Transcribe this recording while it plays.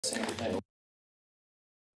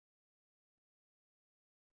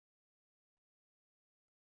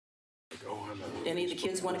Any of the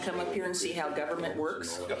kids want to come up here and see how government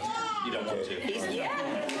works? You don't want to. Yeah.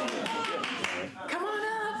 Come on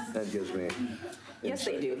up. That gives me. Yes,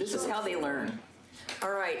 they do. This is how they learn.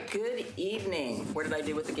 All right, good evening. What did I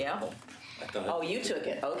do with the gavel? Oh, you took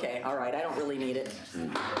it. Okay, all right. I don't really need it.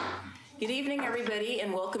 Good evening, everybody,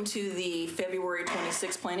 and welcome to the February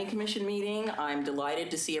 26th Planning Commission meeting. I'm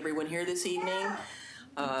delighted to see everyone here this evening.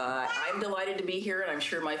 I'm delighted to be here, and I'm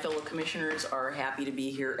sure my fellow commissioners are happy to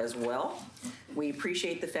be here as well. We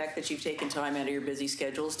appreciate the fact that you've taken time out of your busy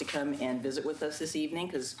schedules to come and visit with us this evening,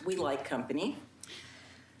 because we like company.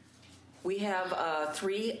 We have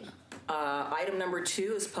item number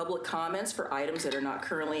 2 is public comments for items that are not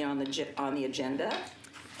currently on the agenda.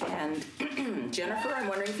 And Jennifer, I'm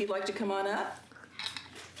wondering if you'd like to come on up.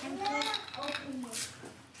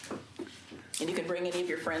 And you can bring any of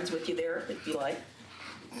your friends with you there if you like.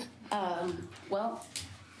 Well,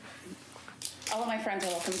 all of my friends are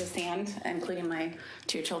welcome to stand, including my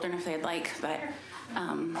 2 children if they'd like, but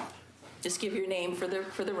just give your name for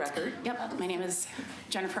the record. Yep, my name is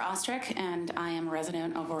Jennifer Ostrick, and I am a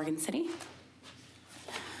resident of Oregon City.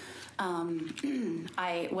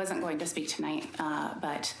 I wasn't going to speak tonight,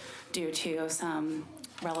 but due to some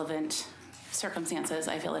relevant circumstances,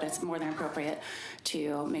 I feel that it's more than appropriate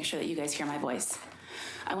to make sure that you guys hear my voice.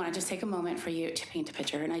 I want to just take a moment for you to paint a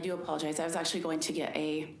picture, and I do apologize. I was actually going to get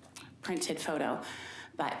a printed photo,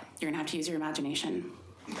 but you're going to have to use your imagination.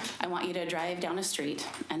 I want you to drive down a street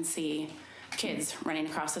and see kids running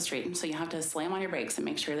across the street, so you have to slam on your brakes and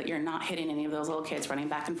make sure that you're not hitting any of those little kids running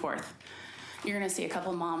back and forth. You're going to see a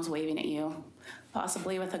couple moms waving at you,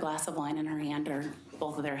 possibly with a glass of wine in her hand or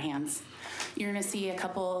both of their hands. You're going to see a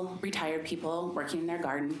couple retired people working in their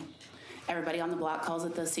garden. Everybody on the block calls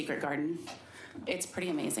it the secret garden. It's pretty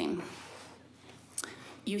amazing.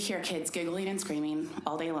 You hear kids giggling and screaming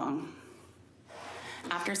all day long.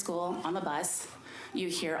 After school, on the bus, you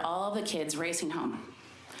hear all of the kids racing home,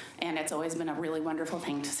 and it's always been a really wonderful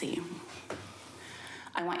thing to see.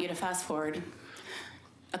 I want you to fast forward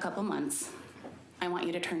a couple months. I want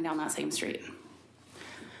you to turn down that same street.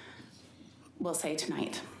 We'll say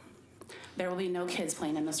tonight. There will be no kids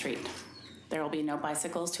playing in the street. There will be no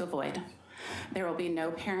bicycles to avoid. There will be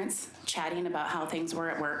no parents chatting about how things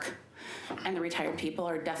were at work, and the retired people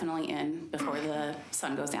are definitely in before the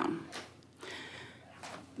sun goes down.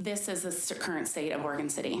 This is the current state of Oregon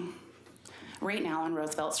City. Right now on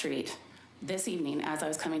Roosevelt Street, this evening as I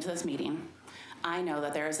was coming to this meeting, I know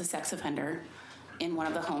that there is a sex offender in one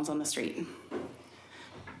of the homes on the street.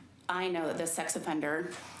 I know that this sex offender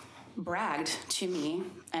bragged to me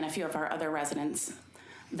and a few of our other residents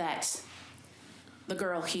that the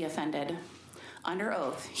girl he offended, under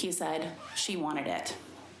oath, he said she wanted it.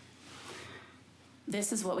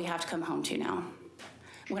 This is what we have to come home to now.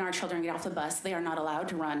 When our children get off the bus, they are not allowed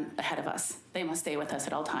to run ahead of us. They must stay with us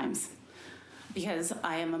at all times. Because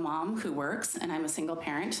I am a mom who works and I'm a single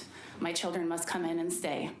parent, my children must come in and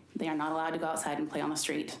stay. They are not allowed to go outside and play on the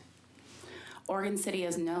street. Oregon City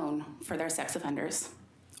is known for their sex offenders.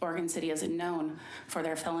 Oregon City is known for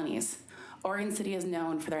their felonies. Oregon City is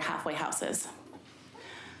known for their halfway houses.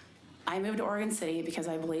 I moved to Oregon City because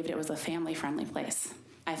I believed it was a family-friendly place.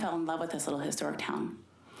 I fell in love with this little historic town.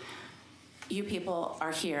 You people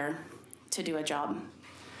are here to do a job.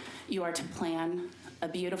 You are to plan a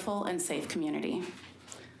beautiful and safe community.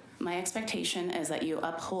 My expectation is that you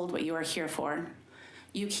uphold what you are here for.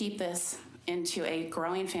 You keep this into a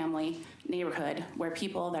growing family neighborhood where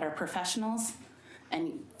people that are professionals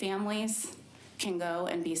and families can go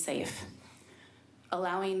and be safe.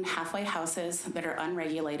 Allowing halfway houses that are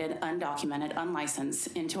unregulated, undocumented, unlicensed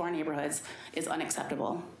into our neighborhoods is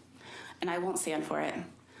unacceptable. And I won't stand for it.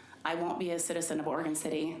 I won't be a citizen of Oregon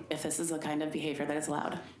City if this is the kind of behavior that is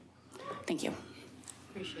allowed. Thank you.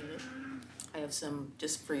 Appreciate it. I have some,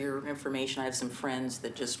 just for your information, I have some friends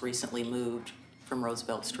that just recently moved from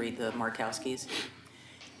Roosevelt Street, the Markowskis.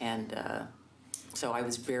 And so I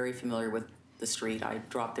was very familiar with the street. I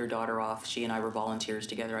dropped their daughter off. She and I were volunteers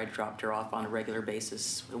together. I dropped her off on a regular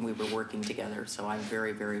basis when we were working together. So I'm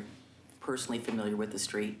very, very personally familiar with the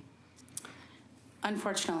street.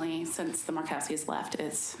 Unfortunately, since the Markowskis left,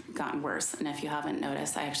 it's gotten worse. And if you haven't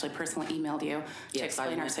noticed, I actually personally emailed you to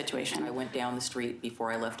explain our situation. I went down the street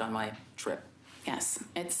before I left on my trip. Yes,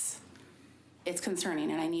 it's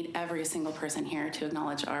concerning, and I need every single person here to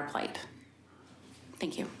acknowledge our plight.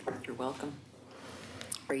 Thank you. You're welcome.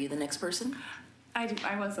 Are you the next person?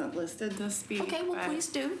 I wasn't listed to speak. Okay, well, but please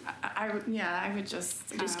do. I would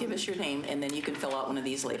just. Just give us your name, and then you can fill out one of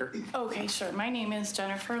these later. Okay, sure. My name is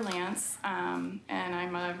Jennifer Lance, and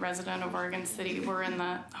I'm a resident of Oregon City. We're in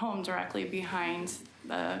the home directly behind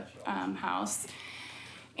the house.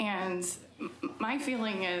 And my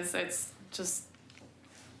feeling is it's just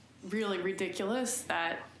really ridiculous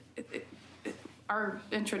that our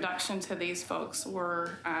introduction to these folks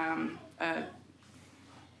were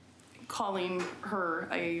calling her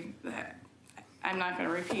I'm not going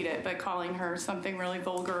to repeat it, but calling her something really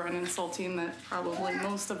vulgar and insulting that probably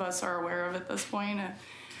most of us are aware of at this point,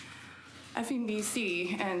 effing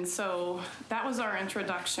BC. And so that was our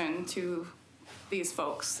introduction to these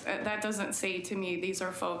folks. That doesn't say to me these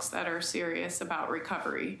are folks that are serious about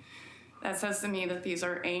recovery. That says to me that these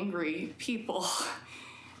are angry people.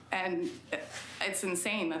 And it's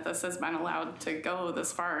insane that this has been allowed to go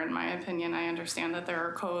this far, in my opinion. I understand that there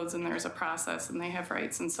are codes and there's a process and they have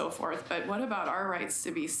rights and so forth, but what about our rights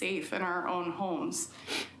to be safe in our own homes?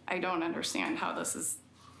 I don't understand how this is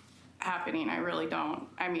happening. I really don't.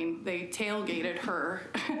 I mean, they tailgated her,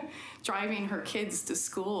 driving her kids to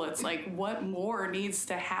school. It's like, what more needs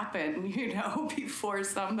to happen, before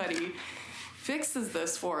somebody fixes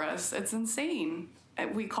this for us? It's insane.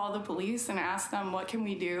 We call the police and ask them, what can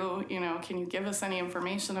we do? Can you give us any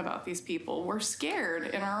information about these people? We're scared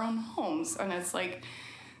in our own homes. And it's like,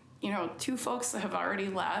 2 folks have already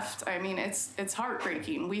left. I mean, it's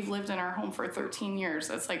heartbreaking. We've lived in our home for 13 years.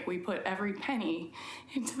 It's like we put every penny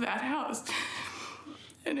into that house.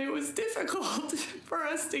 And it was difficult for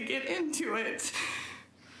us to get into it.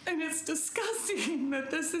 And it's disgusting that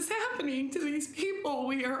this is happening to these people.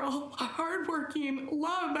 We are all hardworking,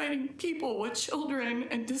 law-abiding people with children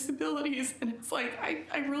and disabilities. And it's like,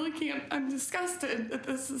 I really can't, I'm disgusted that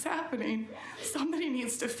this is happening. Somebody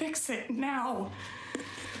needs to fix it now.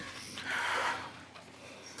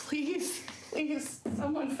 Please,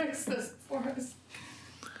 someone fix this for us.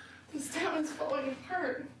 This town is falling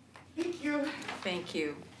apart. Thank you. Thank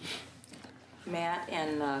you. Matt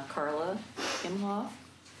and Carla Imhoff.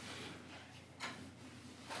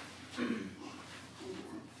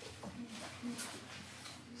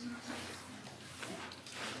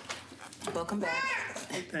 Welcome back.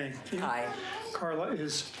 Thank you. Hi. Carla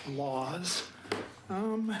is Laws.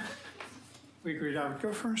 We agreed I would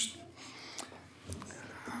go first.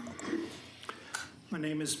 My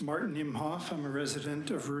name is Martin Imhoff. I'm a resident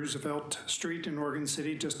of Roosevelt Street in Oregon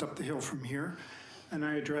City, just up the hill from here. And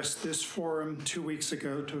I addressed this forum 2 weeks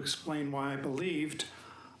ago to explain why I believed,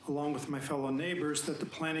 along with my fellow neighbors, that the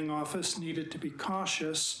planning office needed to be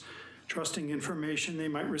cautious, trusting information they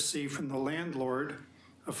might receive from the landlord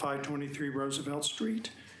of 523 Roosevelt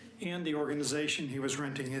Street and the organization he was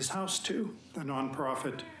renting his house to, the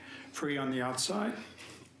nonprofit Free on the Outside.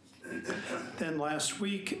 Then last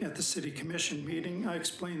week at the City Commission meeting, I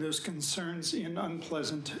explained those concerns in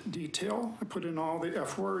unpleasant detail. I put in all the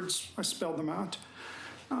F words, I spelled them out,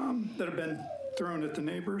 that have been thrown at the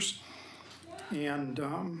neighbors. And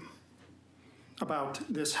about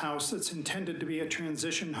this house that's intended to be a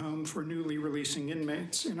transition home for newly releasing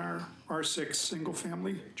inmates in our R6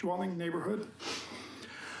 single-family dwelling neighborhood.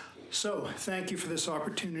 So thank you for this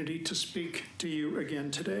opportunity to speak to you again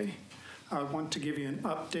today. I want to give you an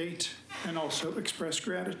update and also express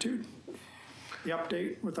gratitude. The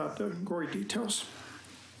update without the gory details.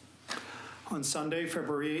 On Sunday,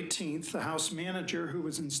 February 18th, the house manager who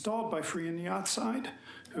was installed by Free on the Outside,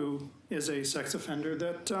 who is a sex offender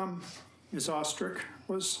that Ms. Ostrick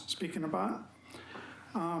was speaking about,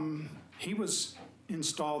 he was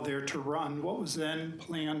installed there to run what was then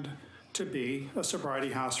planned to be a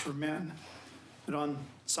sobriety house for men. But on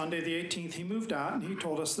Sunday the 18th, he moved out and he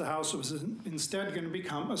told us the house was instead going to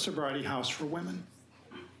become a sobriety house for women.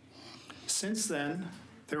 Since then,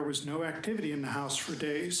 there was no activity in the house for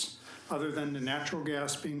days other than the natural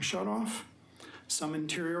gas being shut off. Some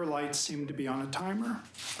interior lights seemed to be on a timer.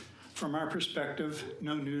 From our perspective,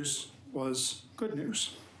 no news was good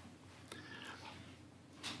news.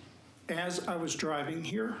 As I was driving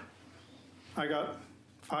here, I got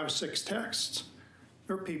 5 or 6 texts.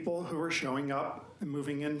 There were people who were showing up and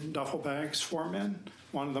moving in duffel bags for men.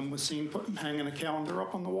 One of them was seen hanging a calendar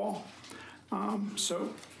up on the wall.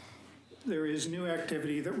 So there is new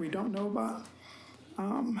activity that we don't know about.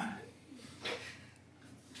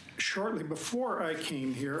 Shortly before I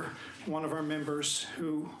came here, one of our members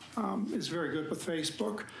who is very good with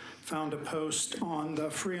Facebook found a post on the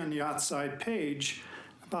Free on the Outside page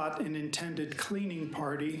about an intended cleaning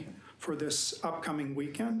party for this upcoming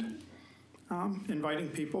weekend, inviting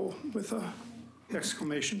people with an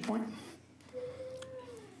exclamation point.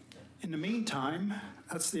 In the meantime,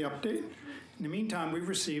 that's the update. In In the meantime, we've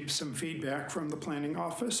received some feedback from the planning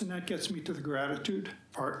office, and that gets me to the gratitude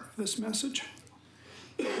part of this message.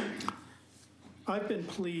 I've been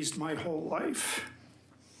pleased my whole life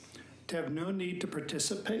to have no need to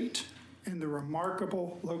participate in the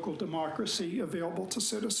remarkable local democracy available to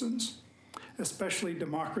citizens, especially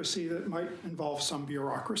democracy that might involve some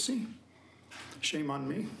bureaucracy. Shame on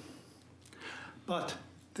me. But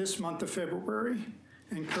this month of February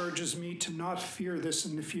encourages me to not fear this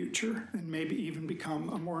in the future and maybe even become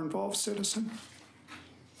a more involved citizen.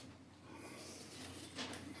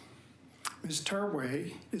 Ms.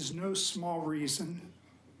 Turway is no small reason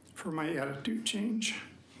for my attitude change.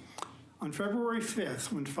 On February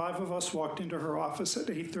 5th, when 5 of us walked into her office at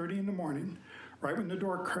 8:30 in the morning, right when the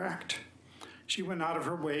door cracked, she went out of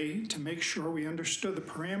her way to make sure we understood the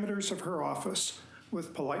parameters of her office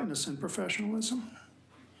with politeness and professionalism.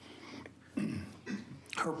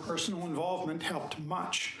 Her personal involvement helped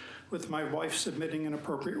much, with my wife submitting an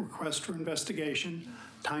appropriate request for investigation,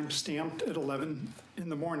 time-stamped at 11 in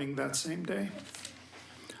the morning that same day.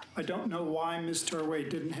 I don't know why Ms. Turway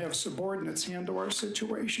didn't have subordinates handle our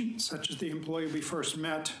situation, such as the employee we first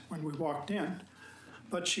met when we walked in,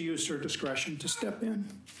 but she used her discretion to step in.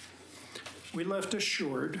 We left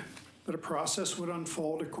assured that a process would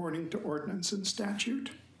unfold according to ordinance and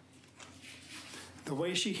statute. The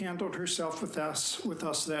way she handled herself with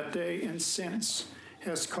us that day and since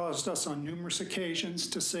has caused us on numerous occasions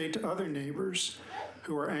to say to other neighbors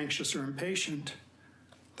who are anxious or impatient,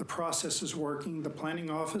 the process is working, the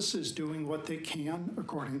planning office is doing what they can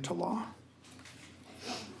according to law.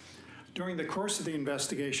 During the course of the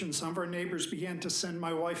investigation, some of our neighbors began to send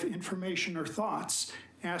my wife information or thoughts,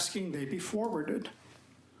 asking they be forwarded.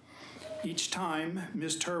 Each time,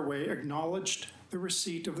 Ms. Turway acknowledged the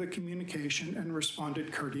receipt of the communication and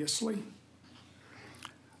responded courteously.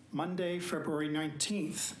 Monday, February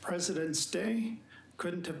 19th, President's Day,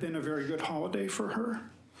 couldn't have been a very good holiday for her.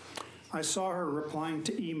 I saw her replying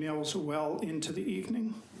to emails well into the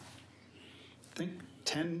evening. I think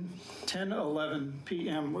 11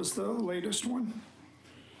 p.m. was the latest one.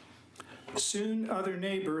 Soon, other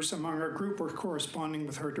neighbors among our group were corresponding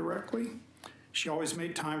with her directly. She always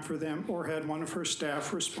made time for them or had one of her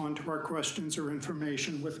staff respond to our questions or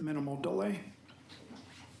information with minimal delay.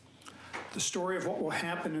 The story of what will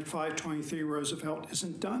happen at 523 Roosevelt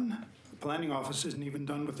isn't done. The planning office isn't even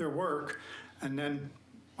done with their work, and then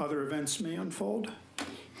other events may unfold.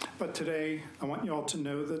 But today, I want you all to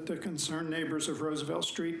know that the concerned neighbors of Roosevelt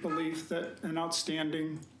Street believe that an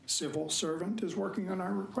outstanding civil servant is working on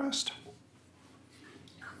our request.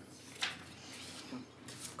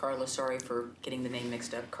 Carla, sorry for getting the name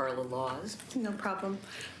mixed up. Carla Laws. No problem.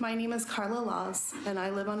 My name is Carla Laws, and I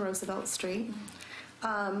live on Roosevelt Street.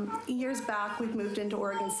 Years back, we've moved into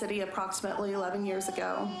Oregon City approximately 11 years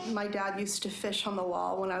ago. My dad used to fish on the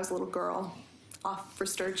wall when I was a little girl, off for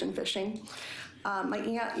sturgeon fishing. My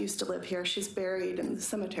aunt used to live here. She's buried in the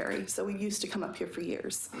cemetery, so we used to come up here for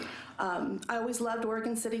years. I always loved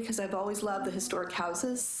Oregon City because I've always loved the historic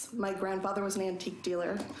houses. My grandfather was an antique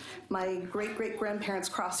dealer. My great-great-grandparents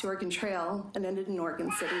crossed the Oregon Trail and ended in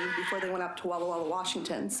Oregon City before they went up to Walla Walla,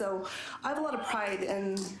 Washington. So I have a lot of pride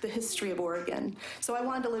in the history of Oregon. So I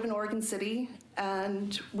wanted to live in Oregon City,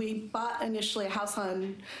 and we bought initially a house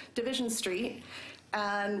on Division Street.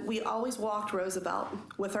 And we always walked Roosevelt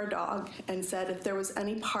with our dog and said if there was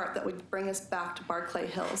any part that would bring us back to Barclay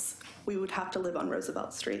Hills, we would have to live on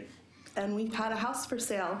Roosevelt Street. And we had a house for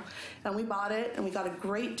sale, and we bought it, and we got a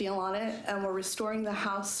great deal on it, and we're restoring the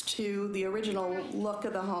house to the original look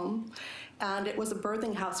of the home. And it was a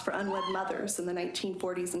birthing house for unwed mothers in the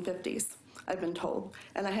 1940s and 50s, I've been told.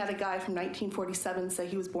 And I had a guy from 1947 say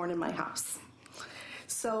he was born in my house.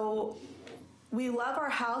 So we love our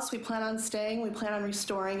house. We plan on staying. We plan on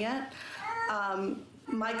restoring it.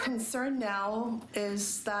 My concern now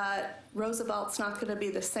is that Roosevelt's not going to be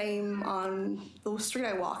the same on the street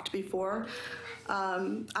I walked before.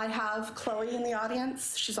 I have Chloe in the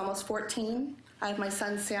audience. She's almost 14. I have my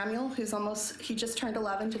son Samuel, he just turned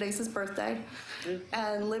 11. Today's his birthday.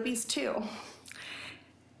 And Libby's 2.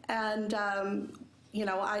 And you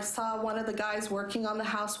know, I saw one of the guys working on the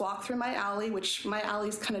house walk through my alley, which my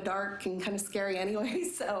alley's kind of dark and kind of scary anyway,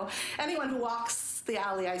 so anyone who walks the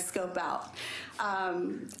alley, I scope out.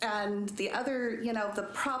 And the other, you know, the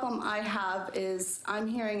problem I have is I'm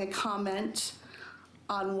hearing a comment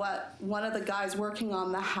on what one of the guys working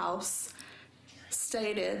on the house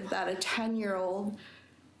stated that a 10-year-old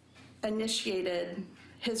initiated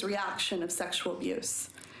his reaction of sexual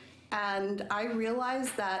abuse. And I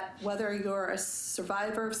realize that whether you're a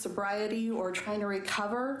survivor of sobriety or trying to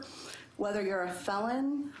recover, Whether you're a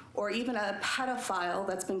felon or even a pedophile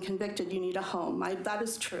that's been convicted, you need a home. That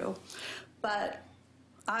is true. But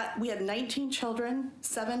we had 19 children,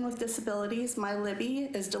 7 with disabilities. My Libby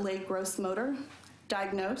is delayed gross motor,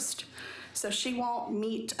 diagnosed. So she won't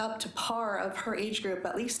meet up to par of her age group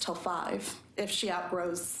at least till 5 if she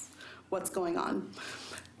outgrows what's going on.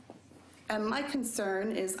 And my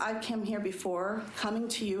concern is I've come here before, coming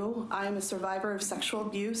to you, I am a survivor of sexual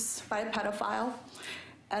abuse by a pedophile.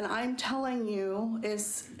 And I'm telling you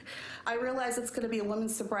I realize it's going to be a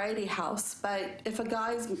women's sobriety house, but if a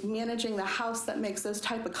guy's managing the house that makes those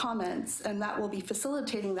type of comments and that will be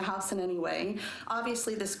facilitating the house in any way,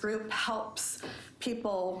 obviously this group helps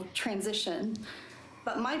people transition.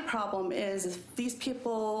 But my problem is if these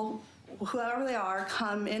people, whoever they are,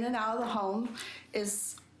 come in and out of the home,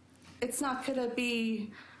 it's not going to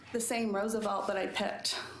be the same Roosevelt that I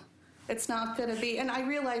picked. It's not going to be, and I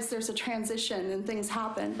realize there's a transition and things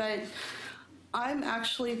happen, but I'm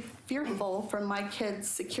actually fearful for my kids'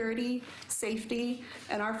 security, safety,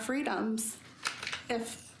 and our freedoms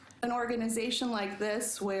if an organization like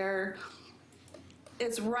this, where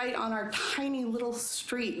it's right on our tiny little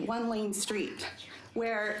street, 1-lane street,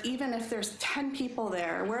 where even if there's 10 people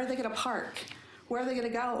there, where are they going to park? Where are they going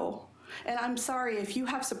to go? And I'm sorry, if you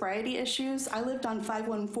have sobriety issues, I lived on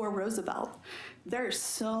 514 Roosevelt. There's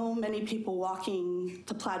so many people walking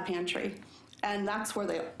to Plaid Pantry. And that's where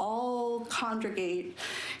they all congregate,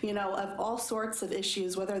 of all sorts of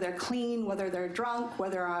issues, whether they're clean, whether they're drunk,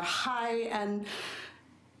 whether they're high. And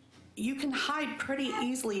you can hide pretty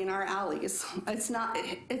easily in our alleys.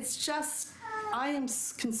 It's just, I am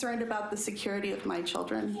concerned about the security of my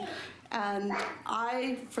children. And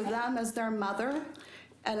for them as their mother,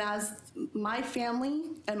 and as my family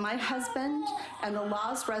and my husband and the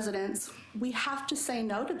Laws residents, we have to say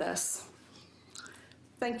no to this.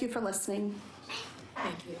 Thank you for listening.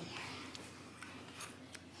 Thank you.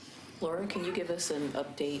 Laura, can you give us an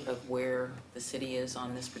update of where the city is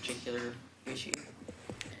on this particular issue?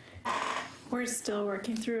 We're still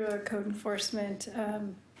working through a code enforcement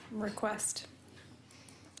request,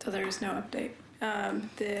 so there's no update.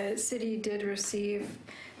 The city did receive,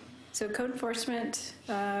 so code enforcement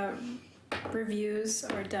reviews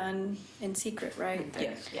are done in secret, right?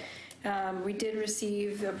 Yes. Yeah. We did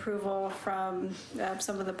receive approval from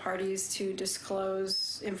some of the parties to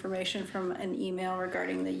disclose information from an email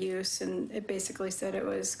regarding the use, and it basically said it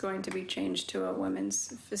was going to be changed to a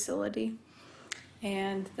women's facility.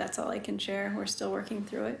 And that's all I can share. We're still working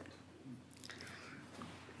through it.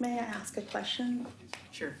 May I ask a question?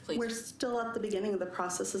 Sure, please. We're still at the beginning of the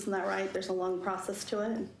process, isn't that right? There's a long process to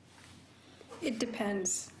it? It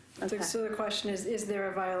depends. Okay. So the question is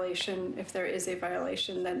there a violation? If there is a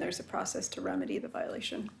violation, then there's a process to remedy the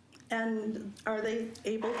violation. And are they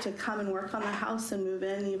able to come and work on the house and move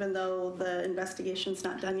in even though the investigation's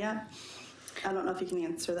not done yet? I don't know if you can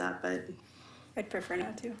answer that, but... I'd prefer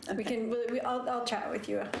not to. Okay. I'll chat with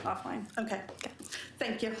you offline. Okay.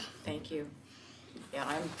 Thank you. Thank you. Yeah,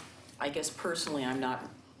 I guess personally I'm not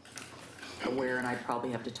aware, and I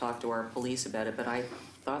probably have to talk to our police about it, but I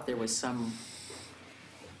thought there was some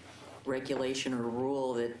regulation or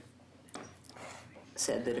rule that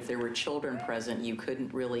said that if there were children present, you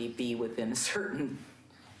couldn't really be within a certain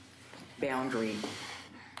boundary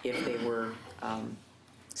if they were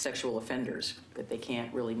sexual offenders, that they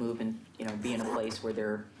can't really move and be in a place where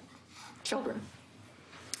they're children.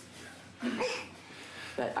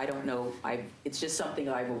 But I don't know. It's just something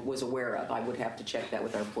I was aware of. I would have to check that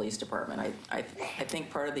with our police department. I think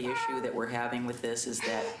part of the issue that we're having with this is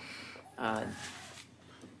that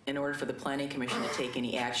in order for the Planning Commission to take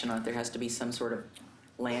any action on it, there has to be some sort of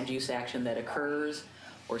land use action that occurs,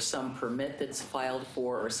 or some permit that's filed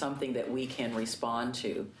for, or something that we can respond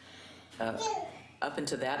to. Up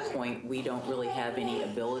until that point, we don't really have any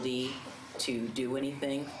ability to do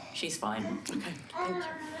anything. She's fine. Okay. Thank you.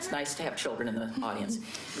 It's nice to have children in the audience.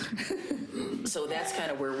 So that's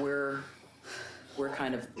kind of where we're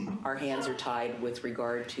kind of, our hands are tied with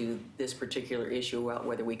regard to this particular issue about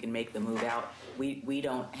whether we can make the move out. We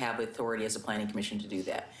don't have authority as a planning commission to do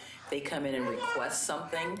that. If they come in and request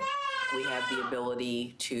something, we have the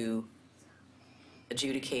ability to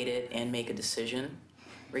adjudicate it and make a decision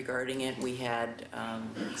regarding it. We had,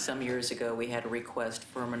 some years ago, we had a request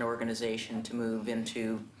from an organization to move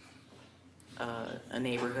into a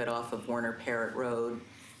neighborhood off of Warner Parrott Road,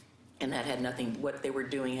 and that had nothing, what they were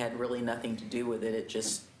doing had really nothing to do with it. It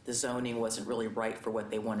just, the zoning wasn't really right for what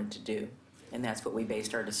they wanted to do, and that's what we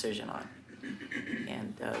based our decision on.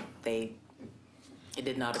 And they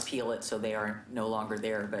did not appeal it, so they are no longer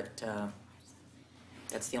there, but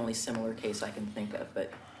that's the only similar case I can think of.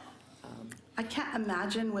 But I can't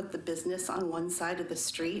imagine with the business on one side of the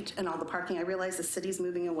street and all the parking. I realize the city's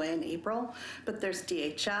moving away in April, but there's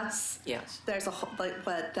DHS. Yes. There's a whole,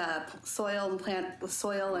 soil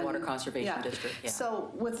and Water Conservation District, yeah.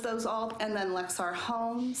 So with those all, and then Lexar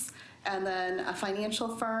Homes, and then a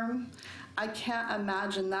financial firm, I can't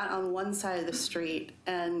imagine that on one side of the street,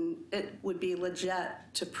 and it would be legit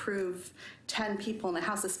to prove 10 people in the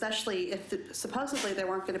house, especially if supposedly they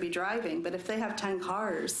weren't going to be driving, but if they have 10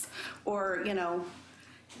 cars, or, you know,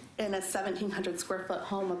 in a 1,700 square foot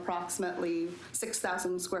home, approximately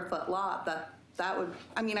 6,000 square foot lot, that would,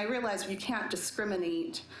 I mean, I realize you can't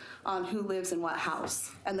discriminate on who lives in what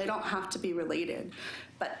house, and they don't have to be related,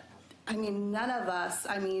 but I mean, none of us,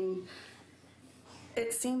 I mean,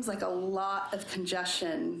 it seems like a lot of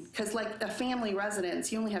congestion, because like a family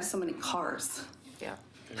residence, you only have so many cars. Yeah.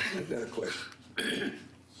 I've got a question.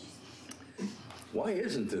 Why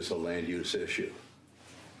isn't this a land use issue?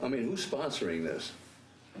 I mean, who's sponsoring this?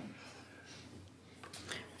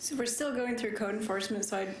 So we're still going through code enforcement,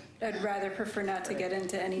 so I'd rather prefer not to get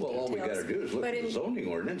into any Well, details. all we got to do is look But at the in- zoning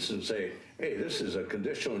ordinance and say, hey, this is a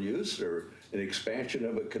conditional use or an expansion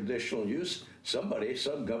of a conditional use. Somebody,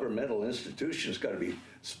 some governmental institution's got to be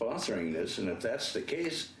sponsoring this, and if that's the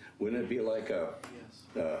case, wouldn't it be like a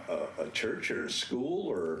church or a school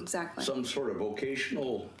or Exactly. some sort of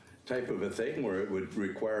vocational type of a thing where it would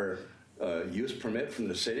require a use permit from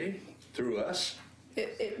the city through us?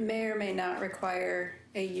 It may or may not require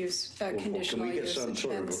a conditional Can we get use. some It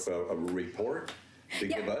sort depends. of a report to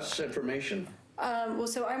Yeah. give us information? Well,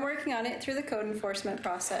 so I'm working on it through the code enforcement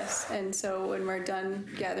process, and so when we're done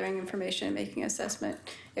gathering information and making assessment,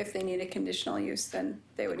 if they need a conditional use, then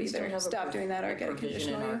they would We still either have stop doing that or get a provision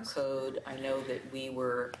conditional in our use. code. I know that we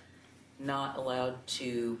were not allowed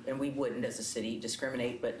to, and we wouldn't as a city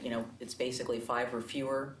discriminate, but you know, it's basically 5 or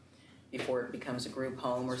fewer before it becomes a group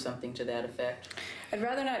home or something to that effect. I'd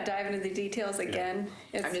rather not dive into the details again.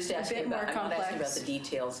 It's I'm just a asking bit more about, I'm not asking about complex. the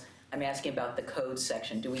details. I'm asking about the code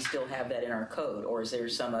section. Do we still have that in our code, or is there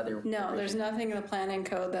some other? No, there's nothing in the planning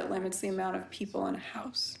code that limits the amount of people in a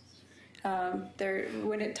house.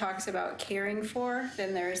 When it talks about caring for,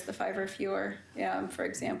 then there is the 5 or fewer. For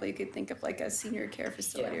example, you could think of like a senior care Yeah,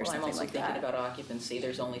 facility or well, I'm something also like thinking that. about occupancy.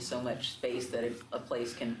 There's only so much space that a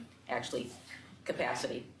place can actually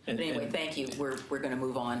capacity. But anyway, thank you. We're going to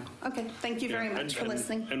move on. Okay, thank you very Yeah, much for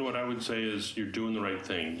listening. And what I would say is you're doing the right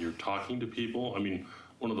thing. You're talking to people. I mean,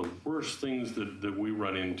 one of the worst things that we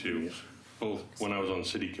run into, both when I was on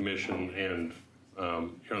city commission and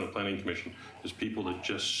here on the planning commission, is people that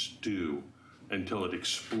just stew until it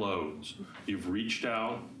explodes. You've reached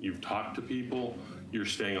out, you've talked to people, you're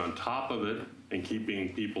staying on top of it and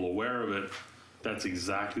keeping people aware of it. That's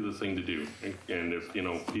exactly the thing to do. And if, you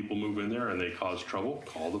know, people move in there and they cause trouble,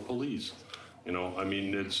 call the police. You know, I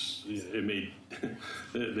mean, it may,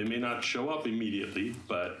 they may not show up immediately,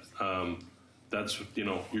 but that's, you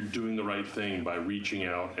know, you're doing the right thing by reaching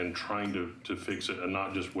out and trying to fix it and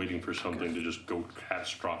not just waiting for something to just go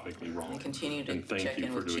catastrophically wrong. And continue to And thank check you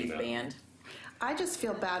in for with doing Chief that. Band. I just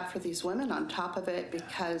feel bad for these women on top of it,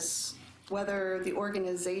 because whether the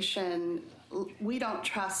organization, we don't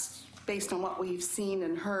trust, based on what we've seen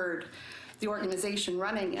and heard, the organization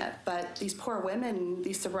running it, but these poor women,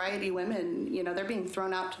 these sobriety women, you know, they're being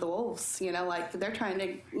thrown out to the wolves, you know, like they're trying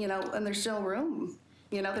to, you know, and there's still room.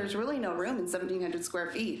 You know, there's really no room in 1,700 square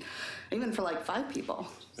feet, even for like 5 people.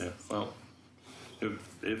 Yeah, well,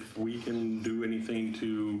 if we can do anything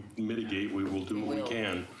to mitigate, we will do what we will.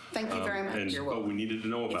 can. Thank you very much. And, You're but welcome. we needed to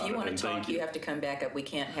know about If it, you want and to talk, thank you you. have to come back up. We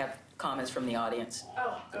can't have comments from the audience.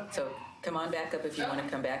 Oh, okay. So come on back up if you want to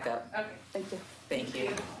come back up. Okay. Thank you. Thank you.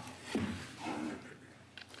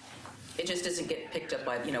 It just doesn't get picked up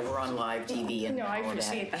by, you know, we're on live TV and No, I all of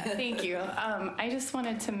appreciate that. that. Thank you. I just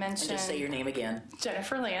wanted to And mention just say your name again.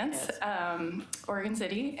 Jennifer Lance, Yes. Oregon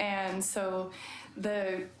City. And so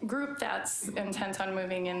the group that's intent on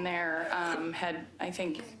moving in there had, I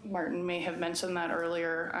think Martin may have mentioned that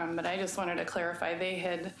earlier, but I just wanted to clarify. They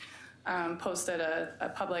had posted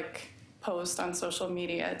a public post on social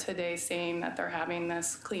media today saying that they're having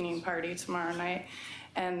this cleaning party tomorrow night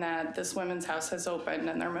and that this women's house has opened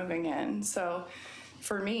and they're moving in. So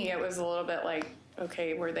for me, it was a little bit like,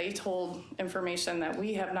 okay, were they told information that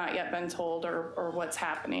we have not yet been told, or what's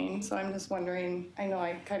happening? So I'm just wondering, I know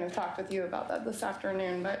I kind of talked with you about that this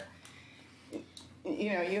afternoon, but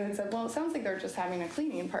you know, you had said, well, it sounds like they're just having a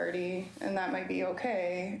cleaning party and that might be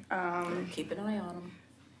okay. Keep an eye on them.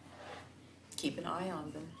 Keep an eye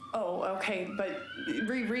on them. Oh, okay, but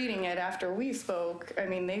rereading it after we spoke, I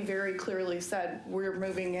mean, they very clearly said, we're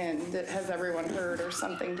moving in, has everyone heard, or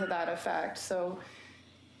something to that effect. So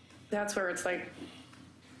that's where it's like,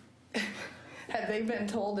 had they been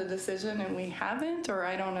told a decision and we haven't? Or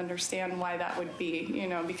I don't understand why that would be, you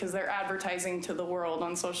know, because they're advertising to the world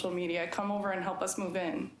on social media, come over and help us move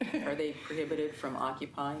in. Are they prohibited from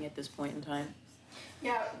occupying at this point in time?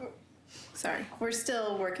 Yeah. Sorry, we're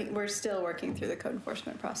still working through the code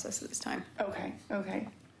enforcement process at this time. Okay.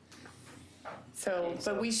 So,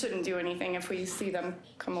 but we shouldn't do anything if we see them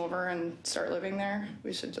come over and start living there.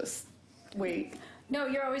 We should just wait. No,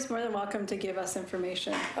 you're always more than welcome to give us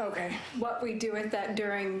information. Okay. What we do with that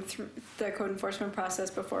during the code enforcement process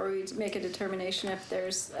before we make a determination if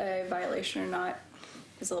there's a violation or not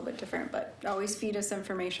is a little bit different, but always feed us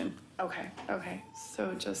information. Okay.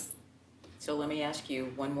 So just. So let me ask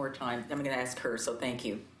you one more time. I'm going to ask her, so thank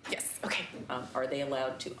you. Yes. Okay. Are they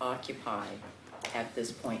allowed to occupy at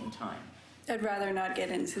this point in time? I'd rather not get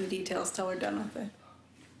into the details till we're done with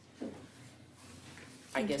it.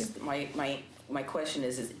 I guess my question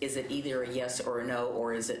is it either a yes or a no,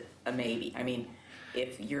 or is it a maybe? I mean,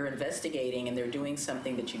 if you're investigating and they're doing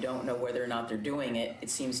something that you don't know whether or not they're doing it, it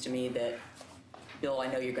seems to me that, Bill, I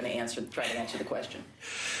know you're going to try to answer the question.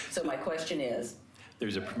 So my question is,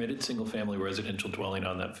 There's a permitted single-family residential dwelling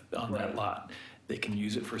on that lot. They can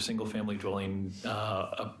use it for single-family dwelling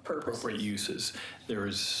appropriate uses.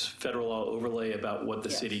 There's federal law overlay about what the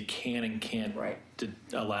city can and can't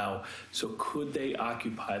allow. So could they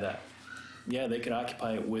occupy that? Yeah, they could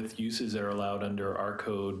occupy it with uses that are allowed under our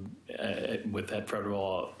code with that federal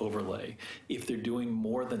law overlay. If they're doing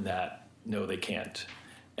more than that, no, they can't.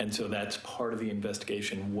 And so that's part of the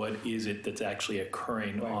investigation. What is it that's actually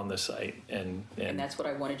occurring on the site? And that's what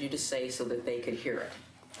I wanted you to say so that they could hear it.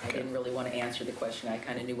 I didn't really want to answer the question. I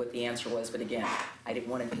kind of knew what the answer was, but again, I didn't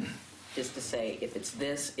want to just to say, if it's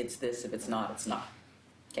this, it's this. If it's not, it's not.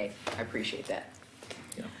 Okay, I appreciate that.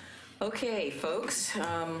 Yeah. Okay, folks,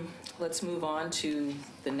 let's move on to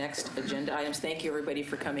the next agenda items. Thank you, everybody,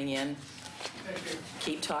 for coming in. Thank you.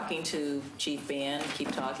 Keep talking to Chief Band.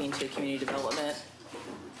 Keep talking to Community Development.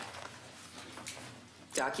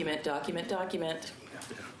 Document.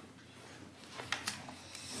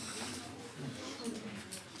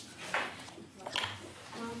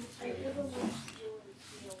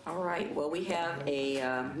 All right. Well, we have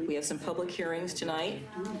some public hearings tonight.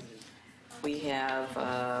 We have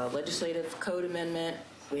a legislative code amendment.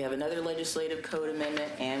 We have another legislative code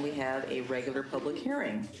amendment, and we have a regular public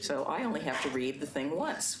hearing. So I only have to read the thing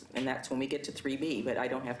once, and that's when we get to 3B, but I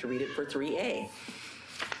don't have to read it for 3A.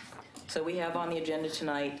 So we have on the agenda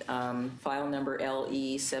tonight file number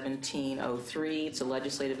LE 1703. It's a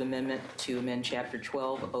legislative amendment to amend Chapter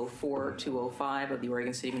 1204-205 of the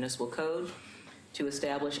Oregon City Municipal Code to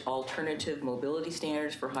establish alternative mobility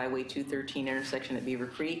standards for Highway 213 intersection at Beaver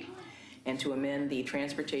Creek, and to amend the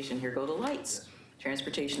transportation, here go the lights,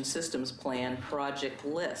 Transportation Systems Plan project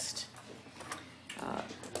list.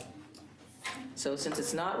 So since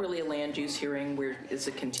it's not really a land use hearing, it's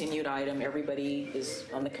a continued item. Everybody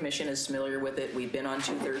on the commission is familiar with it. We've been on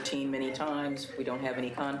 213 many times. We don't have any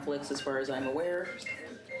conflicts as far as I'm aware.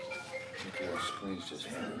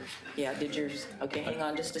 Yeah, did yours? Okay, hang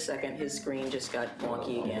on just a second. His screen just got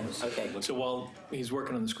wonky again. Okay. So while he's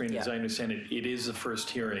working on the screen, as I understand it, it is the first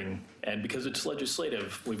hearing, and because it's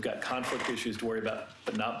legislative, we've got conflict issues to worry about,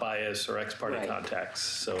 but not bias or ex parte contacts.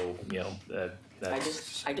 So,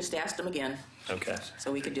 that's... I just asked him again. Okay.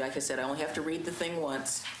 So we could do, like I said, I only have to read the thing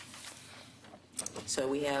once. So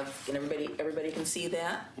we have, and everybody can see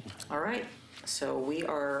that? All right. So we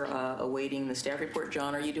are awaiting the staff report.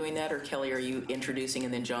 John, are you doing that, or Kelly, are you introducing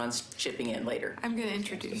and then John's chipping in later? I'm going to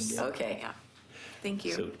introduce. Okay. Yeah. Thank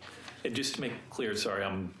you. So, and just to make clear, sorry,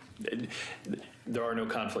 there are no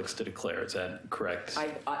conflicts to declare. Is that correct?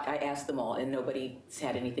 I asked them all, and nobody's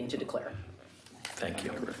had anything to declare. Thank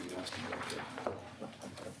you.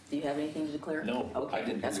 Do you have anything to declare? No, okay. I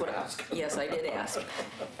didn't. That's what ask. Yes, I did ask.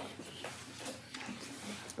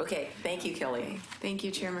 Okay, thank you, Kelly. Thank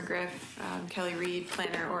you, Chair McGriff. Kelly Reed,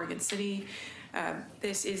 Planner, Oregon City.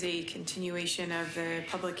 This is a continuation of the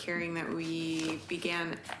public hearing that we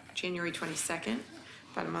began January 22nd,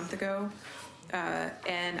 about a month ago.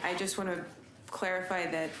 And I just want to clarify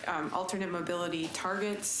that alternate mobility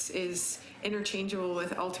targets is interchangeable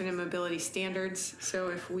with alternate mobility standards. So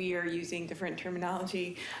if we are using different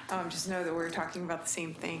terminology, just know that we're talking about the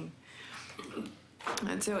same thing.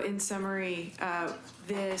 And so in summary,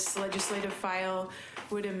 this legislative file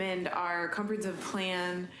would amend our comprehensive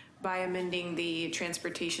plan by amending the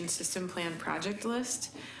Transportation System Plan project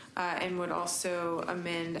list, and would also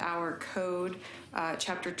amend our code,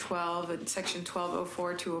 Chapter 12 and Section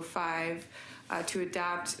 1204-205, to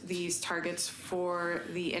adopt these targets for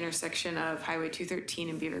the intersection of Highway 213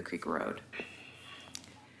 and Beaver Creek Road.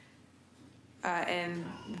 and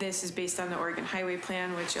this is based on the Oregon Highway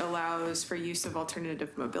Plan, which allows for use of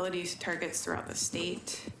alternative mobility targets throughout the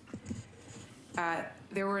state.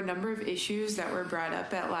 There were a number of issues that were brought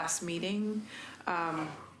up at last meeting.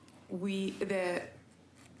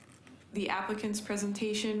 The applicant's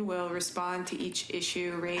presentation will respond to each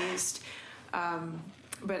issue raised,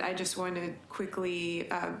 but I just want to quickly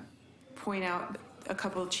point out a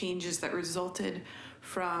couple of changes that resulted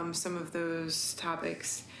from some of those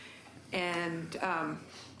topics. And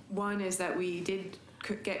one is that we did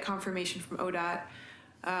get confirmation from ODOT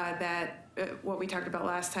that what we talked about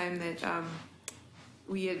last time, that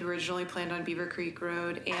we had originally planned on Beaver Creek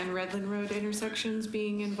Road and Redland Road intersections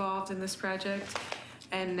being involved in this project.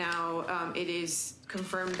 And now it is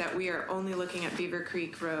confirmed that we are only looking at Beaver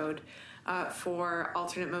Creek Road for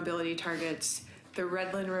alternate mobility targets. The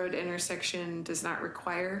Redland Road intersection does not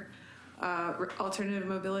require alternative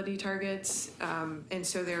mobility targets, and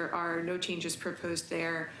so there are no changes proposed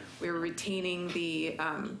there. We're retaining the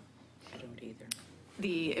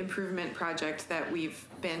the improvement project that we've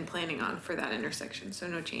been planning on for that intersection, so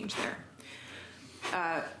no change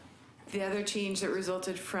there. The other change that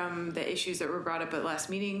resulted from the issues that were brought up at last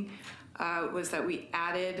meeting was that we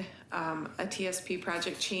added a TSP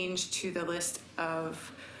project change to the list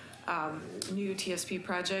of new TSP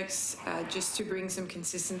projects just to bring some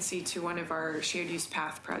consistency to one of our shared use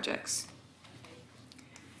path projects.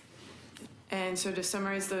 And so to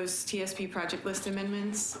summarize those TSP project list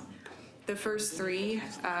amendments, the first three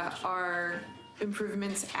are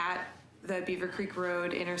improvements at the Beaver Creek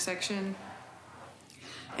Road intersection.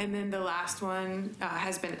 And then the last one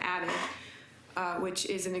has been added, which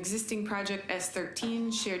is an existing project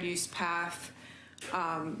S13 shared use path,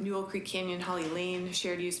 Newell Creek Canyon Holly Lane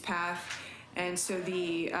shared use path. And so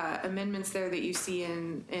the amendments there that you see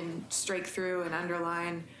in strike through and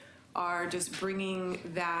underline are just bringing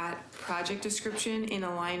that project description in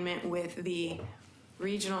alignment with the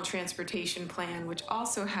regional transportation plan, which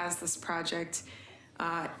also has this project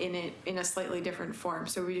in a slightly different form.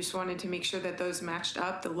 So we just wanted to make sure that those matched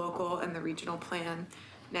up. The local and the regional plan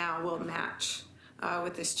now will match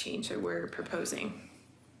with this change that we're proposing.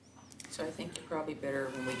 So I think you're probably better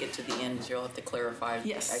when we get to the end, you'll have to clarify.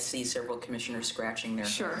 Yes. I see several commissioners scratching their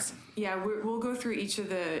Sure. heads. Yeah, we'll go through each of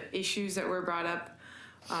the issues that were brought up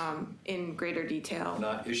in greater detail.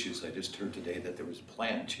 Not issues, I just heard today that there was a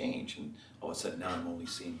plan change, and all of a sudden now I'm only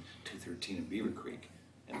seeing 213 in Beaver Creek.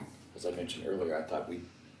 And as I mentioned earlier, I thought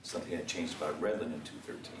something had changed about Redland in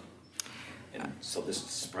 213. And so this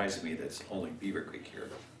surprised me that it's only Beaver Creek here.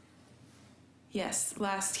 Yes,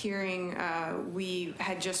 last hearing, we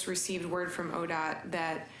had just received word from ODOT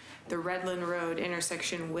that the Redland Road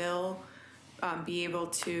intersection will be able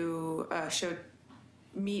to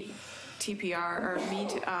meet TPR or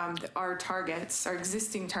meet our targets, our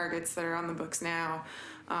existing targets that are on the books now,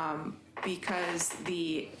 because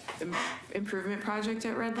the improvement project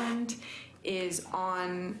at Redland is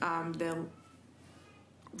on the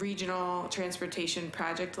regional transportation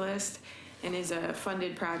project list and is a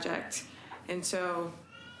funded project. And so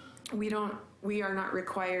we are not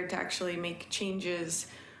required to actually make changes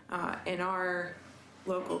in our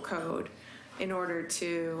local code in order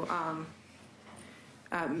to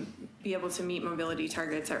be able to meet mobility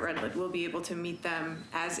targets at Redland. We'll be able to meet them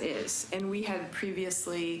as is. And we had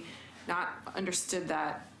previously not understood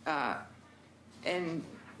that, and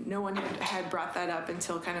no one had brought that up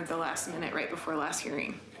until kind of the last minute right before last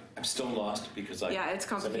hearing. I'm still lost because Yeah, it's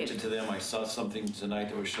as I complicated. mentioned to them, I saw something tonight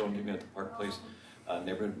that was shown to me at the Park Place,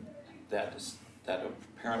 that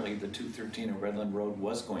apparently the 213 of Redland Road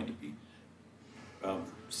was going to be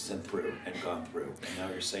sent through and gone through. And now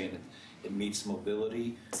you're saying it meets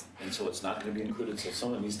mobility, and so it's not going to be included. So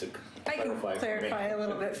someone needs to I can clarify a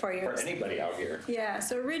little bit for you. For anybody out here. Yeah,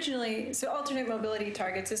 so originally, alternate mobility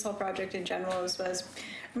targets, this whole project in general was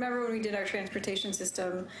remember when we did our transportation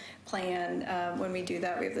system plan, when we do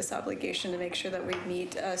that, we have this obligation to make sure that we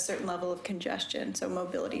meet a certain level of congestion. So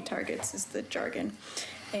mobility targets is the jargon.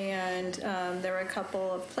 And there were a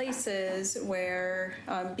couple of places where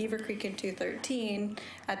Beaver Creek in 213,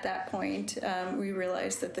 at that point, we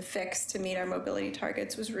realized that the fix to meet our mobility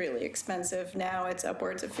targets was really expensive. Now it's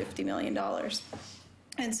upwards of $50 million.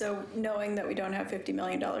 And so knowing that we don't have $50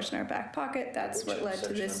 million in our back pocket, that's what led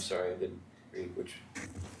to this. I'm sorry, I didn't read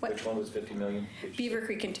which one was 50 million? Beaver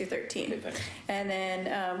Creek in 213. Okay, thanks. And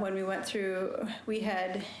then when we went through, we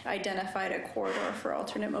had identified a corridor for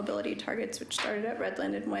alternate mobility targets, which started at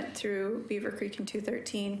Redland and went through Beaver Creek in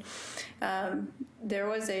 213. There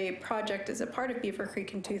was a project as a part of Beaver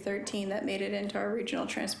Creek in 213 that made it into our regional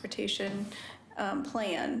transportation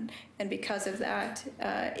plan. And because of that,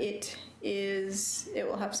 it is it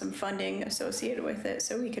will have some funding associated with it,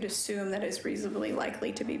 so we could assume that it's reasonably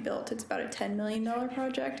likely to be built. It's about a $10 million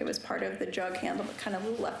project. It was part of the jug handle, but kind of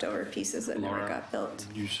the leftover pieces that never Laura, got built.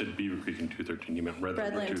 You said Beaver Creek in 213, you meant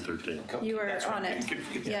Redland or 213. You were on it.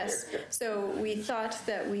 Yes. So we thought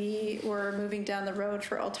that we were moving down the road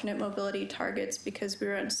for alternate mobility targets because we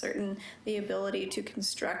were uncertain the ability to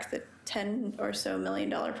construct the $10 or so million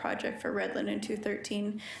project for Redland in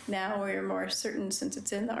 213. Now we are more certain since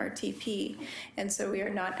it's in the RTP. And so we are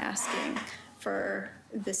not asking for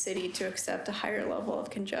the city to accept a higher level of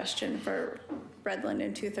congestion for Redland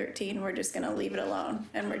in 213. We're just going to leave it alone.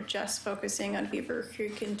 And we're just focusing on Beaver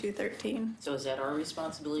Creek in 213. So is that our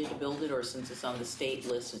responsibility to build it, or since it's on the state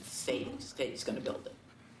list, it's the state's going to build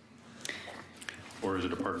it? Or is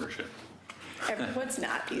it a partnership? What's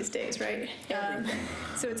not these days, right?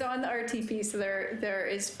 So it's on the RTP, so there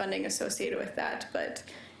is funding associated with that, but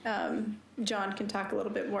John can talk a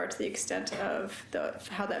little bit more to the extent of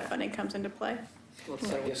how that funding comes into play. Well,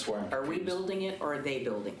 so I guess where I'm are we building it, or are they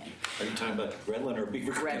building it? Are you talking about Redland or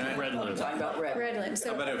Beaver Creek? Redland. I'm talking about Redland. Redland. So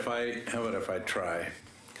How about if I try?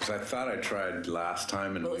 Because I thought I tried last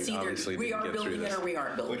time, and Well, we it's either obviously we didn't are get through building it this. or we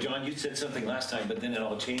aren't Well, building it. John, you said something last time, but then it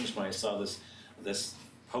all changed when I saw this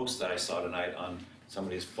post that I saw tonight on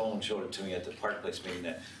somebody's phone, showed it to me at the Park Place meeting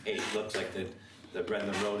that, hey, it looks like the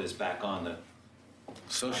Redland Road is back on the.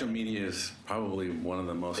 Social media is probably one of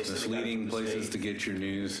the most They said they got it misleading from the places state. to get your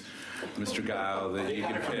news, Mr. Guile, that They you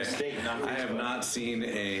got can it from the pick. state, not I have Facebook. not seen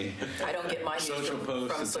a I don't get my news social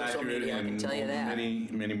post from that's social accurate media, I can in tell you that.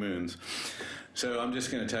 many moons. So I'm just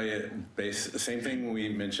going to tell you, the same thing we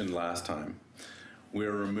mentioned last time.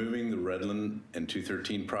 We're removing the Redland and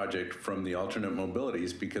 213 project from the alternate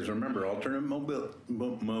mobilities because remember, alternate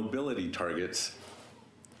mobility targets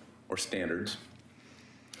or standards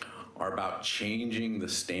are about changing the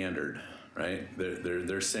standard, right?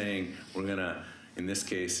 They're saying we're gonna, in this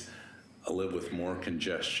case, live with more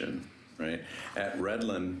congestion, right? At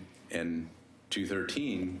Redland and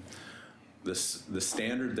 213, the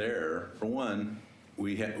standard there, for one,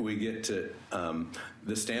 we get to,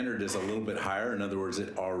 the standard is a little bit higher. In other words,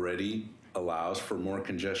 it already allows for more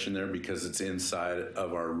congestion there because it's inside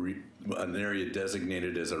of an area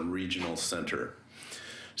designated as a regional center.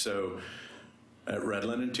 So at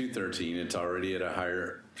Redland and 213, it's already at a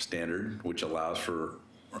higher standard, which allows for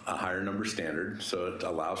a higher number standard, so it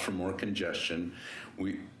allows for more congestion.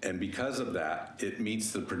 And because of that, it meets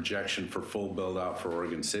the projection for full build out for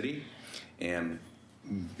Oregon City. And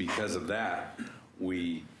because of that,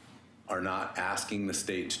 we are not asking the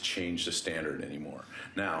state to change the standard anymore.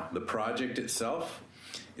 Now, the project itself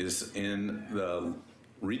is in the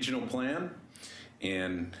regional plan,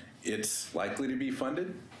 and it's likely to be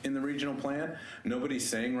funded in the regional plan. Nobody's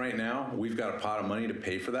saying right now we've got a pot of money to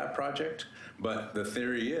pay for that project, but the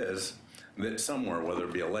theory is that somewhere, whether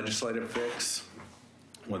it be a legislative fix,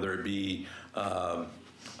 whether it be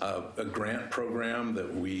a grant program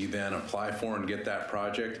that we then apply for and get that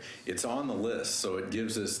project, it's on the list, so it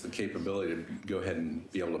gives us the capability to go ahead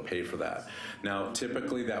and be able to pay for that. Now,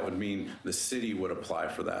 typically that would mean the city would apply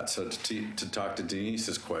for that. So to talk to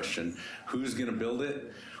Denise's question, who's going to build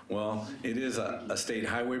it? Well, it is a state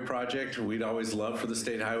highway project. We'd always love for the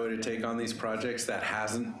state highway to take on these projects. That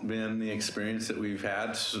hasn't been the experience that we've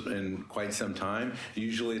had in quite some time.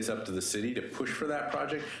 Usually it's up to the city to push for that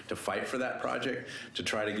project, to fight for that project, to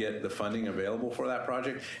try to get the funding available for that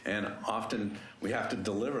project. And often we have to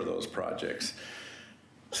deliver those projects.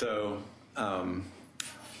 So,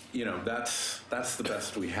 you know, that's the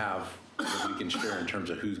best we have that we can share in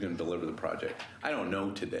terms of who's going to deliver the project. I don't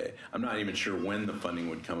know today. I'm not even sure when the funding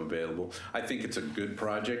would come available. I think it's a good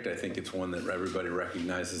project. I think it's one that everybody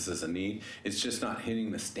recognizes as a need. It's just not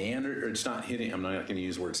hitting the standard, or it's not hitting, I'm not going to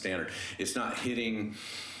use the word standard, it's not hitting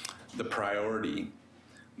the priority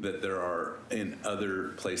that there are in other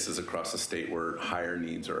places across the state where higher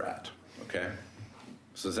needs are at, okay?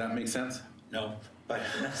 So does that make sense? No, but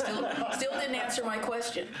Still didn't answer my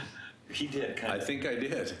question. he did kind I of. think I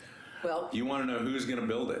did. Well, You want to know who's going to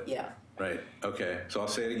build it? yeah. Right. Okay. So I'll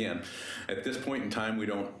say it again. At this point in time, we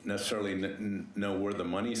don't necessarily know where the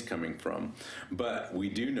money's coming from, but we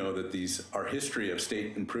do know that our history of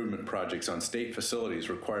state improvement projects on state facilities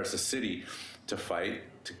requires the city to fight,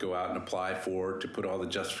 to go out and apply for, to put all the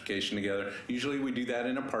justification together. Usually we do that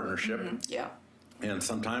in a partnership. Yeah. And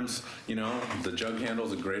sometimes, you know, the jug handle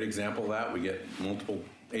is a great example of that. We get multiple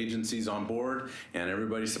agencies on board and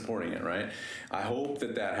everybody's supporting it, right? I hope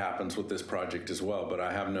that happens with this project as well, but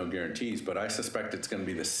I have no guarantees. But I suspect it's going to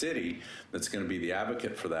be the city that's going to be the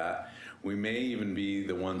advocate for that. We may even be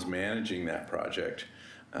the ones managing that project.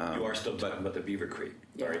 You are still talking about the Beaver Creek.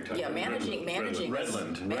 Yeah, managing Redland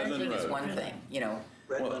is Road. one thing, you know.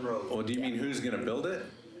 Redland Road. Well, do you mean who's going to build it?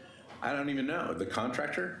 I don't even know. The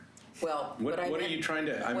contractor? Well, What I are meant- you trying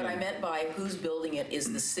to? What I meant by who's building it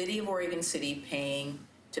is the city of Oregon City paying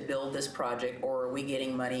to build this project, or are we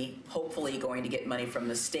getting money, hopefully going to get money from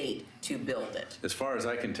the state to build it? As far as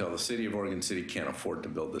I can tell, the city of Oregon City can't afford to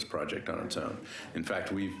build this project on its own. In fact,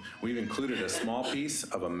 we've included a small piece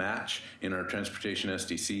of a match in our transportation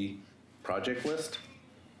SDC project list,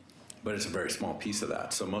 but it's a very small piece of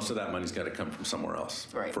that. So most of that money's got to come from somewhere else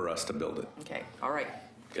for us to build it. Okay, all right.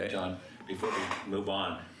 Okay, John, before we move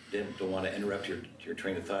on, don't want to interrupt your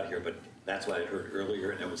train of thought here, but that's what I heard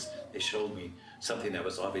earlier, and they showed me something that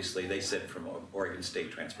was obviously, they said from Oregon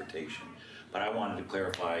State Transportation. But I wanted to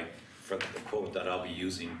clarify for the quote that I'll be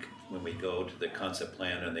using when we go to the concept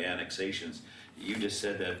plan and the annexations. You just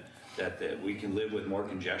said that we can live with more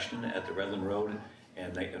congestion at the Redland Road,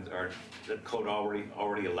 and the code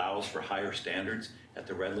already allows for higher standards at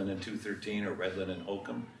the Redland and 213 or Redland and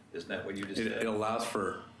Holcomb. Isn't that what you just said? it allows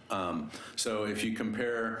for. So if you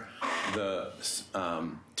compare the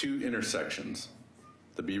two intersections,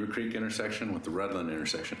 the Beaver Creek intersection with the Redland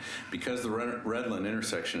intersection, because the Redland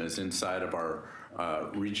intersection is inside of our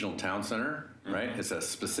regional town center, right? It's a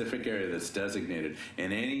specific area that's designated,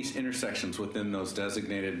 and any intersections within those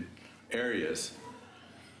designated areas,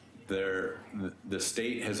 the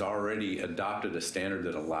state has already adopted a standard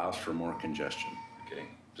that allows for more congestion. Okay.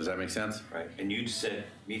 Does that make sense? Right, and you said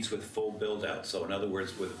meets with full build out. So in other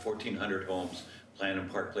words, with 1,400 homes, Plan and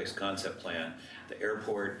Park Place concept plan, the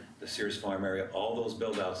airport, the Sears Farm area, all those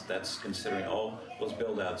build outs, that's considering all those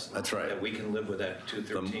build outs. That's right. That we can live with that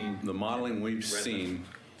 213. The modeling we've seen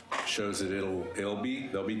shows that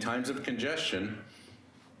there'll be times of congestion,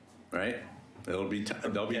 right? There'll be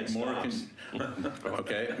more.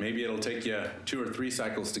 Okay, maybe it'll take you 2 or 3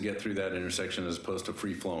 cycles to get through that intersection as opposed to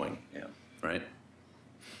free flowing. Yeah. Right.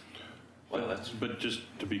 Well, but just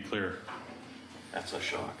to be clear, that's a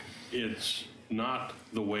shock. It's not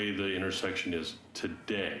the way the intersection is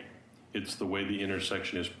today. It's the way the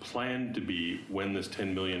intersection is planned to be when this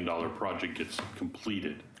 $10 million project gets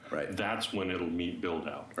completed. Right. That's when it'll meet build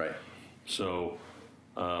out. Right. So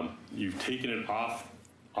you've taken it off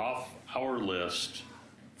our list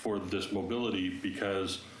for this mobility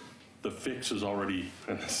because the fix is already,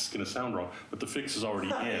 and this is going to sound wrong, but the fix is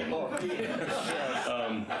already in.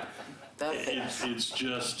 It's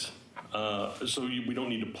just, so we don't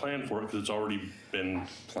need to plan for it because it's already been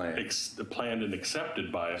planned and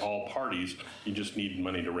accepted by all parties. You just need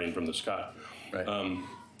money to rain from the sky. Right.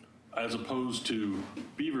 As opposed to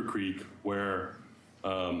Beaver Creek, where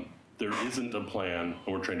there isn't a plan,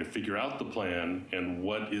 and we're trying to figure out the plan and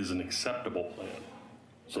what is an acceptable plan.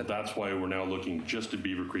 So that's why we're now looking just at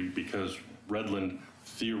Beaver Creek, because Redland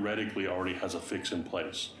theoretically already has a fix in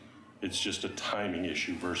place. It's just a timing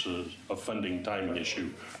issue versus a funding timing issue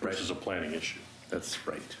versus a planning issue. That's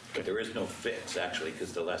right. But there is no fix, actually,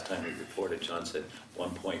 because the last time we reported, John said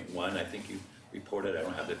 1.1, I think you reported, I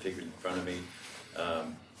don't have the figure in front of me,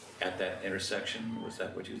 at that intersection. Was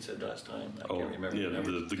that what you said last time? I can't remember. Yeah,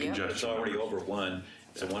 the congestion. It's already over 1.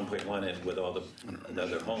 It's a 1.1, and with all the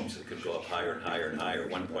other homes, it could go up higher and higher and higher,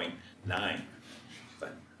 1.9.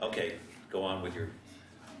 But, okay, go on with your...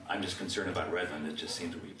 I'm just concerned about Redland. It just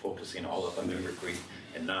seems to be focusing all up on Beaver Creek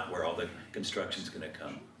and not where all the construction's going to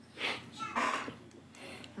come.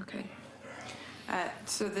 Okay.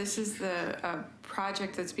 So this is the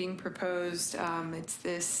project that's being proposed. It's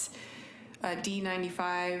this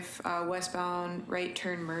D95 westbound right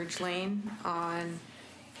turn merge lane on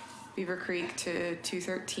Beaver Creek to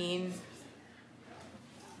 213.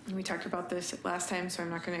 We talked about this last time, so I'm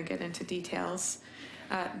not going to get into details.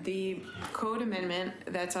 The code amendment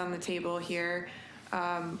that's on the table here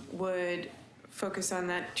would focus on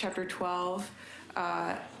that Chapter 12.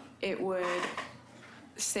 It would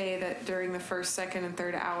say that during the first, second, and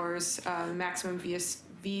third hours, the maximum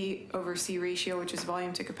V over C ratio, which is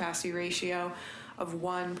volume to capacity ratio of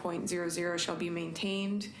 1.00 shall be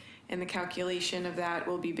maintained, and the calculation of that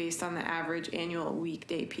will be based on the average annual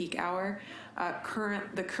weekday peak hour.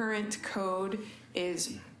 The current code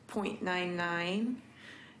is 0.99,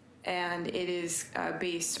 and it is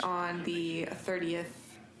based on the 30th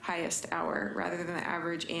highest hour rather than the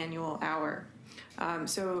average annual hour.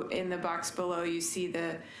 So in the box below, you see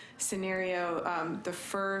the scenario. The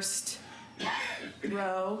first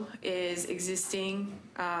row is existing,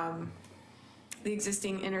 the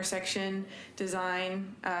existing intersection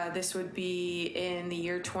design. This would be in the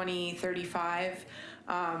year 2035.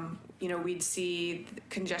 We'd see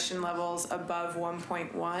congestion levels above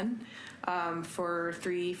 1.1 for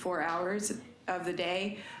 3-4 hours of the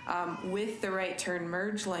day. With the right turn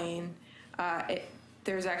merge lane,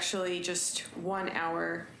 there's actually just 1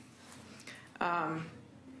 hour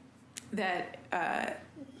that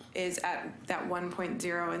is at that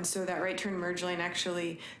 1.0, and so that right turn merge lane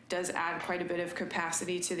actually does add quite a bit of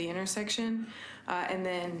capacity to the intersection. And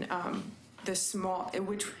then the small,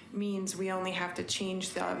 which means we only have to change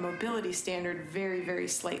the mobility standard very, very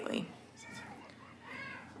slightly.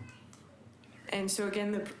 And so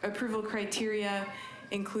again, the approval criteria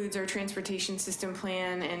includes our transportation system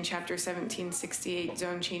plan and Chapter 1768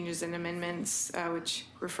 zone changes and amendments, which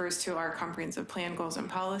refers to our comprehensive plan goals and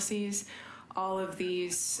policies. All of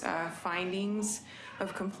these findings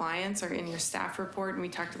of compliance are in your staff report, and we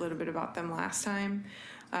talked a little bit about them last time.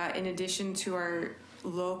 In addition to our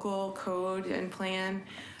local code and plan,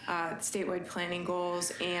 statewide planning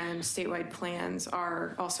goals and statewide plans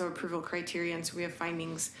are also approval criteria, and so we have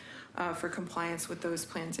findings for compliance with those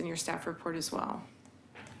plans in your staff report as well.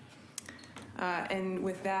 And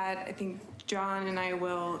with that, I think John and I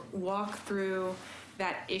will walk through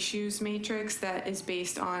that issues matrix that is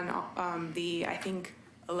based on the, I think,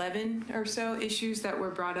 11 or so issues that were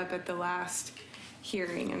brought up at the last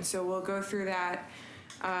hearing. And so we'll go through that,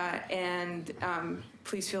 and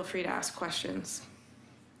please feel free to ask questions.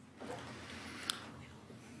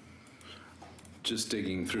 Just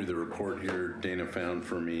digging through the report here, Dana found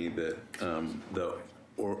for me that the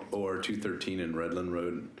OR 213 in Redland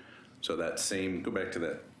Road, so that same, go back to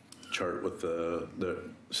that chart with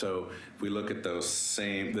so if we look at those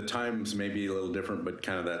same, the times may be a little different, but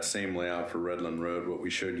kind of that same layout for Redland Road. What we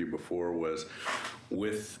showed you before was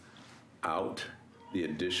without the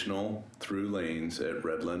additional through lanes at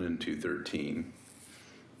Redland and 213.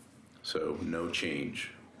 So no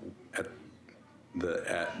change. At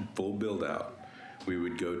full build out, we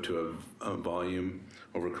would go to a volume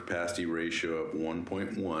over capacity ratio of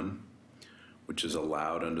 1.1, which is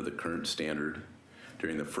allowed under the current standard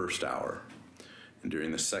during the first hour. And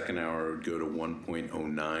during the second hour, it would go to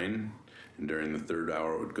 1.09, and during the third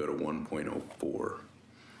hour, it would go to 1.04.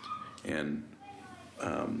 And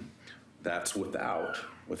that's without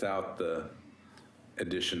the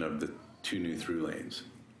addition of the 2 new through lanes.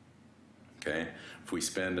 Okay, if we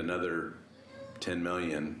spend another 10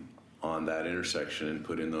 million on that intersection and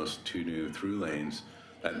put in those 2 new through lanes,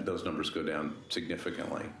 those numbers go down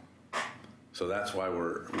significantly. So that's why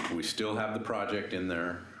we still have the project in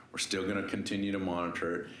there. We're still going to continue to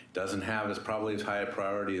monitor it. It doesn't have probably as high a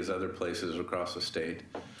priority as other places across the state,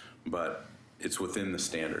 but it's within the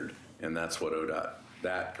standard, and that's what ODOT.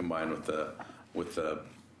 That combined with the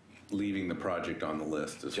leaving the project on the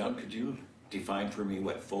list. John, could you define for me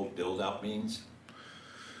what full build out means?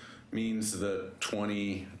 Means the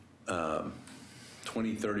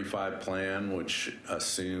 2035 plan, which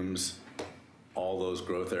assumes all those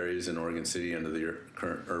growth areas in Oregon City under the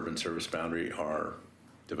current urban service boundary are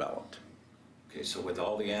developed. Okay, so with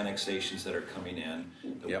all the annexations that are coming in,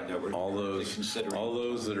 Yep, that we're all those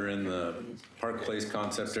that are in the Park Place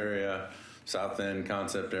concept area, South End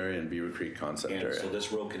concept area, and Beaver Creek concept area. So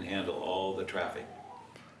this road can handle all the traffic?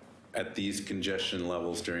 At these congestion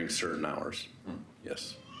levels during certain hours,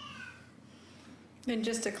 yes. And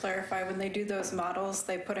just to clarify, when they do those models,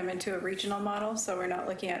 they put them into a regional model, so we're not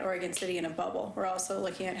looking at Oregon City in a bubble. We're also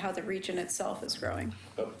looking at how the region itself is growing.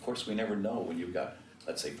 But of course, we never know when you've got,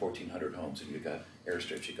 let's say, 1,400 homes, and you've got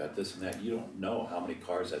airstrips, you've got this and that. You don't know how many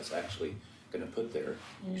cars that's actually going to put there.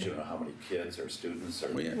 You don't know how many kids or students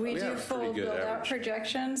are. We do full build-out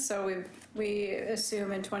projections, so we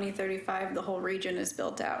assume in 2035 the whole region is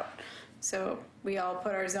built out. So we all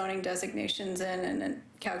put our zoning designations in, and it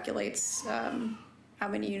calculates how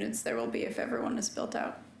many units there will be if everyone is built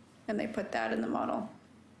out. And they put that in the model.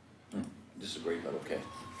 This is a great model, okay.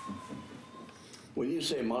 When you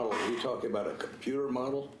say model, are you talking about a computer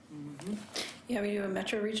model? Mm-hmm. Yeah, we do a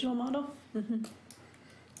metro regional model. Mm-hmm.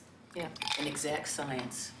 Yeah, an exact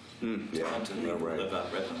science. Yeah, right. Live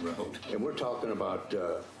out Redland Road. And we're talking about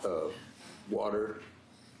water,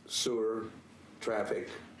 sewer, traffic,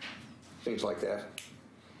 things like that.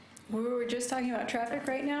 We were just talking about traffic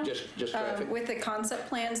right now. Just traffic. With the concept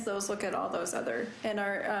plans, those look at all those other, and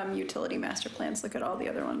our utility master plans look at all the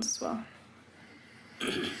other ones as well.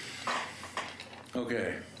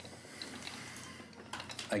 Okay.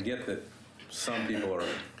 I get that some people are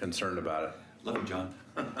concerned about it. Love you, John.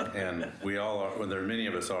 And we all are, well, there are many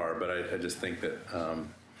of us are, but I just think that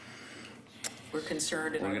we're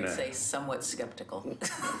concerned, and I would say somewhat skeptical.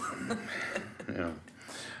 Yeah.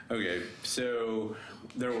 Okay, so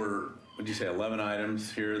there were, what did you say, 11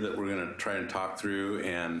 items here that we're going to try and talk through,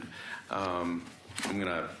 and I'm going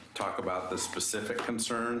to talk about the specific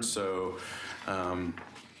concerns. So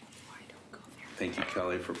Thank you,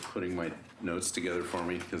 Kelly, for putting my notes together for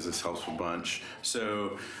me, because this helps a bunch.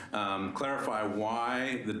 So clarify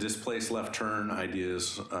why the displaced left turn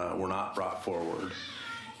ideas were not brought forward.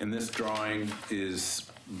 And this drawing is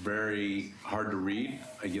very hard to read.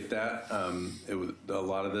 I get that. A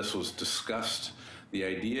lot of this was discussed. The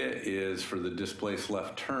idea is for the displaced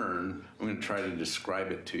left turn, I'm going to try to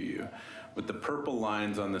describe it to you. But the purple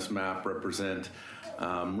lines on this map represent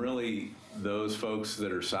really those folks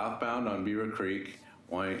that are southbound on Beaver Creek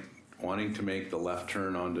wanting to make the left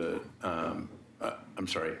turn onto,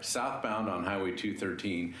 southbound on Highway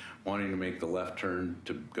 213, wanting to make the left turn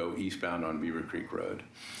to go eastbound on Beaver Creek Road.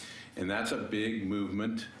 And that's a big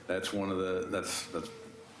movement. That's one of the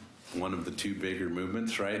two bigger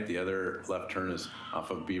movements, right? The other left turn is off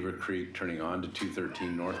of Beaver Creek turning on to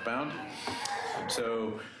 213 northbound.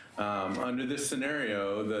 So under this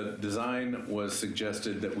scenario, the design was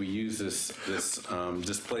suggested that we use this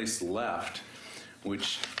displaced left,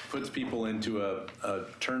 which puts people into a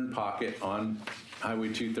turn pocket on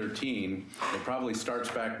Highway 213. It probably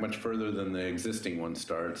starts back much further than the existing one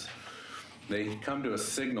starts. They come to a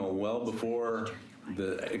signal well before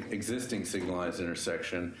the existing signalized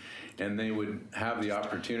intersection, and they would have the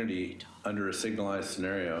opportunity under a signalized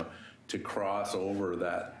scenario to cross over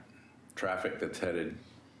that traffic that's headed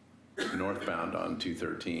northbound on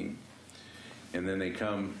 213. And then they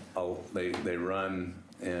run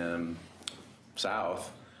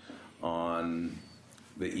south on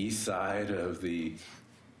the east side of the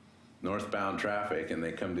northbound traffic, and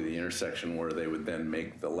they come to the intersection where they would then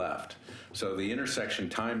make the left. So the intersection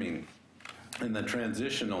timing and the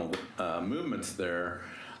transitional movements there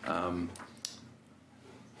have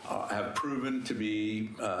proven to be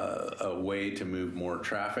a way to move more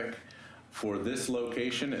traffic. For this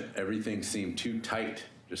location, everything seemed too tight,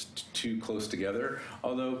 just too close together.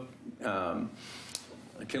 Although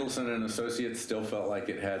Kittleson and Associates still felt like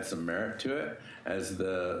it had some merit to it, as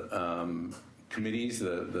the committees,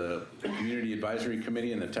 the Community Advisory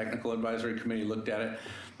Committee and the Technical Advisory Committee looked at it.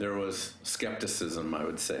 There was skepticism, I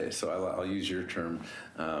would say. So I'll use your term,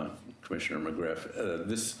 Commissioner McGriff.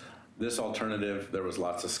 This alternative, there was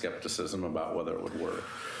lots of skepticism about whether it would work.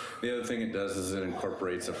 The other thing it does is it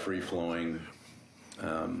incorporates a free-flowing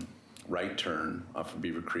right turn off of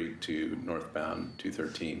Beaver Creek to northbound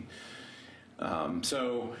 213.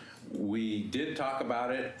 So we did talk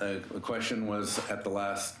about it. The question was at the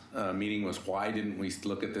last meeting was, why didn't we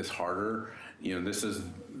look at this harder? You know, there's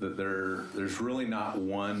really not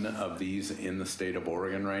one of these in the state of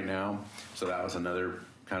Oregon right now. So that was another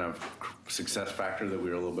kind of success factor that we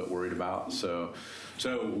were a little bit worried about. So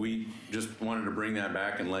we just wanted to bring that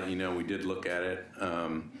back and let you know we did look at it.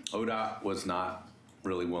 ODOT was not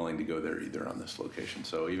really willing to go there either on this location.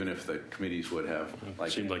 So even if the committees would have,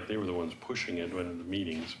 it seemed like they were the ones pushing it in the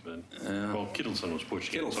meetings, but Kittleson was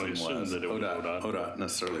pushing it, so I assumed that it was ODOT. ODOT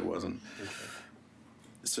necessarily wasn't. Okay.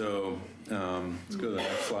 So let's go to the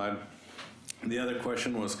next slide. The other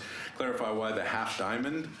question was clarify why the half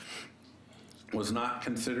diamond was not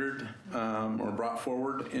considered or brought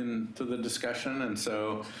forward into the discussion. And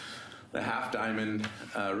so the half diamond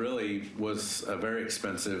really was a very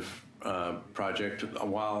expensive project,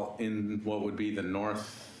 while in what would be the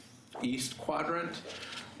northeast quadrant,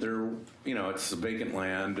 there, it's vacant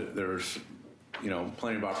land. There's,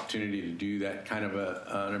 plenty of opportunity to do that kind of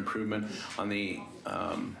an improvement. On the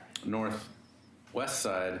northwest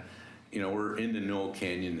side, we're into Newell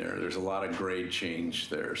Canyon there. There's a lot of grade change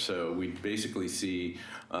there. So we basically see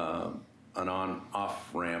an on-off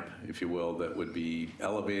ramp, if you will, that would be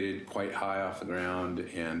elevated quite high off the ground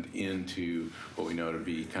and into what we know to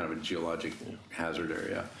be kind of a geologic hazard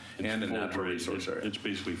area and a natural resource area. It's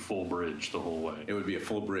basically full bridge the whole way. It would be a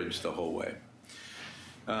full bridge the whole way.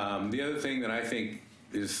 The other thing that I think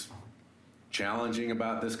is challenging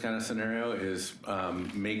about this kind of scenario is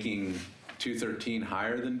making 213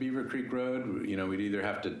 higher than Beaver Creek Road. We'd either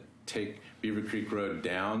have to take Beaver Creek Road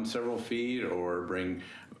down several feet or bring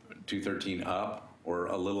 213 up, or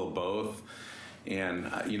a little of both. And,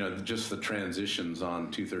 just the transitions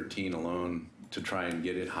on 213 alone to try and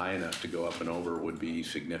get it high enough to go up and over would be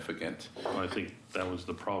significant. Well, I think that was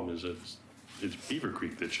the problem, is it's Beaver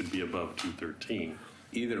Creek that should be above 213.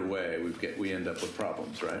 Either way, we end up with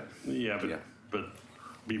problems, right? Yeah, but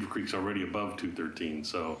Beaver Creek's already above 213,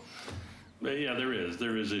 so yeah,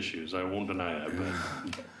 there is issues. I won't deny that. But.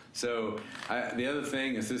 So the other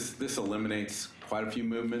thing is this eliminates quite a few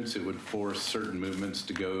movements. It would force certain movements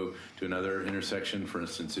to go to another intersection. For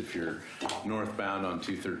instance, if you're northbound on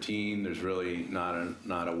 213, there's really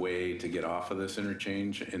not a way to get off of this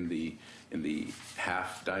interchange in the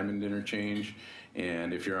half diamond interchange.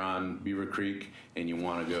 And if you're on Beaver Creek and you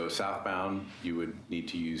want to go southbound, you would need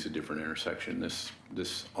to use a different intersection.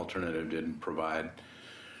 This alternative didn't provide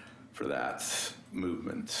for that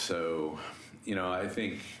movement. So, you know, I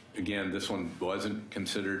think, again, this one wasn't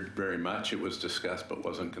considered very much. It was discussed, but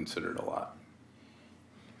wasn't considered a lot.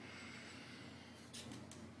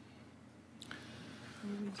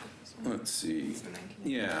 Let's see.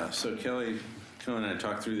 Yeah, so Kelly and I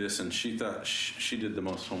talked through this, and she thought she did the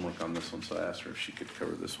most homework on this one, so I asked her if she could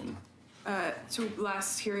cover this one. So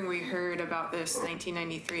last hearing we heard about this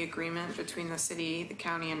 1993 agreement between the city, the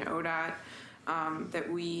county, and ODOT,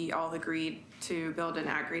 that we all agreed to build an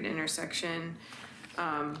at-grade intersection,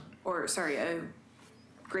 a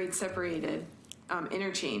grade separated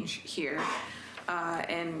interchange here.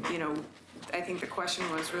 And, you know, I think the question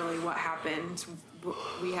was really what happened.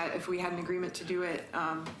 If we had an agreement to do it,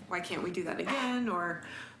 why can't we do that again? Or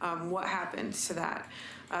what happened to that?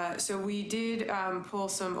 So we did pull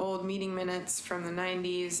some old meeting minutes from the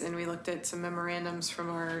 90s, and we looked at some memorandums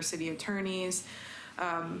from our city attorneys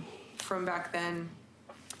from back then.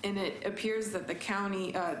 And it appears that the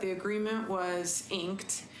county, the agreement was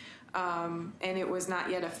inked, and it was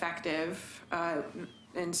not yet effective.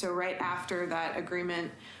 And so right after that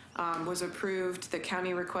agreement was approved, the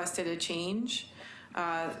county requested a change.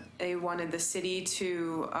 They wanted the city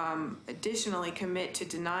to additionally commit to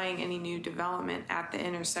denying any new development at the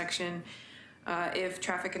intersection if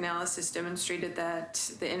traffic analysis demonstrated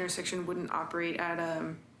that the intersection wouldn't operate at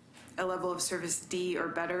a level of service D or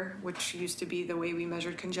better, which used to be the way we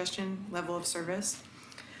measured congestion, level of service.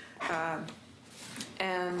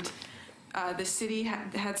 And the city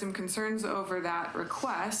had some concerns over that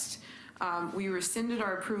request. We rescinded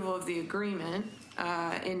our approval of the agreement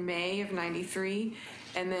in May of '93,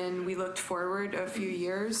 and then we looked forward a few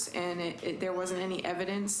years, and there wasn't any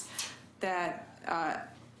evidence that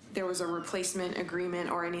there was a replacement agreement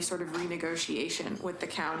or any sort of renegotiation with the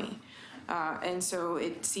county. And so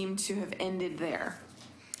it seemed to have ended there.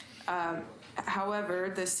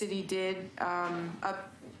 However, the city did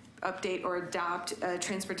update or adopt a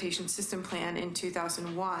transportation system plan in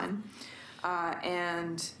 2001,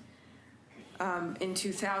 and in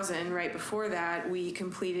 2000, right before that, we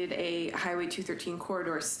completed a Highway 213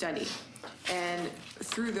 corridor study. And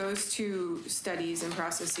through those two studies and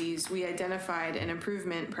processes, we identified an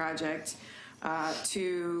improvement project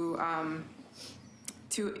to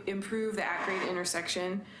improve the at-grade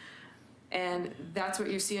intersection. And that's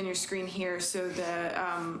what you see on your screen here. So the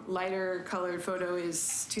lighter colored photo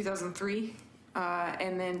is 2003,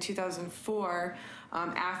 and then 2004,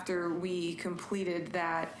 after we completed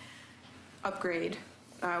that upgrade.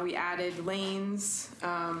 We added lanes,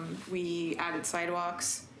 we added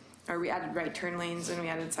sidewalks, or we added right turn lanes, and we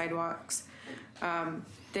added sidewalks.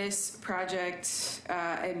 This project,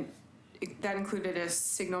 and that included a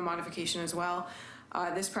signal modification as well.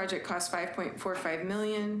 This project cost $5.45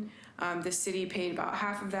 million. The city paid about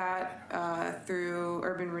half of that through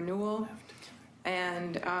urban renewal.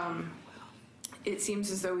 And it seems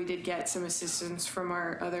as though we did get some assistance from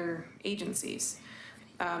our other agencies.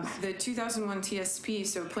 The 2001 TSP,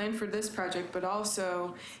 so planned for this project, but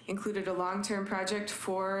also included a long-term project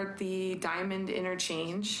for the Diamond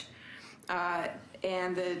interchange.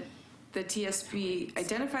 And the TSP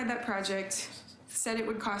identified that project, said it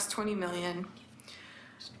would cost $20 million,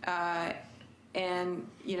 and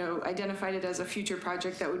identified it as a future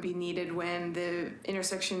project that would be needed when the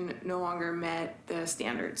intersection no longer met the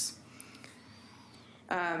standards.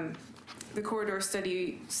 The corridor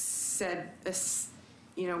study said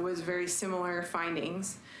was very similar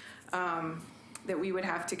findings, that we would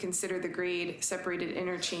have to consider the grade separated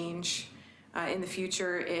interchange in the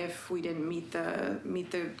future if we didn't meet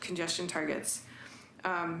the congestion targets.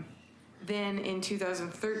 Then in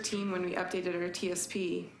 2013, when we updated our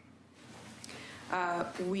TSP,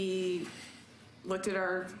 we looked at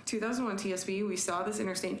our 2001 TSP. We saw this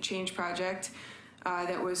interchange project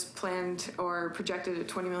that was planned or projected at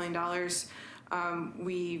 $20 million.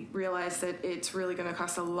 We realized that it's really going to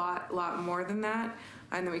cost a lot more than that,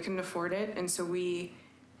 and that we couldn't afford it. And so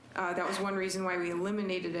that was one reason why we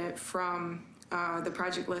eliminated it from the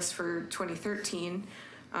project list for 2013.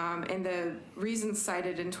 And the reasons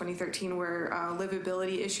cited in 2013 were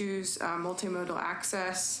livability issues, multimodal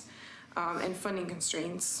access, and funding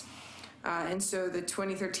constraints. And so the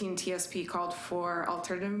 2013 TSP called for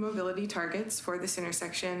alternative mobility targets for this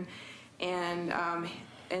intersection,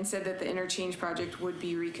 and said that the interchange project would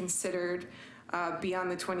be reconsidered beyond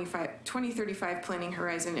the 2035 planning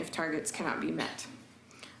horizon if targets cannot be met.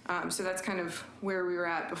 So that's kind of where we were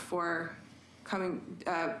at before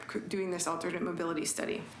doing this alternate mobility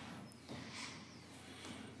study.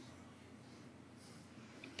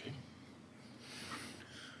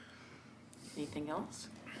 Anything else?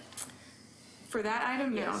 For that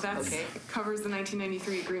item, no, Yes, that's okay. covers the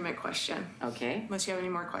 1993 agreement question. Okay. Unless you have any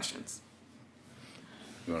more questions.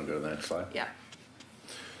 You want to go to the next slide? Yeah.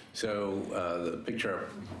 So the picture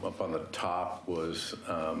up on the top was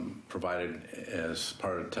provided as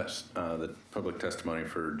part of the public testimony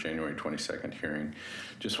for January 22nd hearing.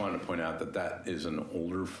 Just wanted to point out that that is an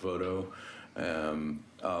older photo,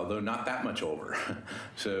 although not that much older.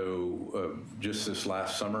 So just this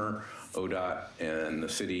last summer, ODOT and the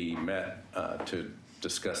city met to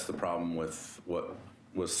discuss the problem with what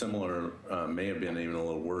was similar, may have been even a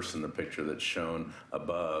little worse in the picture that's shown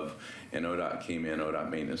above. And ODOT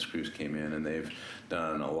maintenance crews came in, and they've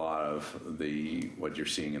done a lot of what you're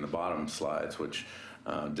seeing in the bottom slides, which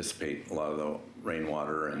dissipate a lot of the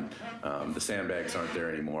rainwater, and the sandbags aren't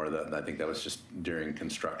there anymore. I think that was just during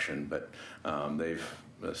construction, but they've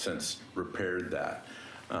since repaired that.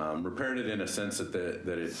 Repaired it in a sense that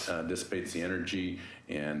it dissipates the energy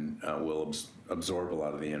and will absorb a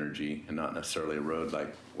lot of the energy and not necessarily erode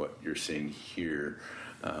like what you're seeing here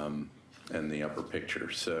in the upper picture.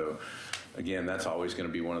 So again, that's always going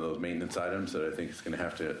to be one of those maintenance items that I think is going to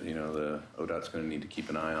have to, the ODOT's going to need to keep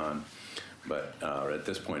an eye on. But at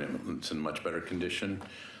this point, it's in much better condition.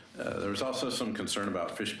 There was also some concern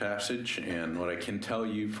about fish passage, and what I can tell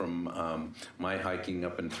you from my hiking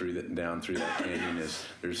up and down through that canyon is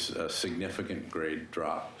there's a significant grade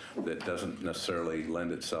drop that doesn't necessarily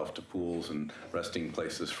lend itself to pools and resting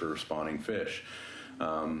places for spawning fish.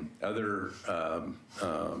 Other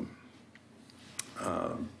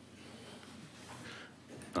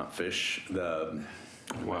not fish, I'm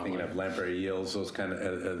thinking of lamprey eels, those kind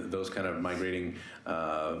of migrating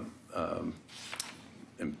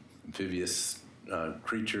amphibious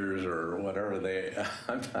creatures or whatever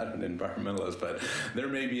I'm not an environmentalist, but there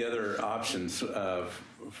may be other options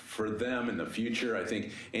for them in the future. I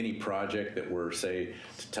think any project that were, say,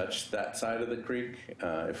 to touch that side of the creek,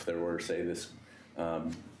 if there were, say, this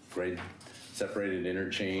grade separated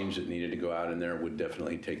interchange that needed to go out in there, would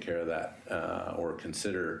definitely take care of that or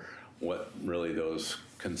consider what really those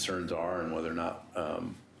concerns are and whether or not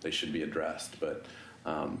they should be addressed. But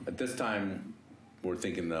at this time, we're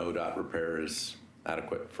thinking the ODOT repair is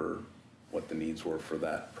adequate for what the needs were for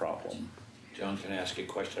that problem. John, can I ask you a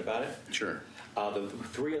question about it? Sure. The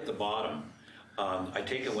three at the bottom, I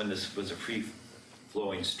take it when this was a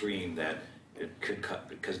free-flowing stream that it could cut,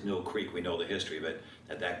 because Newell Creek, we know the history of it,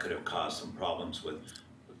 that could have caused some problems with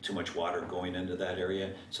too much water going into that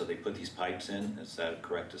area, so they put these pipes in. Is that a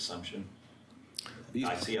correct assumption?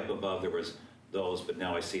 I see up above there was those, but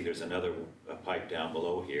now I see there's another pipe down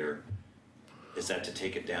below here. Is that to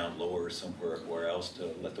take it down lower somewhere else to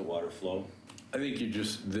let the water flow? I think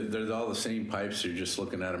they're all the same pipes, you're just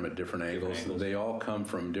looking at them at different angles. They all come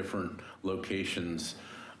from different locations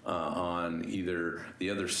on either the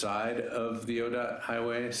other side of the ODOT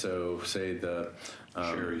highway, so say the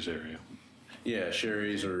Sherry's area. Yeah,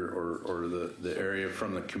 Sherry's or the area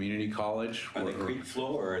from the community college. Are they creek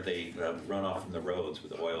flow, or are they run off from the roads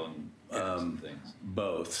with oil and gas and things?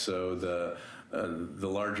 Both. So the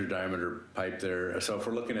larger diameter pipe there. So if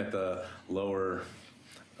we're looking at the lower,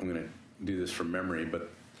 I'm going to do this from memory,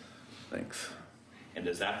 but thanks. And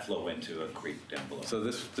does that flow into a creek down below? So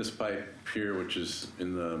this pipe here, which is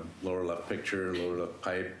in the lower left picture, lower left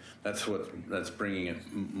pipe, that's bringing it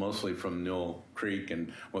mostly from Newell Creek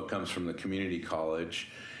and what comes from the community college.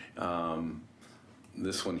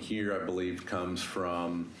 This one here, I believe, comes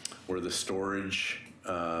from where the storage,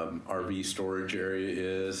 RV storage area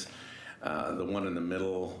is. The one in the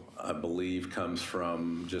middle, I believe, comes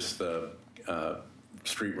from just the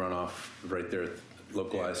street runoff right there,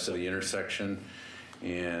 localized to the intersection.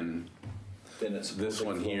 And then it's this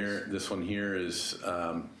one here is,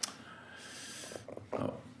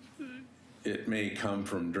 it may come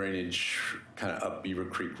from drainage kind of up Beaver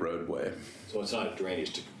Creek roadway. So it's not a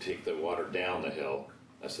drainage to take the water down the hill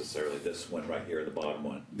necessarily. This one right here, the bottom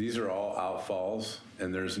one. These are all outfalls,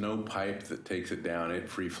 and there's no pipe that takes it down. It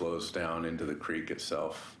free flows down into the creek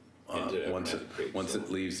itself. Once it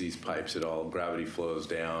leaves these pipes, it all gravity flows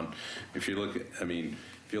down. If you look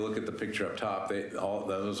at the picture up top,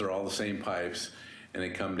 those are all the same pipes, and they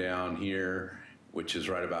come down here, which is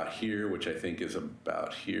right about here, which I think is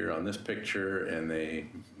about here on this picture, and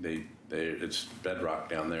it's bedrock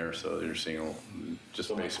down there, so you're seeing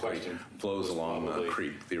just basically flows along the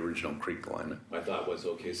creek, the original creek alignment. My thought was,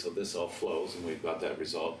 okay, so this all flows, and we've got that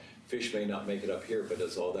resolved. Fish may not make it up here, but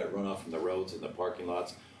does all that runoff from the roads and the parking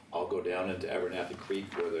lots all go down into Abernathy Creek,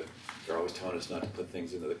 where they're always telling us not to put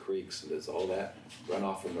things into the creeks? And does all that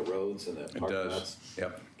runoff from the roads and the parking lots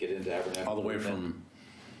get into Abernathy? All the way from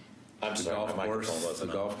the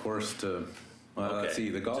golf course to Well, Okay. let's see,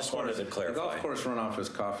 the golf Just wanted course, to the clarify. golf course runoff is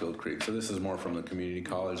Caulfield Creek, so this is more from the community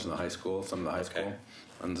college and the high school, some of the high school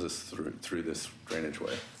runs this through this drainage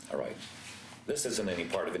way. All right. This isn't any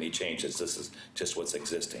part of any changes. This is just what's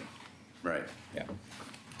existing. Right. Yeah.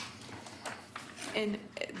 And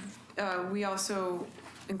we also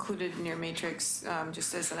included in your matrix,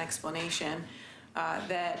 just as an explanation,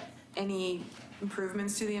 that any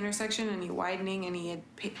improvements to the intersection, any widening, any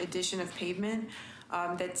addition of pavement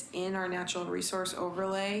that's in our natural resource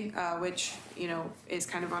overlay, which, you know, is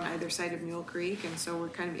kind of on either side of Mule Creek, and so we're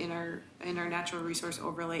kind of in our natural resource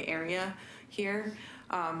overlay area here.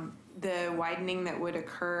 The widening that would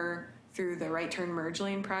occur through the right turn merge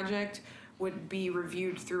lane project would be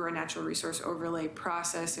reviewed through our natural resource overlay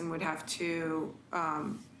process and would have to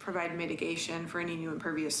provide mitigation for any new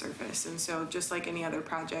impervious surface. And so just like any other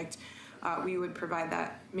project, we would provide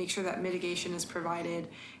that, make sure that mitigation is provided,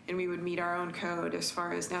 and we would meet our own code as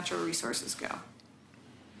far as natural resources go.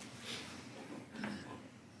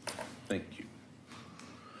 Thank you.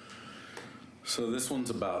 So this one's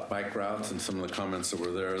about bike routes and some of the comments that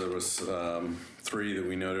were there. There was 3 that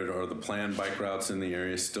we noted. Are the planned bike routes in the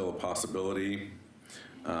area still a possibility?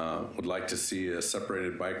 Would like to see a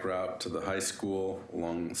separated bike route to the high school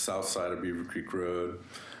along the south side of Beaver Creek Road.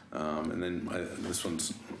 And then this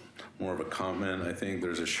one's more of a comment. I think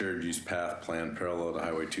there's a shared use path planned parallel to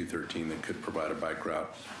Highway 213 that could provide a bike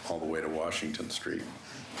route all the way to Washington Street.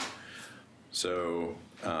 So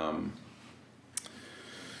I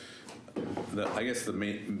guess the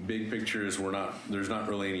big picture is there's not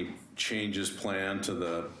really any changes planned to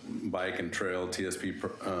the bike and trail TSP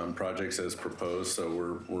projects as proposed.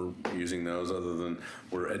 So we're using those, other than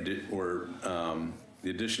the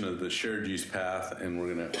addition of the shared use path, and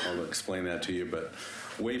I'll explain that to you. But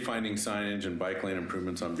wayfinding signage and bike lane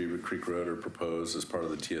improvements on Beaver Creek Road are proposed as part of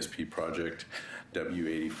the TSP project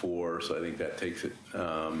W84. So I think that takes it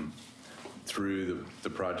through the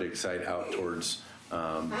project site out towards the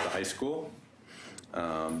high school.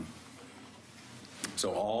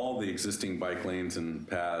 So all the existing bike lanes and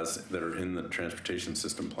paths that are in the transportation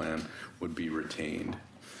system plan would be retained.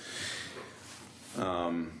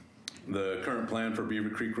 The current plan for Beaver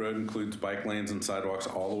Creek Road includes bike lanes and sidewalks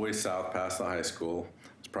all the way south past the high school.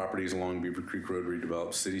 As properties along Beaver Creek Road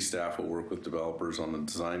redeveloped, city staff will work with developers on the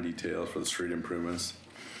design details for the street improvements.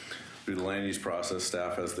 Through the land use process,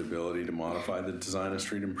 staff has the ability to modify the design of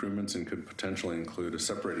street improvements and could potentially include a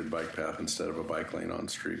separated bike path instead of a bike lane on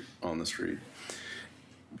the street.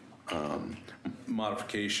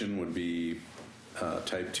 Modification would be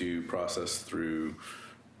type 2 process through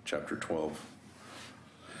chapter 12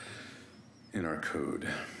 in our code.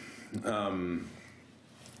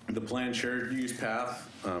 The planned shared use path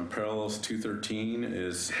parallels 213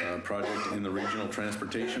 is a project in the regional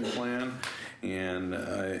transportation plan, and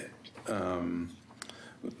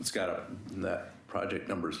it's got that project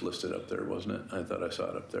numbers listed up there, wasn't it? I thought I saw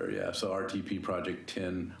it up there. Yeah. So RTP project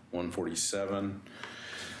 10147.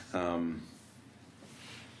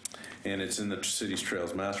 And it's in the city's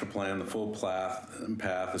trails master plan. The full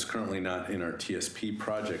path is currently not in our TSP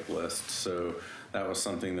project list, so that was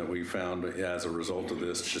something that we found as a result of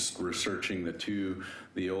this, just researching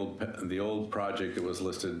the old project that was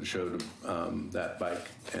listed showed that bike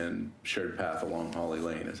and shared path along Holly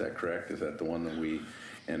Lane. Is that correct? Is that the one that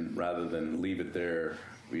and rather than leave it there,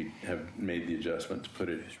 we have made the adjustment to put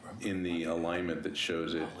it in the alignment that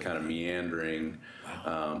shows it kind of meandering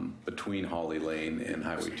between Holly Lane and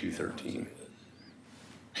Highway 213.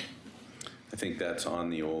 I think that's on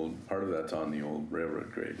the part of that's on the old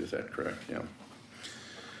railroad grade. Is that correct? Yeah.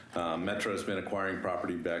 Metro has been acquiring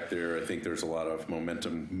property back there. I think there's a lot of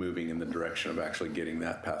momentum moving in the direction of actually getting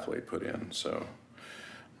that pathway put in. So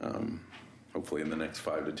hopefully in the next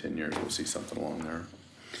 5 to 10 years, we'll see something along there.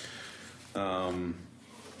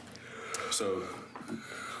 So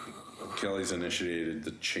Kelly's initiated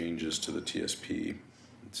the changes to the TSP,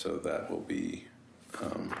 so that will be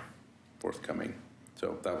forthcoming.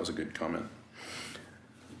 So that was a good comment.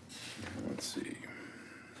 Let's see.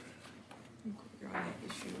 You're on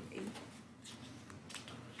issue 8.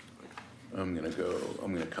 I'm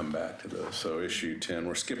gonna come back to those. So issue 10,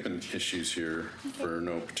 we're skipping issues here for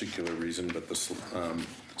no particular reason, but some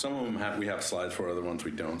of them we have slides for, other ones we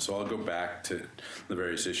don't. So I'll go back to the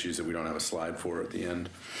various issues that we don't have a slide for at the end.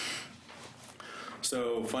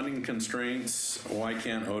 So funding constraints, why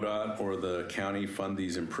can't ODOT or the county fund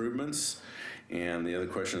these improvements? And the other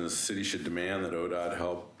question is, the city should demand that ODOT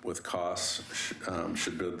help with costs,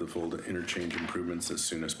 should build the full interchange improvements as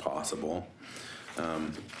soon as possible.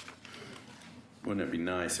 Wouldn't it be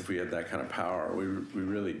nice if we had that kind of power? We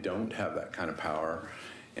really don't have that kind of power.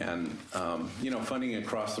 And, funding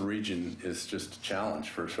across the region is just a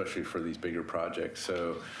challenge, especially for these bigger projects.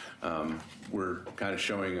 So we're kind of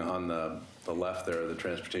showing on the left there the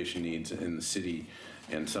transportation needs in the city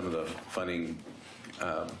and some of the funding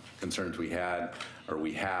concerns we have.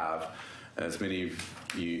 As many of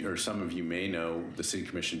you, or some of you may know, the City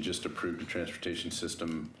Commission just approved a transportation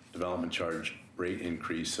system development charge rate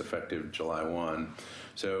increase effective July 1.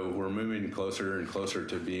 So we're moving closer and closer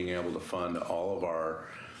to being able to fund all of our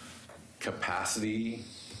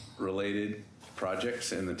capacity-related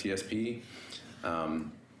projects in the TSP,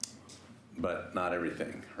 but not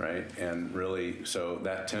everything, right? And really, so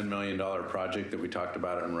that $10 million project that we talked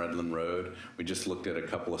about on Redland Road, we just looked at a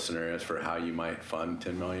couple of scenarios for how you might fund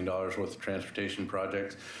 $10 million worth of transportation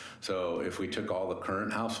projects. So if we took all the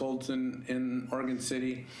current households in Oregon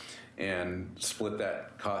City and split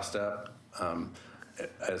that cost up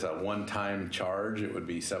as a one-time charge, it would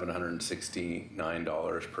be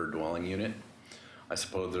 $769 per dwelling unit. I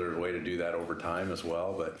suppose there's a way to do that over time as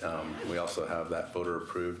well, but we also have that voter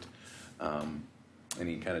approved.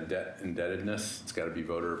 Any kind of debt indebtedness, it's got to be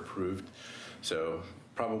voter approved. So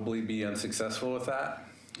probably be unsuccessful with that.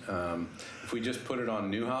 If we just put it on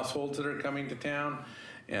new households that are coming to town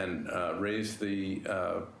and raise the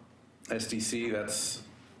SDC, that's,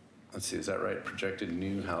 let's see, is that right? Projected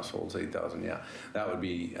new households, 8,000, yeah. That would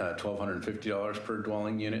be $1,250 per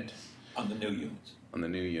dwelling unit. On the new units? On the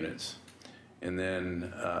new units. And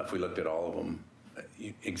then if we looked at all of them,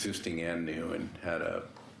 existing and new, and had a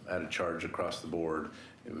charge across the board,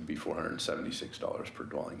 it would be $476 per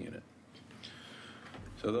dwelling unit.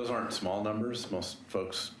 So those aren't small numbers. Most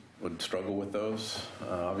folks would struggle with those.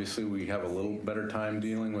 Obviously, we have a little better time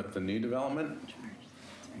dealing with the new development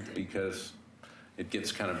because it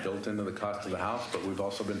gets kind of built into the cost of the house, but we've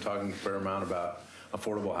also been talking a fair amount about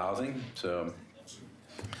affordable housing, so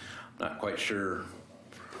not quite sure.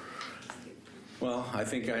 Well, I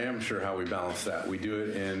think I am sure how we balance that. We do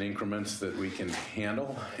it in increments that we can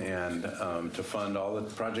handle, and to fund all the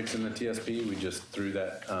projects in the TSP, we just threw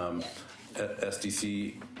that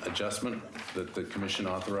SDC adjustment that the commission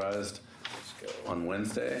authorized on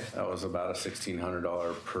Wednesday. That was about a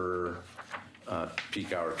 $1,600 per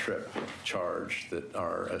peak hour trip charge that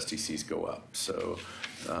our SDCs go up. So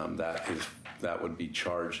that would be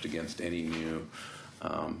charged against any new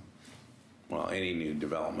any new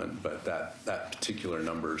development, but that particular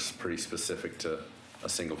number is pretty specific to a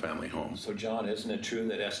single family home. So John, isn't it true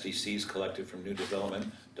that SDCs collected from new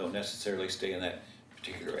development don't necessarily stay in that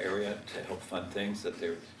particular area to help fund things, that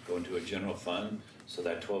they're going to a general fund? So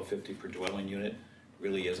that $1,250 per dwelling unit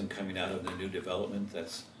really isn't coming out of the new development.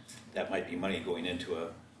 That might be money going into a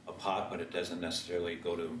pot, but it doesn't necessarily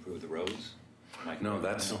go to improve the roads? No,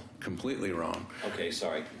 that's completely wrong. Okay,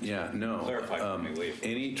 sorry. Yeah, no. Clarify for me, will you?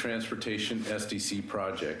 Any transportation SDC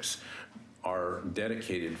projects are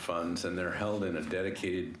dedicated funds, and they're held in a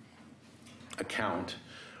dedicated account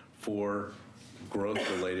for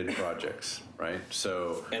growth-related projects, right?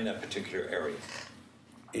 So in that particular area?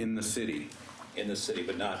 In the city. In the city,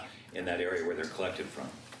 but not in that area where they're collected from?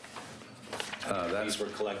 These were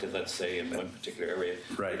collected, let's say, in one particular area.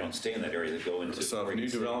 Right. They don't stay in that area. They go into. So if new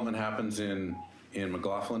development happens in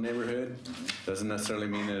McLaughlin neighborhood, doesn't necessarily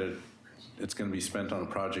mean that it's going to be spent on a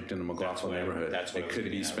project in the McLaughlin neighborhood. It could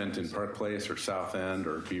be spent in Park Place or South End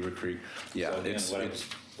or Beaver Creek. Yeah. So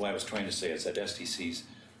what I was trying to say is that SDCs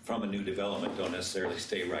from a new development don't necessarily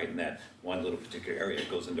stay right in that one little particular area. It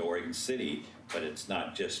goes into Oregon City, but it's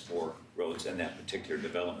not just for roads in that particular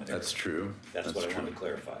development area. That's true. That's what I wanted to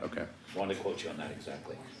clarify. Okay. I wanted to quote you on that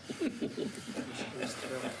exactly.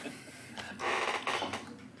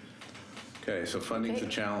 Okay, so funding's a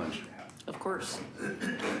challenge. Of course.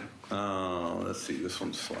 Let's see, this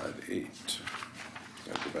one's slide 8.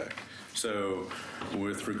 Gotta go back. So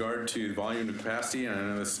with regard to volume to capacity, and I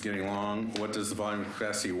know this is getting long, what does the volume to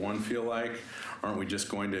capacity 1 feel like? Aren't we just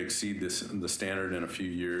going to exceed the standard in a few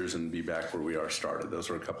years and be back where we are started? Those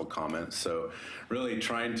are a couple comments. So really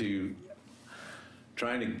trying to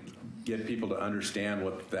get people to understand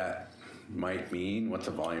what that might mean. What's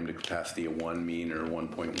a volume to capacity of 1 mean or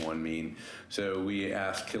 1.1 mean? So we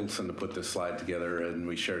asked Kilson to put this slide together, and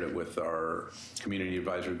we shared it with our community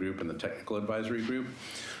advisory group and the technical advisory group.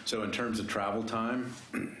 So in terms of travel time,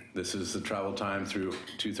 this is the travel time through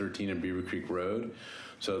 213 and Beaver Creek Road.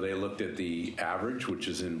 So they looked at the average, which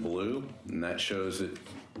is in blue, and that shows that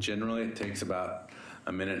generally it takes about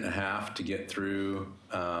 1.5 minutes to get through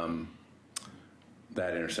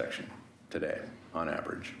that intersection today on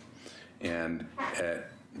average. And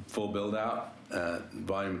at full build out,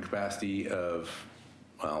 volume capacity of,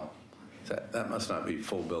 That must not be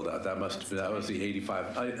full build out. That was the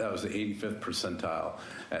 85. That was the 85th percentile.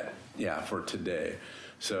 For today.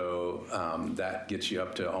 So that gets you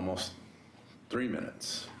up to almost 3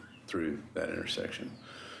 minutes through that intersection.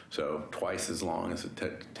 So twice as long as it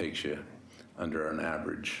takes you under an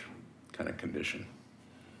average kind of condition.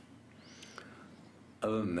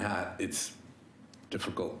 Other than that, it's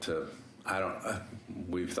difficult to.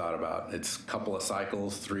 We've thought about it's a couple of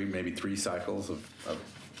cycles, maybe three cycles of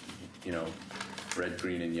red,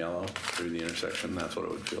 green, and yellow through the intersection. That's what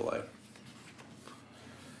it would feel like.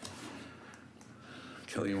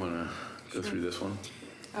 Kelly, you want to go through this one?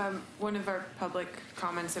 One of our public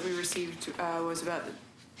comments that we received was about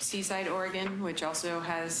Seaside, Oregon, which also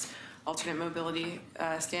has alternate mobility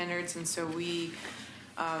standards, and so we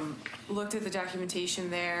looked at the documentation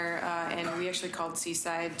there, and we actually called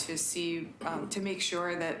Seaside to see to make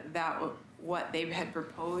sure that what they had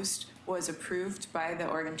proposed was approved by the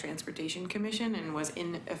Oregon Transportation Commission and was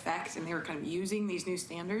in effect, and they were kind of using these new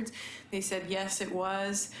standards. They said yes, it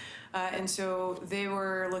was, and so they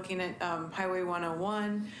were looking at Highway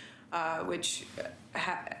 101, which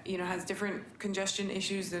has different congestion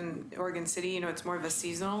issues than Oregon City. It's more of a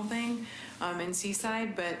seasonal thing in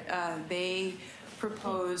Seaside, but they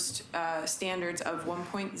proposed standards of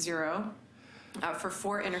 1.0 for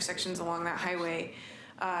 4 intersections along that highway.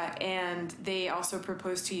 And they also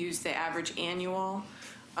proposed to use the average annual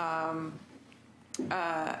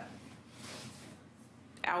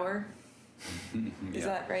hour. Is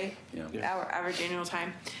that right? Yeah. Our average annual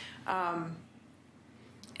time.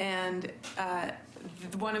 And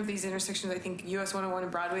one of these intersections, I think US 101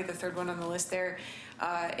 and Broadway, the third one on the list there,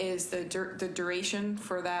 is the duration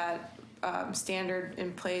for that standard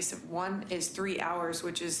in place. One is 3 hours,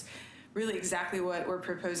 which is really exactly what we're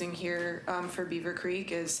proposing here for Beaver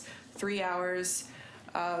Creek is 3 hours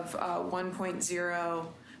of 1.0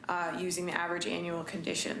 using the average annual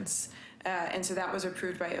conditions. And so that was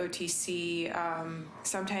approved by OTC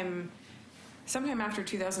sometime after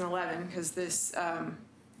 2011, because this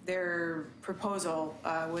their proposal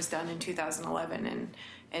was done in 2011,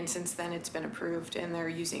 and since then it's been approved and they're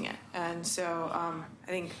using it. And so I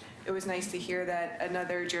think it was nice to hear that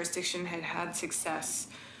another jurisdiction had success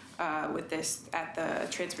with this at the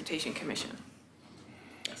Transportation Commission.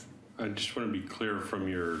 I just want to be clear from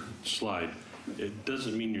your slide. It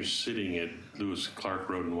doesn't mean you're sitting at Lewis Clark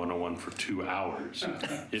Road and 101 for 2 hours.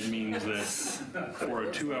 It means that for a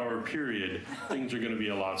 2-hour period, things are going to be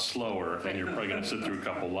a lot slower, and you're probably going to sit through a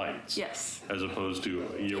couple lights. Yes. As opposed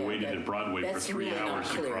to you waited at Broadway for 3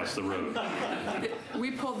 hours to cross the road.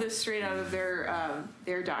 We pulled this straight out of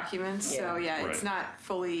their documents, so it's not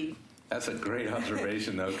fully. That's a great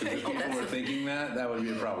observation, though, because if people were thinking that would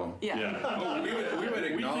be a problem. Yeah. Oh, we would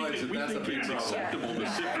acknowledge that that's a big it's problem. acceptable to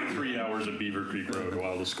sit for 3 hours at Beaver Creek Road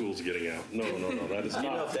while the school's getting out. No, that is Do you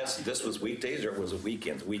know not. if this was weekdays or was it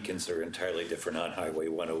weekends? Weekends are entirely different on Highway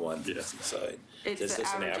 101 to the seaside. It's Is the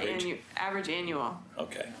this an average? average annual.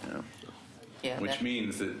 Okay. Which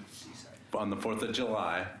means that on the 4th of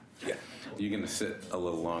July, you're going to sit a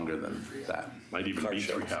little longer than that. Might even be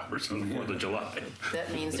 3 hours on the 4th of July.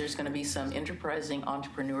 That means there's going to be some enterprising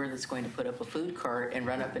entrepreneur that's going to put up a food cart and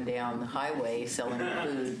run up and down the highway selling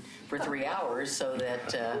food for 3 hours so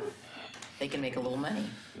that they can make a little money.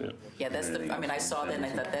 Yeah, that's I saw that and I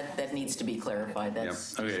thought that needs to be clarified.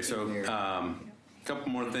 That's Okay, so a couple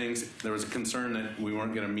more things. There was a concern that we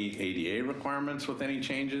weren't going to meet ADA requirements with any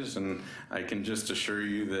changes, and I can just assure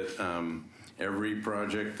you that every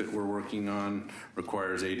project that we're working on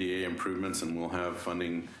requires ADA improvements, and we'll have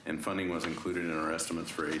funding, and funding was included in our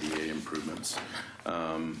estimates for ADA improvements.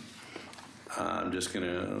 I'm just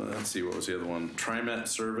gonna, let's see, what was the other one? TriMet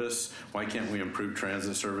service. Why can't we improve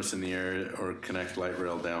transit service in the area or connect light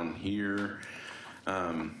rail down here?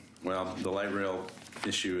 Well, the light rail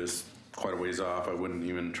issue is quite a ways off. I wouldn't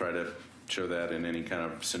even try to show that in any kind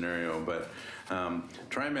of scenario, but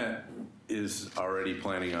TriMet is already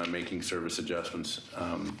planning on making service adjustments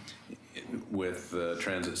with the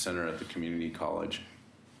transit center at the community college.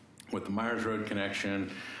 With the Myers Road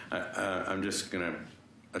connection, I'm just going to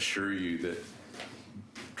assure you that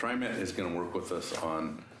TriMet is going to work with us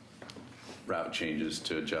on route changes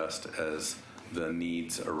to adjust as the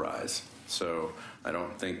needs arise. So I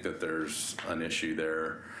don't think that there's an issue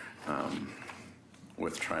there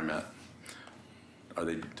with TriMet.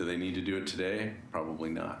 Do they need to do it today? Probably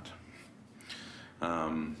not.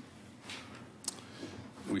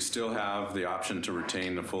 We still have the option to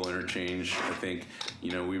retain the full interchange. I think, we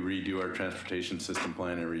redo our transportation system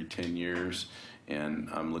plan every 10 years, and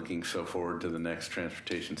I'm looking so forward to the next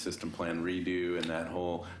transportation system plan redo and that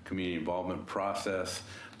whole community involvement process.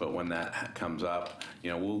 But when that comes up,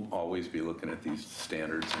 we'll always be looking at these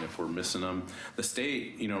standards, and if we're missing them, the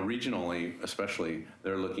state, regionally especially,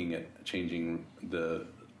 they're looking at changing the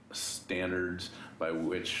standards by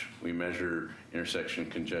which we measure intersection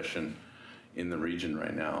congestion in the region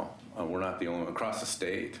right now. We're not the only, across the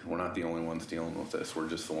state, we're not the only ones dealing with this. We're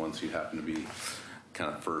just the ones who happen to be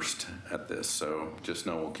kind of first at this. So just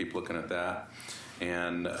know we'll keep looking at that.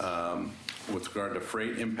 And with regard to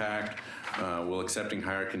freight impact, will accepting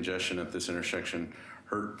higher congestion at this intersection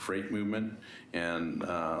hurt freight movement? And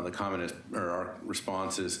the comment is, or our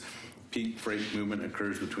response is, peak freight movement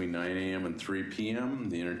occurs between 9 a.m. and 3 p.m.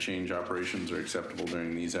 The interchange operations are acceptable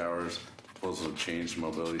during these hours. Proposal to change the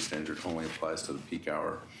mobility standard only applies to the peak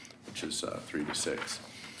hour, which is 3 to 6.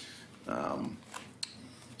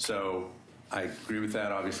 So I agree with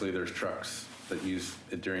that. Obviously, there's trucks that use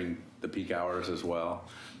it during the peak hours as well.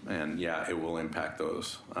 And yeah, it will impact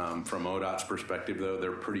those. From ODOT's perspective, though,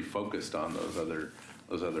 they're pretty focused on those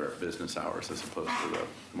other business hours as opposed to the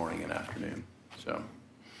morning and afternoon. So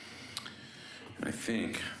I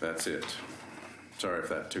think that's it. Sorry if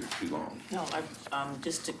that took too long. No,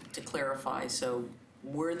 just to clarify, so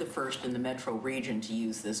we're the first in the metro region to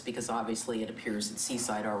use this because obviously it appears that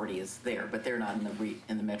Seaside already is there, but they're not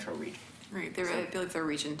in the metro region. Right, I believe they're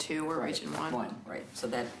region 2 or Right, region 1. Right, so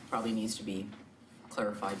that probably needs to be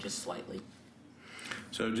clarified just slightly.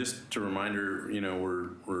 So just a reminder,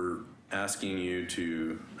 we're asking you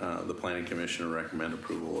to, the Planning Commission, to recommend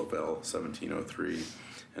approval of L 1703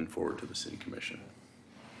 and forward to the City Commission.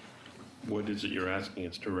 What is it you're asking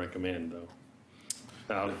us to recommend, though?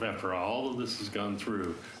 Now, after all of this has gone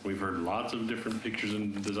through, we've heard lots of different pictures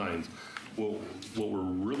and designs. What we're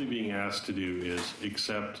really being asked to do is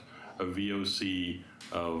accept a VOC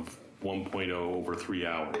of 1.0 over 3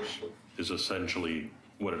 hours is essentially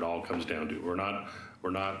what it all comes down to. We're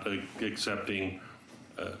not accepting,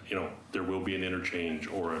 there will be an interchange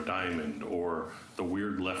or a diamond or the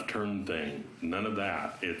weird left turn thing. None of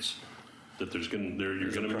that. It's that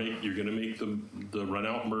you're gonna make the run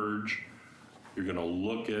out merge. You're gonna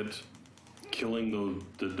look at killing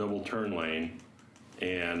the double turn lane,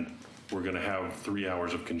 and we're gonna have 3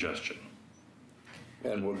 hours of congestion.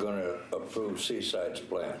 And we're gonna approve Seaside's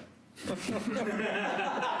plan.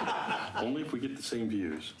 Only if we get the same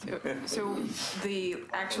views. So the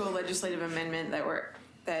actual legislative amendment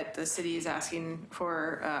that the city is asking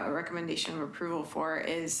for a recommendation of approval for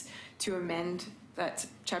is to amend that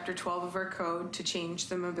chapter 12 of our code to change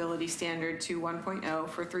the mobility standard to 1.0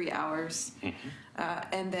 for 3 hours.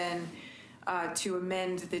 And then to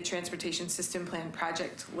amend the transportation system plan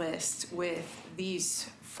project list with these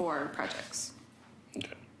 4 projects.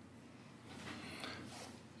 Okay.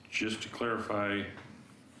 Just to clarify,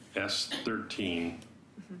 S13,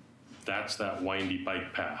 that's that windy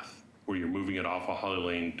bike path where you're moving it off a Holly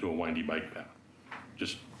Lane to a windy bike path.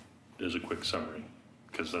 Just as a quick summary,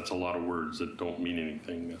 because that's a lot of words that don't mean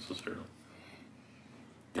anything necessarily.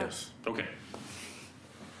 Yes. Okay.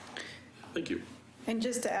 Thank you. And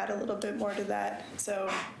just to add a little bit more to that, so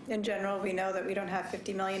in general, we know that we don't have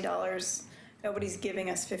 $50 million. Nobody's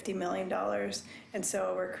giving us $50 million, and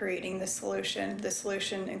so we're creating the solution. The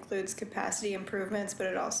solution includes capacity improvements, but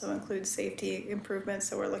it also includes safety improvements,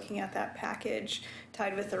 so we're looking at that package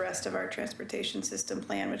tied with the rest of our transportation system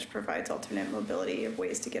plan, which provides alternate mobility of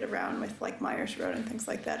ways to get around with like Myers Road and things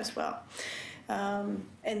like that as well. And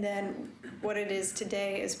then what it is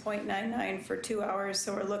today is 0.99 for 2 hours,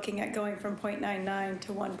 so we're looking at going from 0.99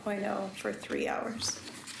 to 1.0 for 3 hours.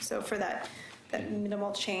 So for that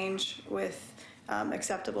minimal change with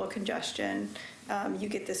acceptable congestion, you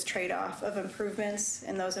get this trade-off of improvements,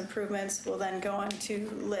 and those improvements will then go on to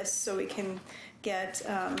lists so we can get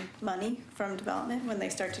money from development. When they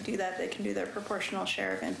start to do that, they can do their proportional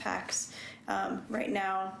share of impacts. Right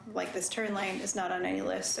now, like this turn lane is not on any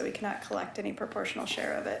list, so we cannot collect any proportional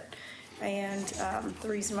share of it. And the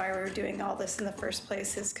reason why we're doing all this in the first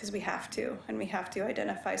place is because we have to, and we have to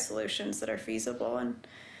identify solutions that are feasible, and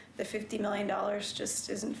the $50 million just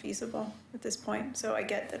isn't feasible at this point. So I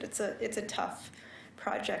get that it's a tough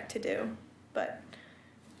project to do, but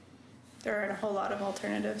there are a whole lot of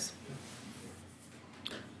alternatives.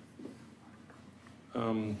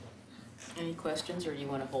 Any questions, or do you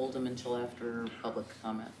want to hold them until after public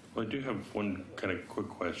comment? Well, I do have one kind of quick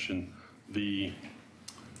question. The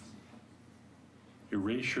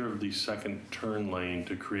erasure of the second turn lane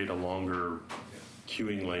to create a longer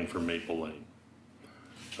queuing lane for Maple Lane.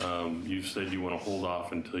 you said you want to hold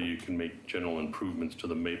off until you can make general improvements to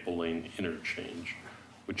the Maple Lane interchange,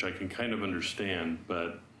 which I can kind of understand,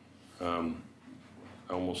 but I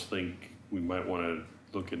almost think we might want to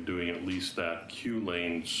look at doing at least that Q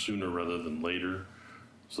lane sooner rather than later,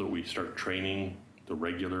 so that we start training the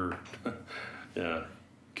regular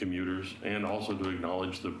commuters, and also to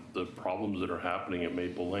acknowledge the problems that are happening at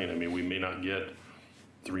Maple Lane. I mean, we may not get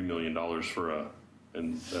 $3 million for a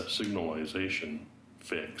signalization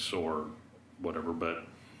fix or whatever, but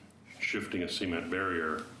shifting a cement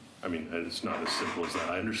barrier, I mean, it's not as simple as that,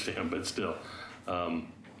 I understand, but still,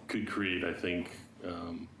 could create, I think,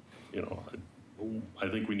 I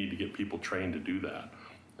think we need to get people trained to do that.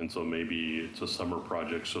 And so maybe it's a summer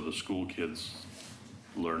project so the school kids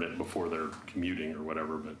learn it before they're commuting or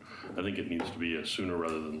whatever, but I think it needs to be a sooner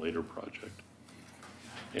rather than later project.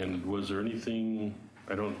 And was there anything,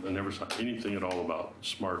 I never saw anything at all about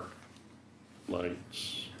smart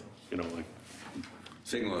lights, like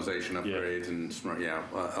signalization upgrades and smart,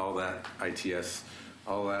 all that ITS,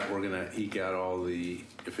 all that, we're going to eke out all the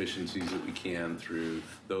efficiencies that we can through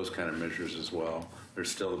those kind of measures as well. There's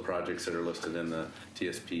still the projects that are listed in the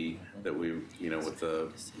TSP that we, with the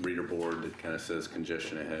reader board that kind of says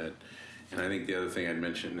congestion ahead. And I think the other thing I'd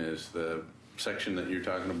mention is the section that you're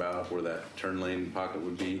talking about where that turn lane pocket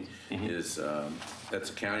would be is, that's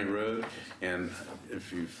a county road. And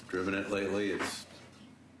if you've driven it lately,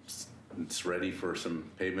 it's ready for some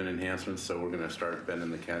pavement enhancements, so we're going to start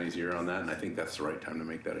bending the county's ear on that, and I think that's the right time to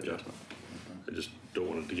make that adjustment. I just don't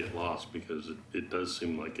want it to get lost because it does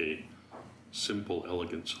seem like a simple,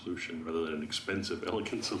 elegant solution rather than an expensive,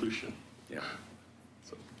 elegant solution. Yeah.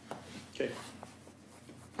 So, okay.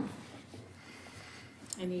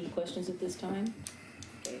 Any questions at this time?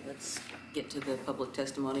 Okay, let's get to the public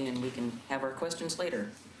testimony and we can have our questions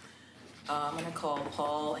later. I'm going to call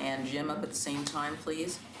Paul and Jim up at the same time,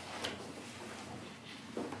 please.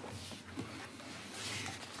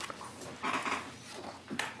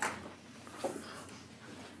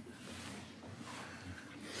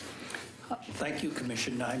 Thank you,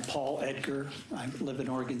 Commission. I'm Paul Edgar. I live in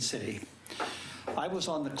Oregon City. I was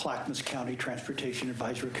on the Clackamas County Transportation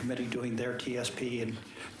Advisory Committee doing their TSP and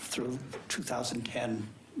through 2010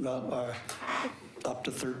 up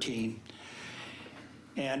to 13.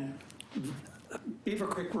 And Beaver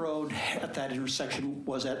Creek Road at that intersection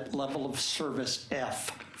was at level of service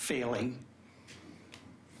F, failing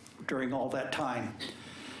during all that time.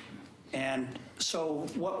 And so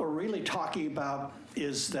what we're really talking about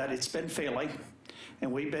is that it's been failing, and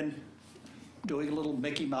we've been doing a little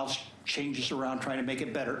Mickey Mouse changes around trying to make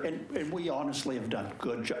it better, and we honestly have done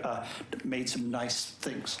good, made some nice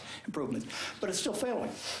things, improvements, but it's still failing.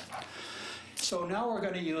 So now we're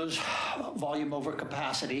going to use volume over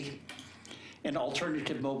capacity and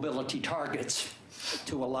alternative mobility targets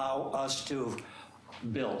to allow us to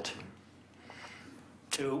build,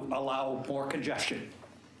 to allow more congestion.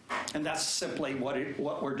 And that's simply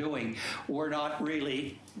what we're doing. We're not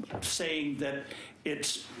really saying that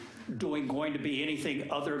it's going to be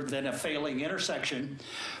anything other than a failing intersection,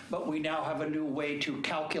 but we now have a new way to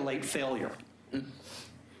calculate failure.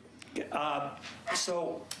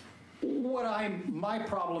 So my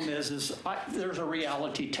problem is there's a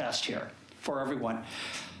reality test here for everyone.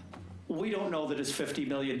 We don't know that it's $50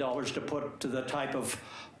 million to put to the type of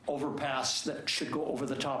overpass that should go over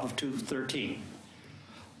the top of 213.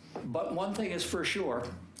 But one thing is for sure,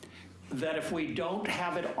 that if we don't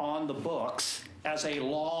have it on the books as a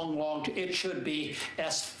it should be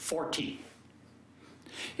S14.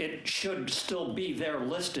 It should still be there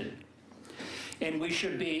listed. And we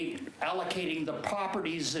should be allocating the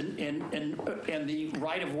properties and the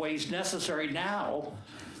right-of-ways necessary now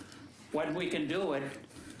when we can do it,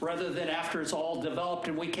 rather than after it's all developed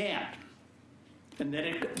and we can't. And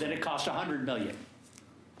then it costs $100 million.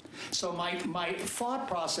 So my thought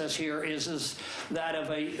process here is that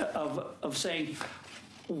of saying,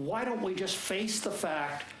 why don't we just face the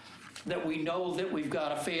fact that we know that we've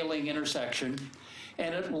got a failing intersection,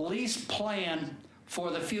 and at least plan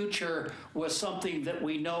for the future with something that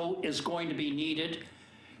we know is going to be needed,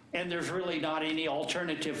 and there's really not any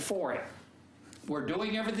alternative for it. We're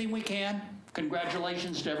doing everything we can.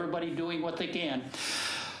 Congratulations to everybody doing what they can.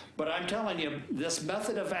 But I'm telling you, this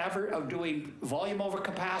method of doing volume over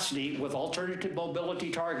capacity with alternative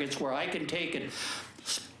mobility targets, where I can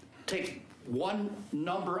take one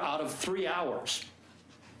number out of 3 hours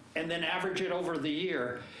and then average it over the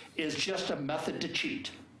year, is just a method to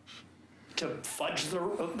cheat, to fudge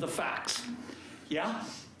the facts. Yeah,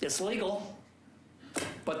 it's legal.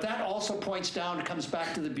 But that also comes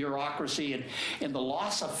back to the bureaucracy and the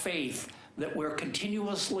loss of faith that we're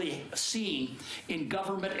continuously seeing in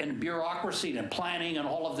government and bureaucracy and planning and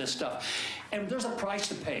all of this stuff. And there's a price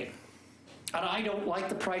to pay. And I don't like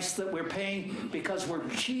the price that we're paying because we're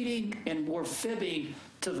cheating and we're fibbing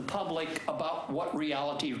to the public about what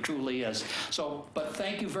reality truly is. So, but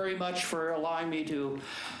thank you very much for allowing me to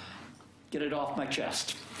get it off my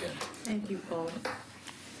chest. Thank you, Paul.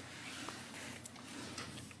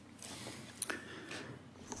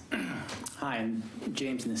 Hi, I'm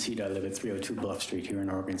James Nacita. I live at 302 Bluff Street here in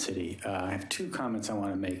Oregon City. I have two comments I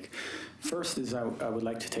want to make. First is I would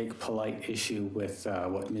like to take polite issue with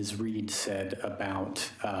what Ms. Reed said about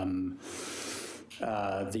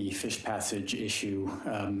the fish passage issue.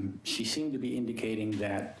 She seemed to be indicating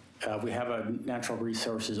that we have a natural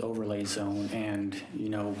resources overlay zone, and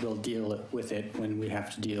we'll deal with it when we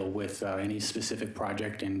have to deal with any specific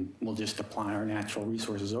project, and we'll just apply our natural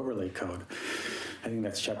resources overlay code. I think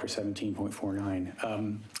that's chapter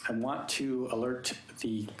 17.49. I want to alert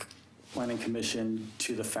the Planning Commission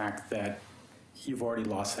to the fact that you've already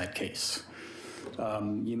lost that case.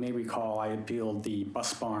 You may recall I appealed the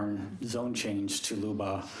bus barn zone change to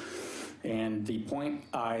LUBA, and the point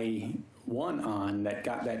I won on that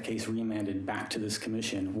got that case remanded back to this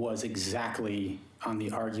commission was exactly on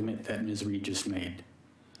the argument that Ms. Reed just made.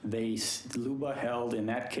 LUBA held in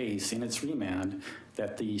that case, in its remand,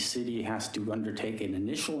 that the city has to undertake an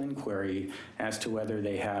initial inquiry as to whether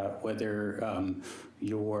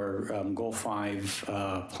your Goal 5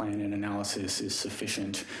 plan and analysis is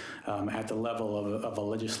sufficient at the level of a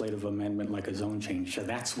legislative amendment like a zone change. So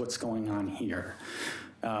that's what's going on here.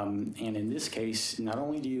 And in this case, not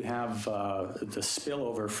only do you have the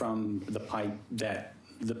spillover from the pipe that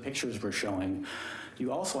the pictures were showing,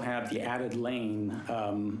 you also have the added lane,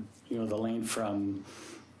 the lane from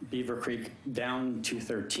Beaver Creek down to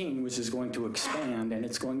 13, which is going to expand, and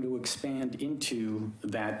it's going to expand into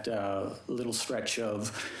that little stretch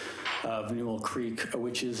of Newell Creek,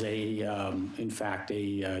 which is in fact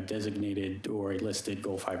a designated or a listed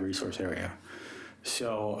Goal 5 resource area.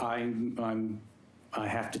 So I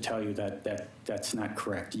have to tell you that's not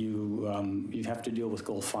correct. You have to deal with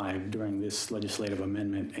Goal 5 during this legislative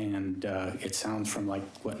amendment, and it sounds from like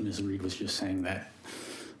what Ms. Reed was just saying that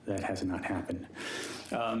has not happened.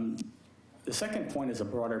 The second point is a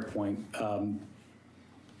broader point. I'd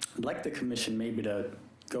like the commission maybe to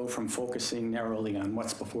go from focusing narrowly on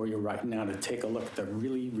what's before you right now to take a look at the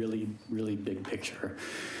really, really, really big picture.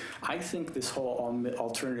 I think this whole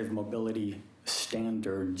alternative mobility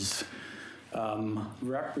standards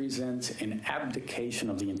represents an abdication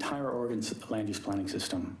of the entire Oregon land use planning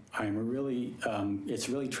system. It's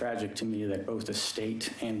really tragic to me that both the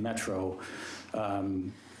state and Metro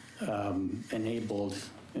enabled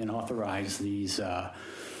and authorized these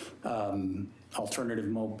alternative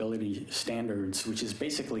mobility standards, which is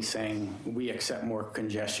basically saying we accept more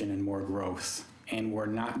congestion and more growth, and we're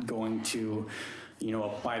not going to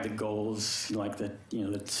apply the goals like the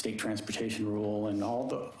state transportation rule and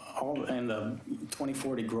and the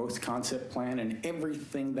 2040 growth concept plan and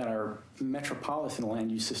everything that our metropolitan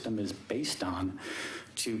land use system is based on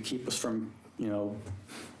to keep us from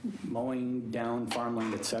mowing down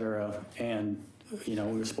farmland, et cetera. And we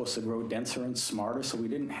were supposed to grow denser and smarter, so we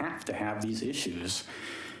didn't have to have these issues.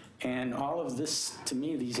 And all of this, to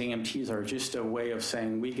me, these AMTs are just a way of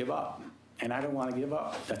saying we give up. And I don't want to give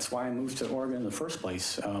up. That's why I moved to Oregon in the first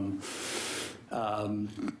place.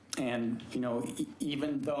 And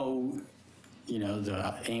even though the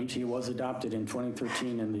AMT was adopted in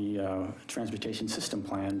 2013 in the transportation system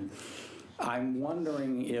plan, I'm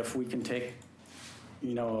wondering if we can take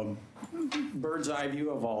a bird's eye view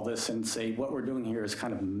of all this and say what we're doing here is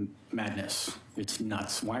kind of madness. It's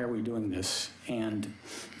nuts. Why are we doing this? And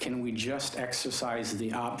can we just exercise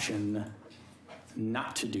the option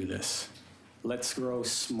not to do this? Let's grow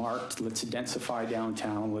smart. Let's densify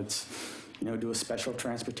downtown. Let's do a special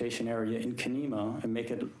transportation area in Kenema and make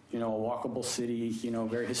it a walkable city,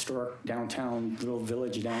 very historic downtown, little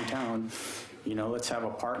village downtown. Let's have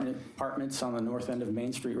apartments on the north end of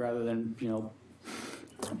Main Street rather than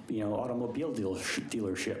automobile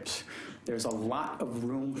dealerships. There's a lot of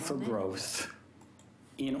room for growth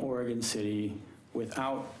in Oregon City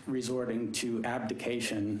without resorting to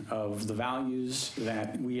abdication of the values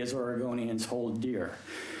that we as Oregonians hold dear.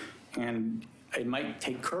 And it might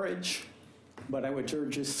take courage, but I would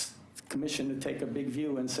urge this commission to take a big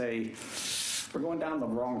view and say, we're going down the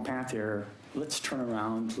wrong path here. Let's turn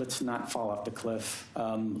around. Let's not fall off the cliff.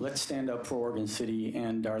 Let's stand up for Oregon City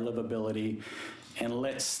and our livability. And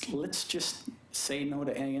let's just say no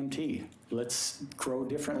to AMT. Let's grow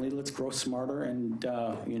differently. Let's grow smarter, and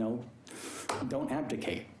don't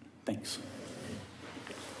abdicate. Thanks.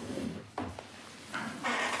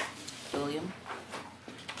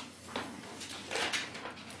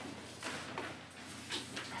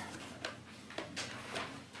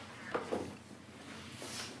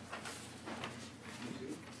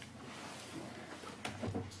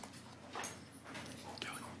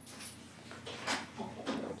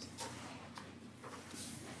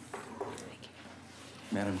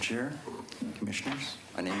 Madam Chair, Commissioners.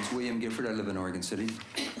 My name is William Gifford. I live in Oregon City.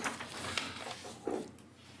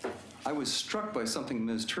 I was struck by something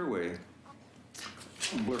Ms. Turway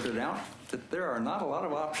blurted out, that there are not a lot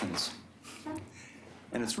of options.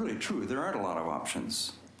 And it's really true, there aren't a lot of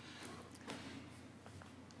options.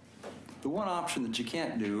 The one option that you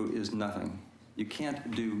can't do is nothing. You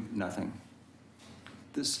can't do nothing.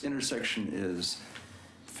 This intersection is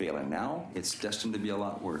failing now. It's destined to be a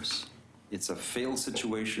lot worse. It's a failed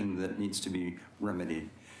situation that needs to be remedied.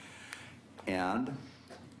 And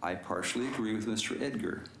I partially agree with Mr.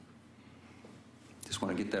 Edgar. Just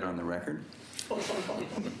want to get that on the record.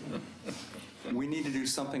 We need to do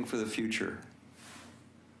something for the future.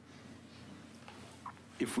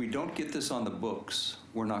 If we don't get this on the books,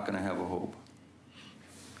 we're not going to have a hope.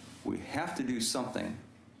 We have to do something.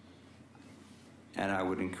 And I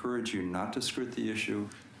would encourage you not to skirt the issue,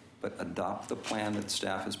 but adopt the plan that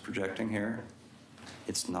staff is projecting here.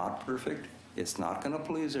 It's not perfect. It's not going to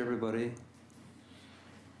please everybody.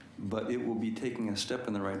 But it will be taking a step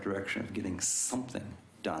in the right direction of getting something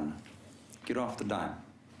done. Get off the dime.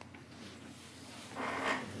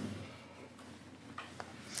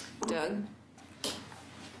 Doug?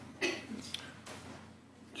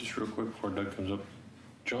 Just real quick before Doug comes up.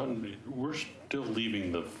 John, we're still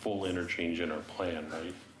leaving the full interchange in our plan,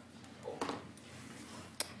 right?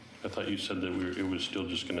 I thought you said that it was still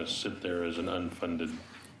just going to sit there as an unfunded.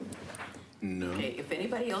 No. Okay, if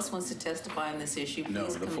anybody else wants to testify on this issue, No,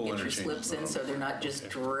 please the come full and get your interchange slips in so they're not just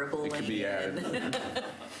dribbling It could be added. in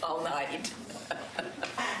all night.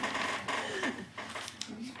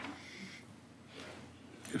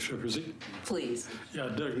 Should I proceed? Please. Yeah,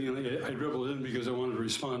 Doug Neely, I dribbled in because I wanted to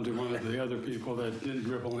respond to one of the other people that didn't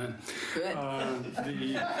dribble in. Good. Come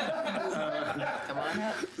on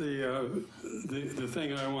up. The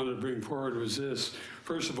thing I wanted to bring forward was this.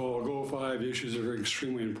 First of all, Goal 5 issues are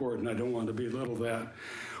extremely important. I don't want to belittle that.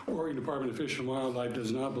 Oregon Department of Fish and Wildlife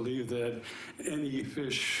does not believe that any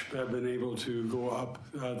fish have been able to go up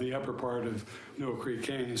the upper part of Mill Creek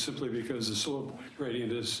Canyon simply because the slope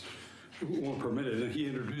gradient won't permit it. And he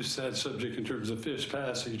introduced that subject in terms of fish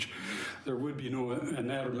passage. There would be no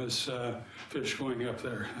anadromous fish going up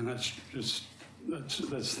there, and that's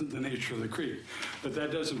the nature of the creek. But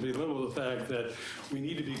that doesn't belittle the fact that we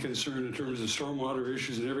need to be concerned in terms of stormwater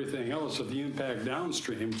issues and everything else of the impact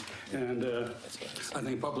downstream. And I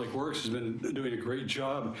think Public Works has been doing a great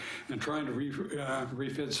job in trying to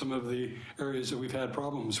refit some of the areas that we've had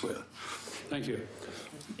problems with. Thank you.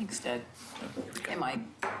 Thanks, Doug. Okay, Mike.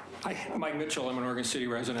 Hi, Mike Mitchell. I'm an Oregon City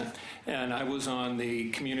resident, and I was on the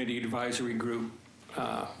community advisory group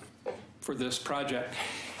for this project.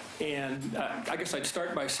 And I guess I'd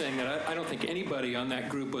start by saying that I don't think anybody on that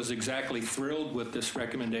group was exactly thrilled with this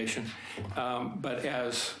recommendation. But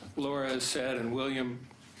as Laura has said and William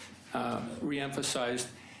reemphasized,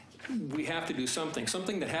 we have to do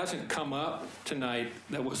something that hasn't come up tonight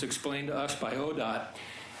that was explained to us by ODOT.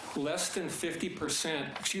 More than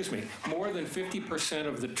 50%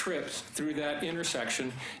 of the trips through that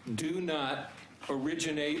intersection do not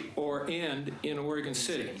originate or end in Oregon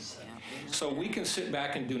City. So we can sit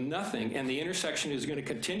back and do nothing, and the intersection is going to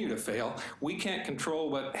continue to fail. We can't control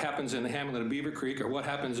what happens in the hamlet of Beaver Creek or what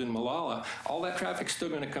happens in Molalla. All that traffic's still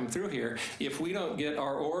going to come through here. If we don't get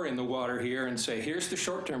our oar in the water here and say, here's the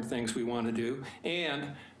short-term things we want to do,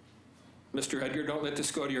 and Mr. Edgar, don't let this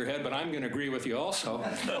go to your head, but I'm going to agree with you also.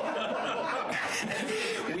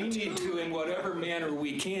 We need to, in whatever manner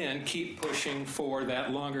we can, keep pushing for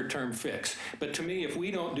that longer-term fix. But to me, if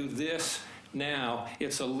we don't do this now,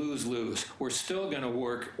 it's a lose-lose. We're still going to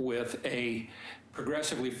work with a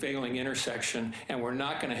progressively failing intersection, and we're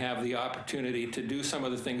not going to have the opportunity to do some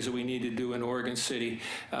of the things that we need to do in Oregon City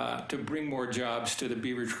to bring more jobs to the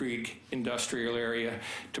Beaver Creek industrial area,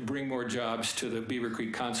 to bring more jobs to the Beaver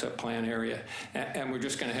Creek concept plan area, and we're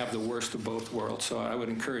just going to have the worst of both worlds. So I would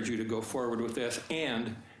encourage you to go forward with this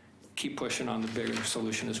and keep pushing on the bigger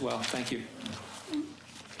solution as well. Thank you.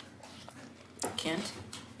 Kent?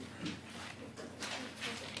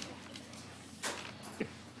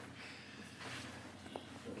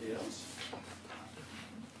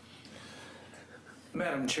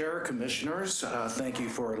 Madam Chair, Commissioners, thank you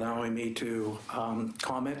for allowing me to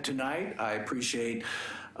comment tonight. I appreciate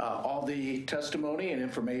all the testimony and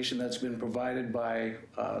information that's been provided by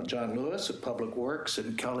John Lewis of Public Works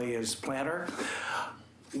and Kelly as planner.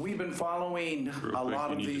 We've been following a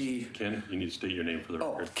lot of the... Ken, you need to state your name for the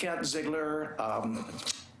record. Kent Ziegler.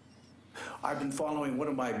 I've been following one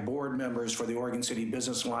of my board members for the Oregon City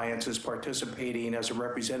Business Alliance is participating as a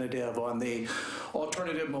representative on the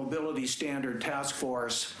Alternative Mobility Standard Task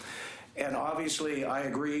Force. And obviously, I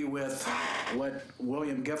agree with what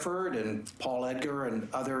William Gifford and Paul Edgar and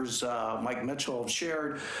others, Mike Mitchell, have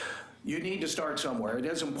shared. You need to start somewhere. It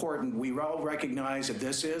is important. We all recognize that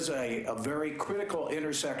this is a very critical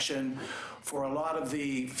intersection for a lot of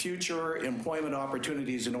the future employment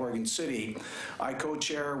opportunities in Oregon City. I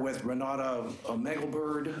co-chair with Renata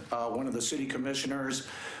Megelbird, one of the city commissioners,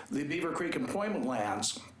 the Beaver Creek Employment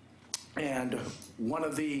Lands. And one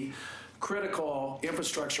of the critical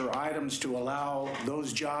infrastructure items to allow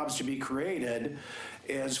those jobs to be created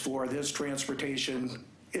is for this transportation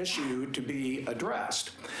issue to be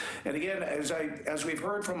addressed. And again, as we've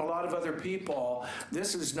heard from a lot of other people,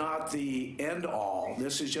 this is not the end all.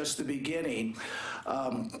 This is just the beginning.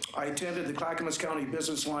 I attended the Clackamas County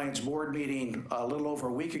Business Alliance board meeting a little over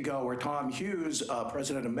a week ago where Tom Hughes,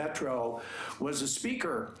 president of Metro, was a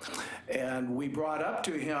speaker. And we brought up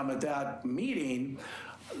to him at that meeting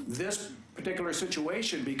this particular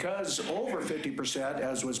situation because over 50%,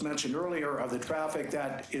 as was mentioned earlier, of the traffic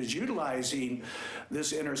that is utilizing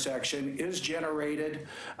this intersection is generated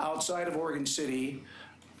outside of Oregon City.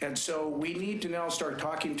 And so we need to now start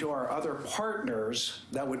talking to our other partners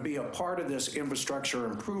that would be a part of this infrastructure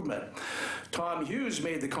improvement. Tom Hughes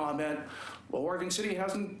made the comment, well, Oregon City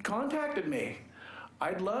hasn't contacted me.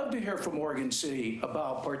 I'd love to hear from Oregon City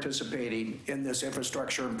about participating in this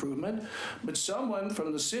infrastructure improvement, but someone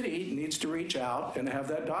from the city needs to reach out and have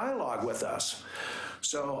that dialogue with us.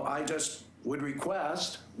 So I just would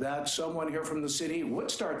request that someone here from the city would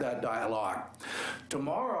start that dialogue.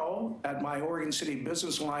 Tomorrow at my Oregon City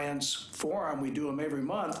Business Alliance Forum, we do them every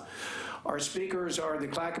month, our speakers are the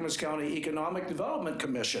Clackamas County Economic Development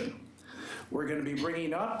Commission. We're going to be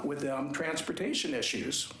bringing up with them transportation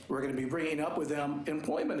issues. We're going to be bringing up with them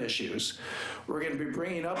employment issues. We're going to be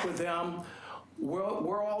bringing up with them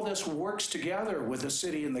where all this works together with the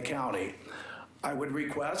city and the county. I would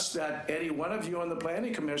request that any one of you on the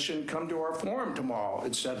Planning Commission come to our forum tomorrow.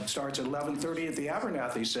 It starts at 11:30 at the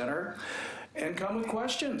Abernathy Center, and come with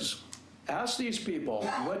questions. Ask these people,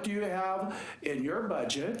 what do you have in your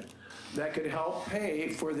budget that could help pay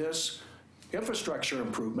for this infrastructure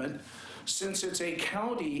improvement? Since it's a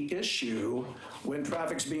county issue when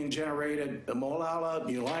traffic's being generated in Molalla,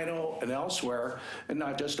 Mulino, and elsewhere, and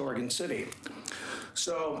not just Oregon City.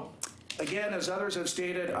 So again, as others have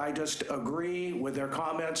stated, I just agree with their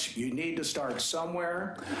comments. You need to start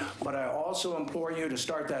somewhere, but I also implore you to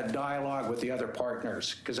start that dialogue with the other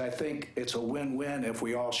partners, because I think it's a win-win if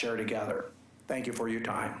we all share together. Thank you for your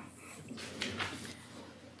time.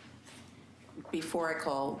 Before I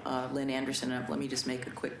call Lynn Anderson up, let me just make a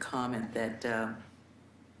quick comment that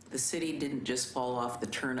the city didn't just fall off the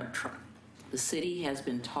turnip truck. The city has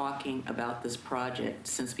been talking about this project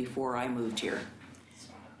since before I moved here.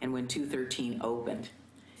 And when 213 opened,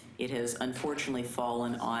 it has unfortunately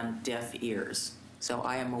fallen on deaf ears. So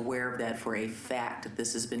I am aware of that for a fact that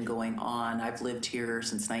this has been going on. I've lived here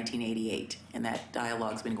since 1988, and that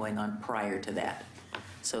dialogue's been going on prior to that.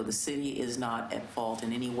 So the city is not at fault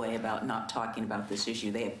in any way about not talking about this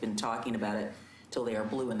issue. They have been talking about it till they are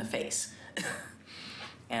blue in the face.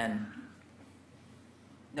 And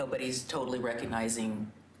nobody's totally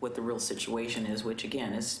recognizing what the real situation is, which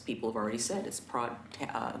again, as people have already said, it's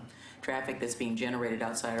traffic that's being generated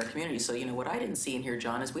outside our community. So you know what I didn't see in here,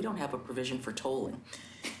 John, is we don't have a provision for tolling.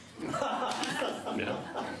 Yeah.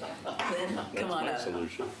 Lynn, come on up.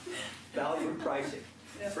 Solution. Value pricing.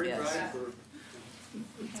 Free Yes. ride for.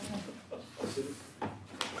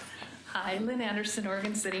 Hi, Lynn Anderson,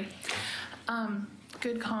 Oregon City.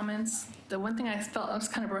 Good comments. The one thing I felt I was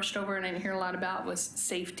kind of brushed over and I didn't hear a lot about was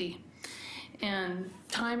safety. And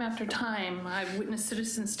time after time, I've witnessed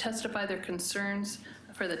citizens testify their concerns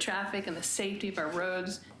for the traffic and the safety of our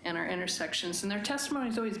roads and our intersections. And their testimony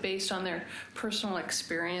is always based on their personal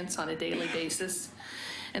experience on a daily basis.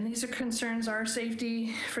 And these are concerns our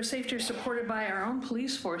safety are supported by our own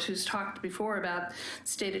police force, who's talked before about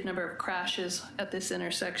stated number of crashes at this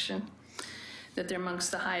intersection, that they're amongst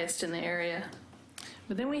the highest in the area.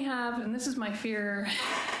 But then we have, and this is my fear,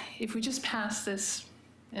 if we just pass this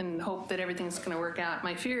and hope that everything's going to work out,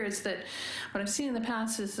 my fear is that what I've seen in the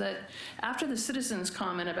past is that after the citizens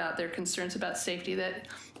comment about their concerns about safety, that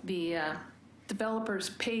the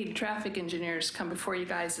developers paid traffic engineers come before you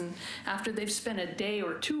guys, and after they've spent a day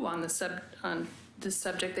or two on this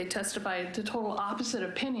subject, they testify the total opposite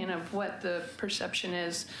opinion of what the perception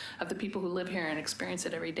is of the people who live here and experience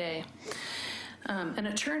it every day. An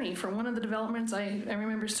attorney for one of the developments I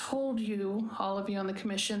remember told you, all of you on the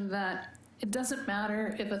commission, that it doesn't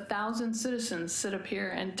matter if 1,000 citizens sit up here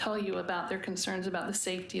and tell you about their concerns about the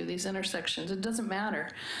safety of these intersections. It doesn't matter.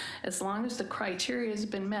 As long as the criteria has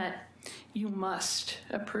been met, you must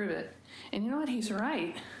approve it. And you know what? He's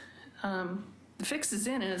right. The fix is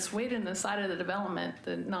in and it's weighted in the side of the development,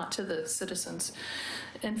 not to the citizens.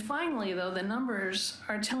 And finally, though, the numbers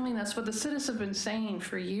are telling us what the citizens have been saying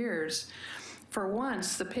for years. For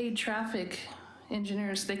once, the paid traffic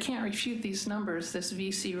engineers, they can't refute these numbers, this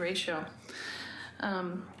VC ratio.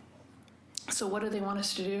 So what do they want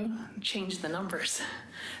us to do? Change the numbers.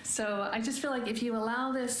 So I just feel like if you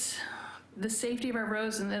allow this, the safety of our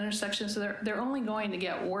roads and the intersections, they're only going to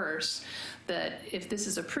get worse. That if this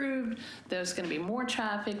is approved, there's going to be more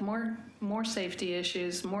traffic, more safety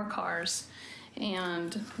issues, more cars,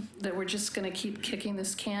 and that we're just going to keep kicking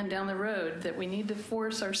this can down the road, that we need to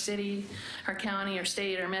force our city, our county, our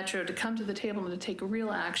state, our metro to come to the table and to take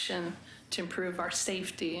real action to improve our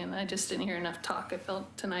safety. And I just didn't hear enough talk, I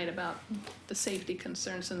felt, tonight about the safety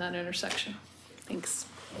concerns in that intersection. Thanks.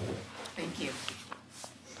 Thank you.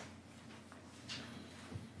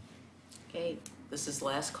 Okay, this is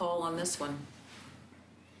last call on this one.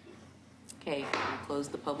 Okay, we'll close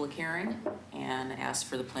the public hearing and ask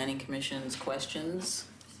for the Planning Commission's questions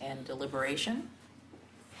and deliberation.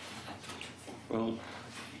 Well,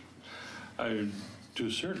 to a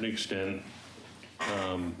certain extent,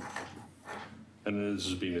 and this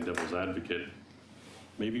is being a devil's advocate,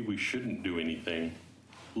 maybe we shouldn't do anything.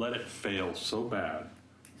 Let it fail so bad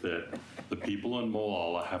that the people in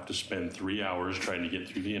Molalla have to spend 3 hours trying to get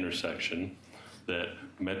through the intersection, that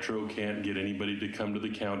Metro can't get anybody to come to the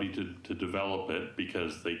county to develop it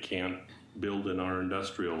because they can't build in our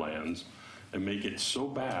industrial lands, and make it so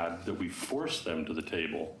bad that we force them to the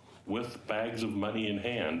table with bags of money in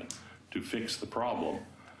hand to fix the problem,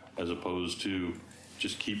 as opposed to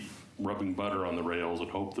just keep rubbing butter on the rails and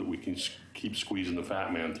hope that we can keep squeezing the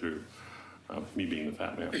fat man through, me being the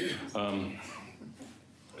fat man.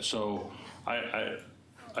 So I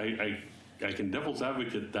can devil's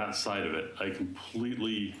advocate that side of it. I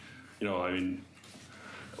completely, I mean,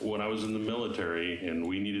 when I was in the military and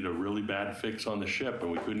we needed a really bad fix on the ship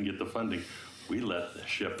and we couldn't get the funding, we let the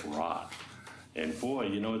ship rot. And boy,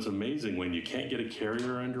 it's amazing when you can't get a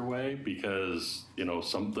carrier underway because,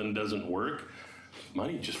 something doesn't work,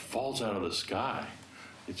 money just falls out of the sky.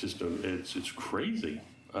 It's just, it's crazy.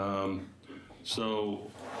 So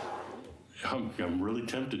I'm really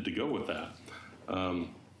tempted to go with that.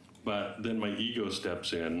 But then my ego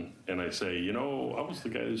steps in and I say, I was the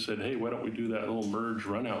guy who said, hey, why don't we do that little merge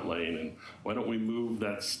run out lane? And why don't we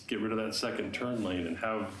get rid of that second turn lane and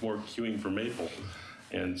have more queuing for Maple?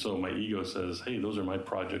 And so my ego says, hey, those are my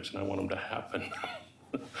projects and I want them to happen.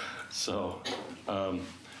 So,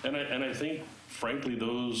 and I think, frankly,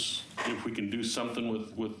 those, if we can do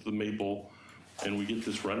something with the Maple and we get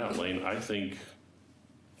this run out lane, I think,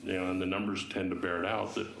 and the numbers tend to bear it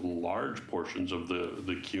out, that large portions of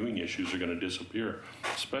the queuing issues are going to disappear,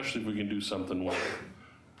 especially if we can do something with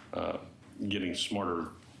getting smarter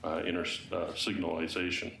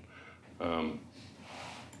signalization.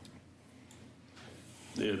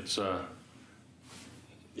 It's the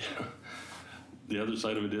other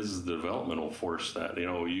side of it is the development will force that.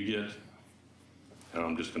 You get, and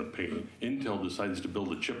I'm just going to pick, Intel decides to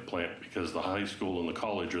build a chip plant because the high school and the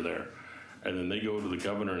college are there. And then they go to the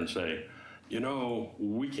governor and say,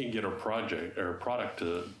 we can't get our project or product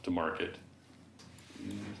to market.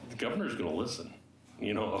 The governor's going to listen.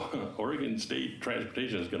 Oregon State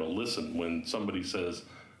Transportation is going to listen when somebody says,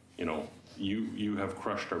 you have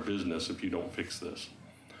crushed our business if you don't fix this.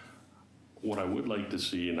 What I would like to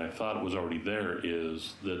see, and I thought it was already there,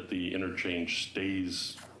 is that the interchange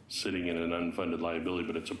stays sitting in an unfunded liability,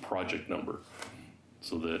 but it's a project number,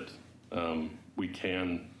 so that we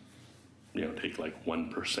can take like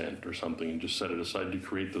 1% or something and just set it aside to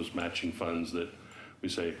create those matching funds that we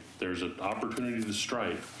say, there's an opportunity to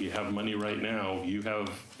strike. We have money right now, you have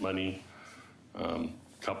money.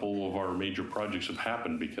 Couple of our major projects have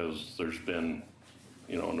happened because there's been,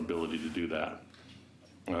 an ability to do that.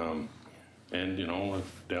 And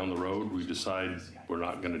if down the road we decide we're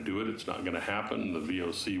not gonna do it, it's not gonna happen, the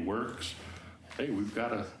VOC works, hey, we've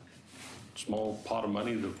got a small pot of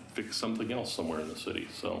money to fix something else somewhere in the city,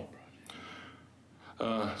 so.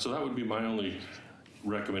 So that would be my only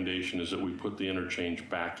recommendation, is that we put the interchange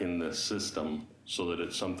back in the system so that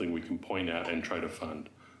it's something we can point at and try to fund.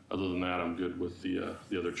 Other than that, I'm good with the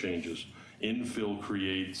other changes. Infill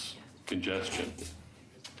creates congestion,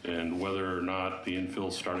 and whether or not the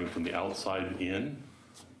infill starting from the outside in,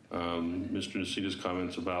 Mr. Nacita's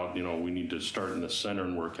comments about, we need to start in the center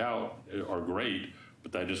and work out are great,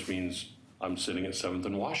 but that just means I'm sitting at 7th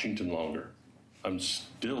and Washington longer. I'm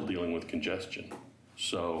still dealing with congestion.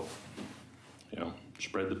 So,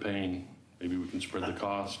 spread the pain. Maybe we can spread the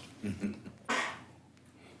cost.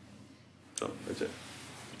 with it.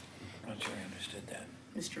 I'm not sure I understood that.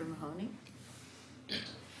 Mr. Mahoney?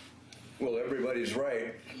 Well, everybody's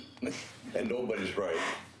right, and nobody's right.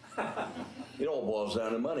 It all boils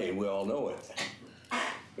down to money, and we all know it.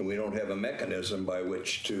 And we don't have a mechanism by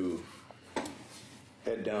which to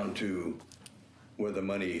head down to where the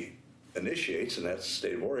money initiates, and that's the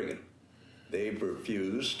state of Oregon. They've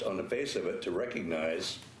refused, on the face of it, to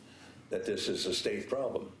recognize that this is a state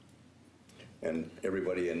problem. And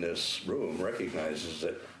everybody in this room recognizes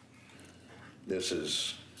that this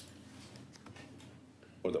is,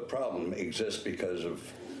 or the problem exists because of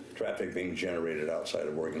traffic being generated outside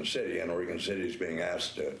of Oregon City, and Oregon City is being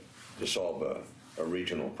asked to solve a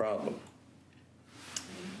regional problem.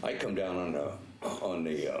 I come down on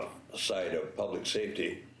the side of public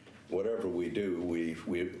safety. Whatever we do,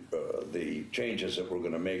 the changes that we're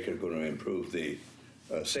going to make are going to improve the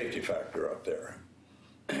safety factor up there.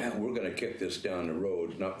 We're going to kick this down the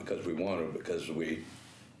road, not because we want to, because we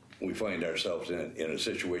find ourselves in a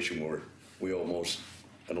situation where we almost,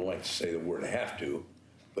 I don't like to say the word have to,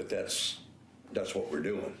 but that's what we're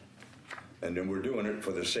doing. And then we're doing it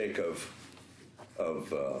for the sake of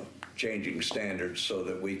changing standards so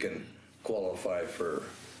that we can qualify for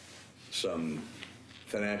some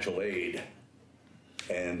financial aid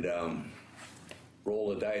and roll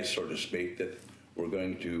the dice, so to speak, that we're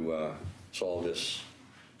going to solve this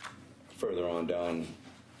further on down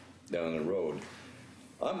the road.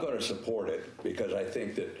 I'm going to support it because I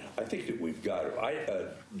think that we've got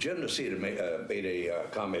it. Jim Nacita made a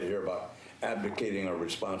comment here about abdicating our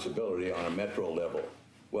responsibility on a metro level.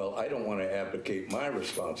 Well, I don't want to abdicate my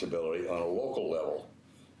responsibility on a local level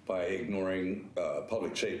by ignoring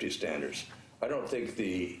public safety standards. I don't think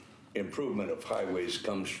the improvement of highways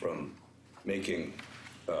comes from making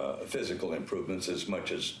physical improvements as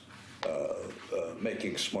much as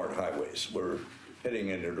making smart highways. We're heading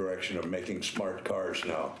in the direction of making smart cars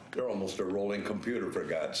now. They're almost a rolling computer, for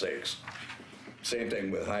God's sakes. Same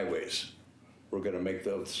thing with highways. We're going to make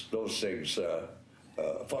those things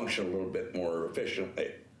function a little bit more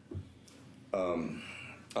efficiently.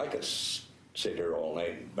 I could sit here all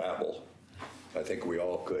night and babble. I think we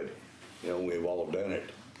all could. You know, we've all done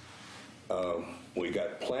it. We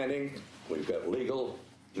got planning, we've got legal,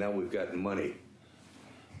 now we've got money.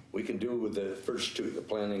 We can do with the first two, the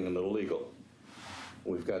planning and the legal.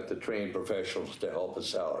 We've got the trained professionals to help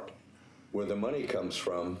us out. Where the money comes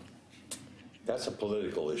from, that's a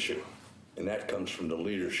political issue. And that comes from the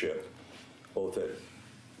leadership, both at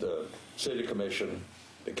the City Commission,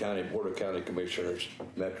 the County Board of County Commissioners,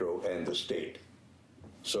 Metro, and the state.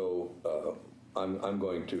 So I'm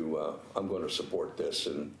going to support this,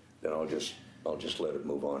 and then I'll just let it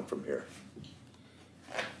move on from here.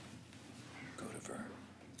 Go to Vern.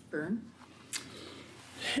 Vern?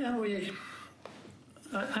 Yeah,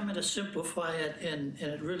 I'm going to simplify it, and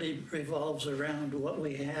it really revolves around what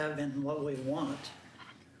we have and what we want.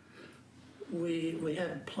 We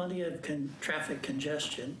have plenty of traffic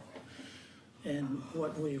congestion, and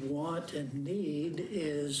what we want and need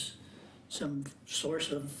is some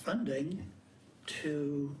source of funding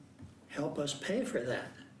to help us pay for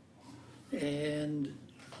that. And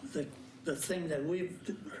the thing that we've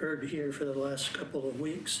heard here for the last couple of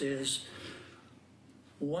weeks is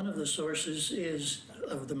one of the sources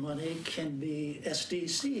of the money can be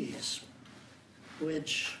SDCs,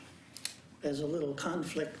 which has a little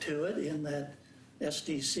conflict to it in that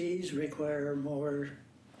SDCs require more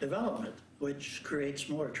development, which creates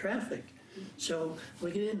more traffic. So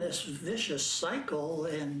we get in this vicious cycle,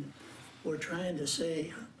 and we're trying to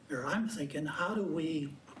say, or I'm thinking, how do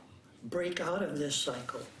we break out of this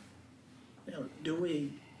cycle? You know, do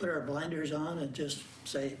we put our blinders on and just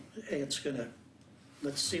say, hey,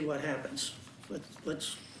 let's see what happens.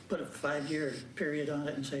 Let's put a 5-year period on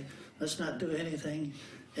it and say, let's not do anything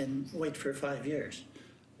and wait for 5 years.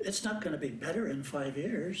 It's not going to be better in 5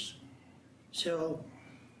 years. So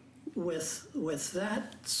with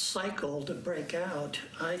that cycle to break out,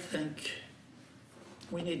 I think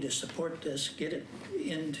we need to support this, get it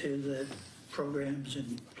into the programs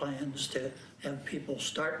and plans to have people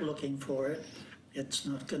start looking for it. It's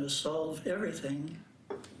not going to solve everything,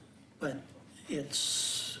 but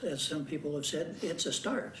it's, as some people have said, it's a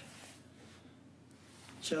start.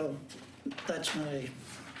 So that's my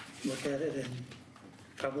look at it, and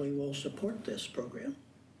probably will support this program.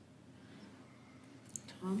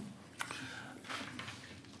 Tom?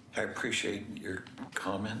 I appreciate your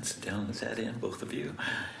comments down at that end, both of you.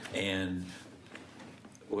 And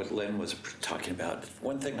what Len was talking about,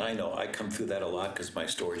 one thing I know, I come through that a lot because my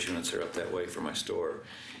storage units are up that way for my store.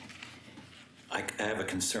 I have a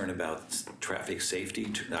concern about traffic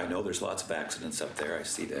safety. I know there's lots of accidents up there, I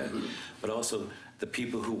see that. But also the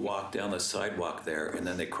people who walk down the sidewalk there and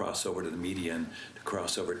then they cross over to the median to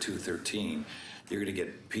cross over 213, you're going to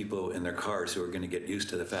get people in their cars who are going to get used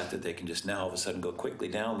to the fact that they can just now all of a sudden go quickly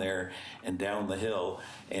down there and down the hill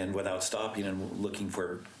and without stopping and looking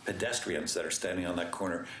for pedestrians that are standing on that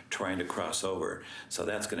corner trying to cross over. So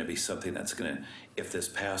that's going to be something that's going to, if this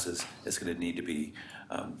passes, it's going to need to be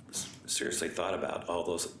seriously thought about, all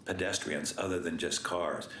those pedestrians other than just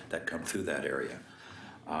cars that come through that area.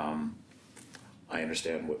 I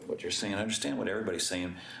understand what you're saying. I understand what everybody's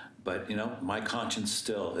saying. But, you know, my conscience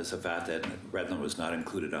still is the fact that Redland was not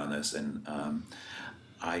included on this. And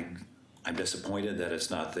I'm disappointed that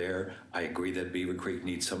it's not there. I agree that Beaver Creek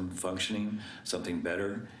needs some functioning, something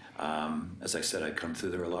better. As I said, I come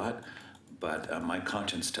through there a lot. But my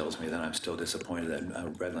conscience tells me that I'm still disappointed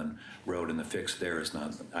that Redland Road and the fix there is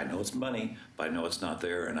not, I know it's money, but I know it's not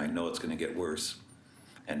there, and I know it's going to get worse.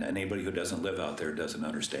 And anybody who doesn't live out there doesn't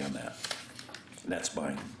understand that. And that's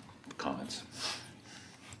my comments.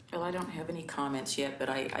 Well, I don't have any comments yet, but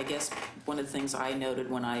I guess one of the things I noted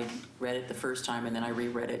when I read it the first time and then I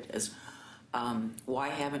reread it is why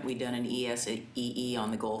haven't we done an ESEE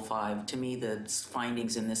on the Goal 5? To me, the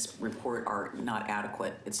findings in this report are not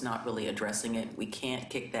adequate. It's not really addressing it. We can't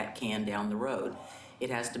kick that can down the road. It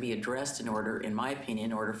has to be addressed in order, in my opinion,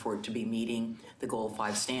 in order for it to be meeting the Goal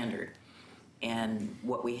 5 standard. And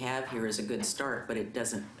what we have here is a good start, but it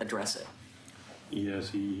doesn't address it.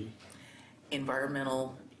 ESEE?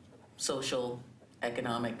 Environmental, social,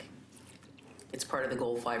 economic. It's part of the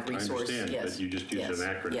Goal 5 resource. I understand, yes. but you just used an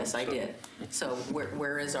acronym. Yes, I did. So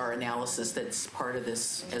where is our analysis that's part of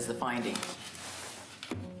this as the finding?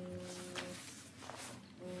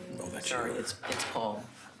 Oh, that's Sorry, it's Paul.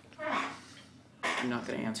 I'm not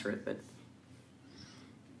going to answer it, but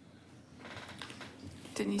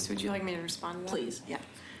Denise, would you like me to respond to that? please. Yeah.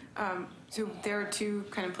 So there are two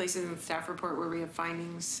kind of places in the staff report where we have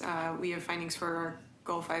findings. We have findings for our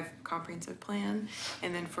Goal 5 comprehensive plan,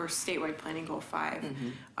 and then for statewide planning Goal 5.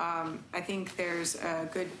 I think there's a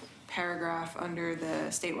good paragraph under the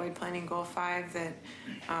statewide planning Goal 5 that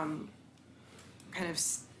kind of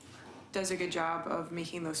does a good job of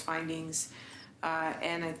making those findings,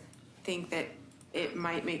 and I think that it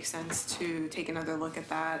might make sense to take another look at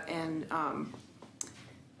that and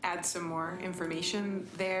add some more information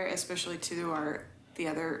there, especially to our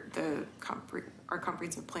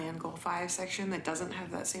comprehensive plan Goal 5 section that doesn't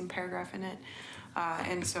have that same paragraph in it.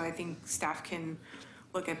 And so I think staff can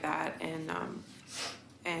look at that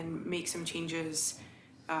and make some changes.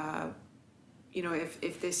 You know,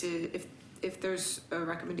 if there's a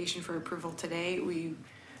recommendation for approval today, we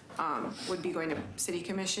would be going to City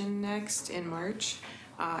Commission next in March,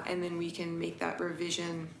 and then we can make that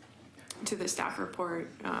revision to the staff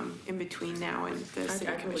report in between now and the City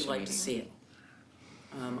Commission I'd really like to meeting. see it.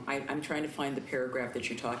 I'm trying to find the paragraph that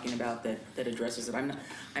you're talking about that addresses it.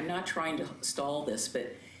 I'm not trying to stall this,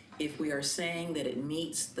 but if we are saying that it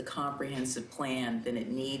meets the comprehensive plan, then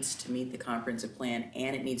it needs to meet the comprehensive plan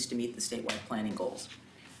and it needs to meet the statewide planning goals.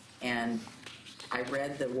 And I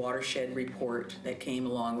read the watershed report that came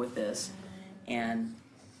along with this, and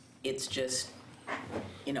it's just,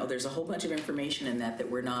 you know, there's a whole bunch of information in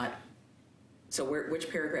that we're not. So which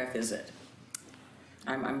paragraph is it?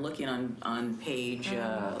 I'm looking on page,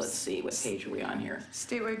 let's see, what page are we on here?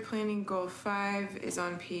 Statewide Planning Goal 5 is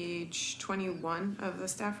on page 21 of the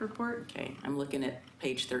staff report. Okay, I'm looking at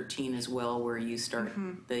page 13 as well, where you start,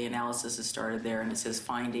 the analysis is started there, and it says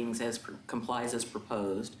findings complies as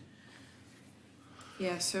proposed.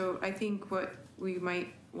 Yeah, so I think what we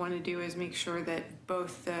might want to do is make sure that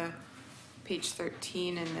both the page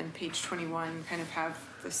 13 and then page 21 kind of have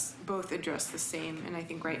this, both address the same, and I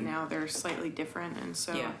think right now they're slightly different, and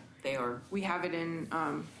so yeah, they are. We have it in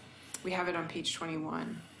we have it on page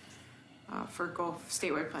 21 for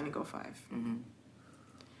statewide planning Goal 5.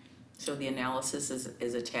 So the analysis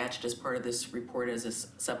is attached as part of this report as a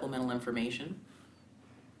supplemental information.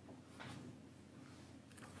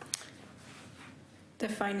 The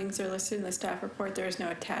findings are listed in the staff report. There is no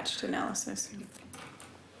attached analysis.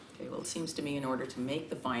 Okay, well, it seems to me in order to make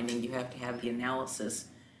the finding, you have to have the analysis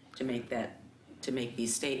to make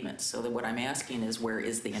these statements. So that what I'm asking is, where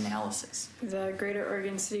is the analysis? The Greater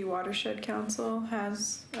Oregon City Watershed Council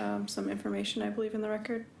has some information, I believe, in the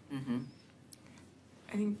record.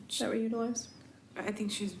 I think that we utilize. I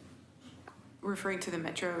think she's referring to the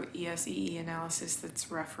Metro ESEE analysis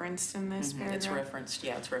that's referenced in this paragraph. It's referenced,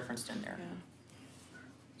 yeah, it's referenced in there.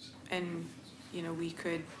 Yeah. And, you know, we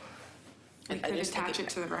could attach it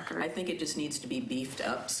to the record. I think it just needs to be beefed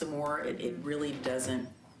up some more. It really doesn't,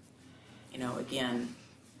 again,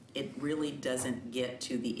 it really doesn't get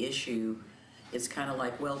to the issue. It's kind of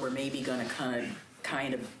like, well, we're maybe going to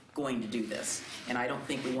kind of going to do this. And I don't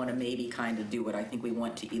think we want to maybe kind of do it. I think we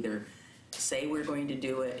want to either say we're going to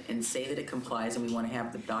do it and say that it complies, and we want to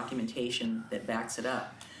have the documentation that backs it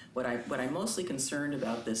up. What I'm mostly concerned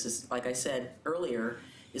about this is, like I said earlier,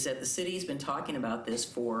 is that the city's been talking about this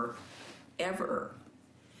forever.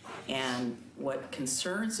 And what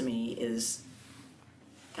concerns me is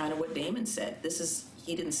kind of what Damon said.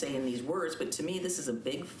 He didn't say in these words, but to me, this is a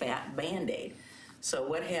big fat Band-Aid. So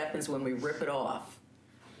what happens when we rip it off?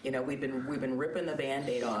 We've been ripping the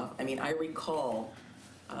Band-Aid off. I mean, I recall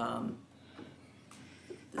the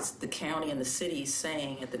county and the city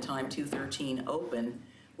saying at the time 213 opened,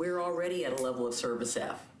 we're already at a level of service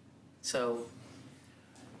F. So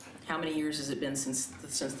how many years has it been since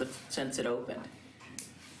it opened?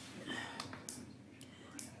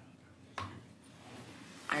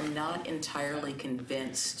 I'm not entirely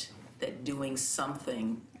convinced that doing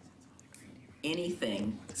something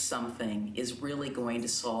is really going to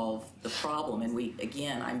solve the problem. And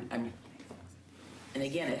again,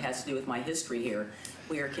 it has to do with my history here.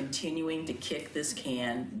 We are continuing to kick this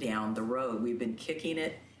can down the road. We've been kicking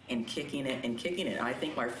it and kicking it and kicking it. I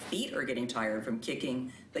think our feet are getting tired from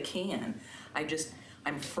kicking the can.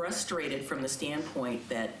 I'm frustrated from the standpoint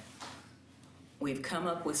that we've come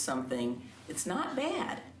up with something. It's not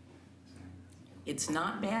bad. It's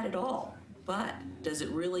not bad at all. But does it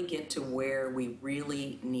really get to where we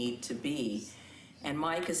really need to be? And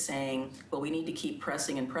Mike is saying, well, we need to keep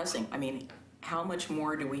pressing and pressing. I mean, how much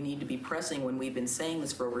more do we need to be pressing when we've been saying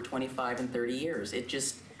this for over 25 and 30 years? It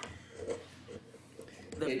just,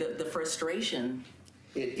 the frustration.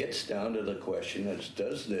 It gets down to the question is,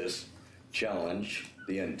 does this challenge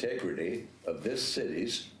the integrity of this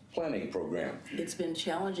city's planning program? It's been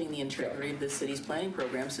challenging the integrity of this city's planning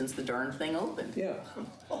program since the darn thing opened. Yeah.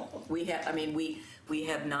 We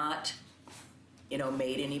have not,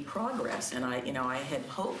 made any progress. And I had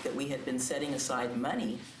hoped that we had been setting aside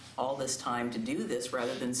money all this time to do this,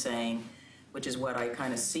 rather than saying, which is what I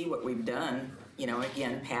kind of see what we've done,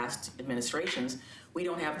 again, past administrations, we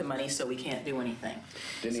don't have the money, so we can't do anything.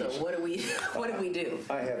 Denise, so what do we do?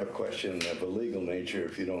 I have a question of a legal nature,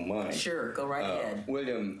 if you don't mind. Sure, go right ahead.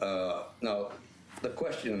 William, now, the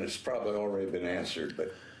question has probably already been answered,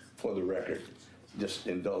 but for the record, just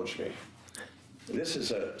indulge me. This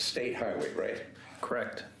is a state highway, right?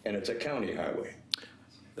 Correct. And it's a county highway.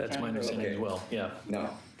 That's my understanding as well, yeah.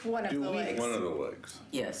 Now, One of the legs. One of the legs.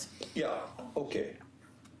 Yes. Yeah, okay.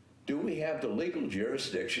 Do we have the legal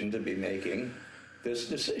jurisdiction to be making this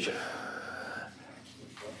decision?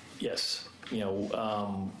 Yes.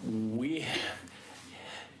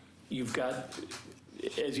 You've got,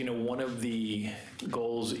 as you know, one of the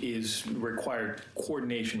goals is required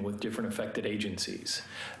coordination with different affected agencies.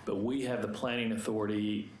 But we have the planning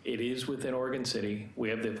authority. It is within Oregon City. We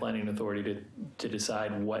have the planning authority to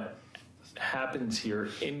decide what happens here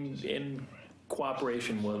in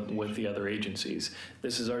cooperation with the other agencies.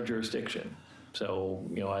 This is our jurisdiction. So,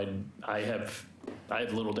 I have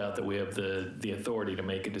little doubt that we have the authority to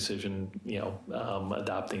make a decision,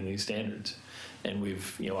 adopting these standards. And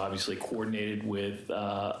we've, obviously coordinated with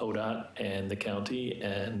ODOT and the county,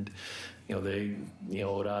 and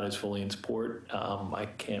ODOT is fully in support. I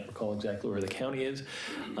can't recall exactly where the county is,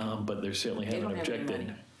 but they certainly haven't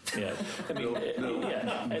objected. Yeah, I mean, at the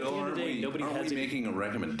end of the day, nobody has. Aren't we making a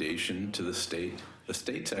recommendation to the state? The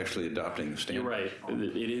state's actually adopting the standard. You're right.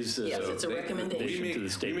 It is. Yes, it's a recommendation to the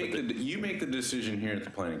state. You make the decision here at the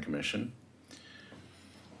Planning Commission.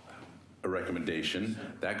 A recommendation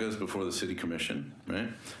that goes before the City Commission, right?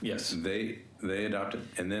 Yes. They adopt it,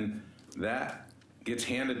 and then that gets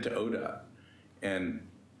handed to ODOT, and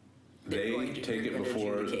they take it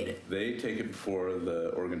before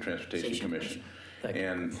the Oregon Transportation Commission.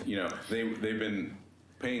 And they've been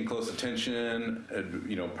paying close attention,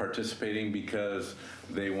 participating, because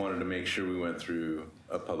they wanted to make sure we went through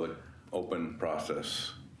a public, open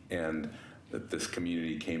process, and that this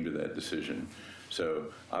community came to that decision.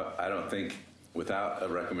 So I don't think without a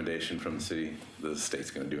recommendation from the city, the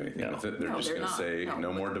state's going to do anything with it. They're just going to say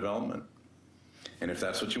no more development. And if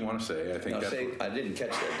that's what you want to say, I think that's. I didn't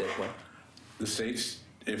catch that. Did what? The state's,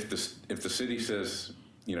 if the city says,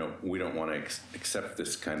 we don't want to accept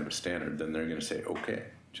this kind of a standard, then they're going to say, okay,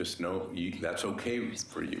 just know that's okay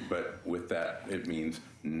for you. But with that, it means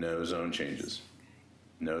no zone changes.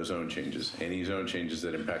 No zone changes. Any zone changes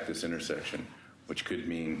that impact this intersection, which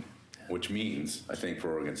means, I think,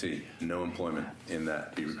 for Oregon City, no employment in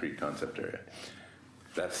that Beaver Creek concept area.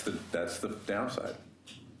 That's the downside.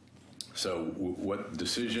 So what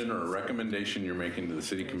decision or recommendation you're making to the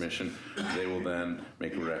city commission, they will then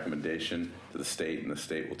make a recommendation to the state, and the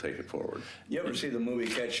state will take it forward. You ever see the movie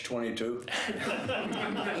Catch-22?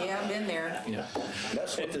 Yeah, I've been there. Yeah.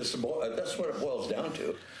 That's what it boils down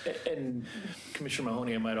to. And Commissioner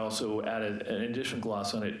Mahoney, I might also add an additional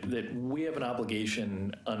gloss on it, that we have an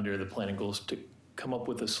obligation under the planning goals to come up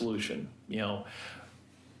with a solution. You know,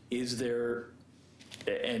 is there,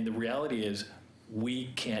 and the reality is, we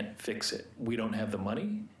can't fix it. We don't have the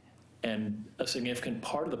money, and a significant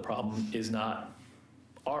part of the problem is not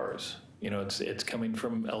ours. You know, it's coming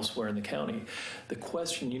from elsewhere in the county. The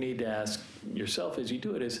question you need to ask yourself as you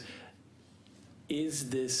do it is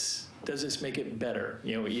does this make it better?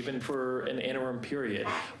 You know, even for an interim period,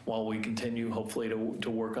 while we continue hopefully to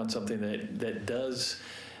work on something that does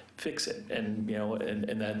fix it. And you know,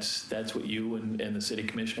 and that's what you and the city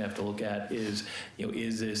commission have to look at is, you know,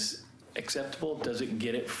 is this acceptable? Does it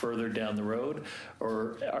get it further down the road,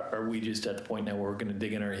 or are we just at the point now where we're going to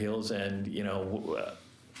dig in our heels and, you know,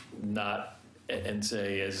 not, and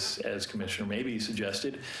say, as Commissioner maybe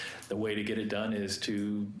suggested, the way to get it done is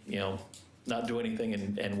to, you know, not do anything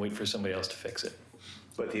and wait for somebody else to fix it.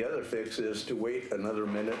 But the other fix is to wait another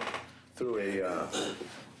minute through a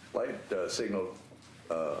light signal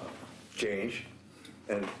change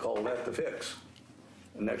and call that the fix.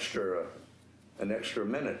 An extra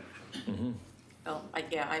minute. Mm-hmm. Well,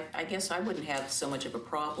 I guess I wouldn't have so much of a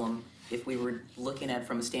problem if we were looking at it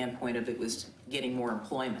from a standpoint of it was getting more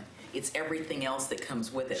employment. It's everything else that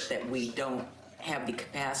comes with it that we don't have the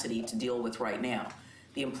capacity to deal with right now.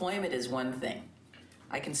 The employment is one thing.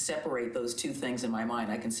 I can separate those two things in my mind.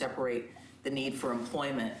 I can separate the need for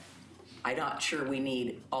employment. I'm not sure we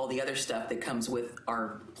need all the other stuff that comes with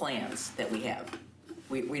our plans that we have.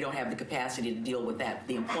 We don't have the capacity to deal with that.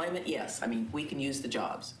 The employment, yes. I mean, we can use the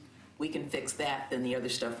jobs. We can fix that, then the other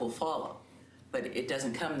stuff will follow. But it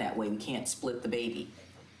doesn't come that way. We can't split the baby.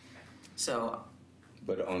 So.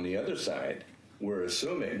 But on the other side, we're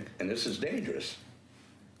assuming, and this is dangerous,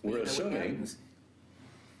 we're assuming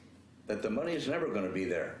that the money is never going to be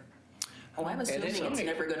there. Oh, I'm assuming it's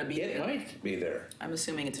never going to be there. It might be there. I'm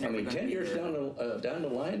assuming it's never going to be there. 10 years down the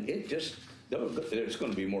line, it's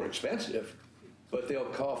going to be more expensive, but they'll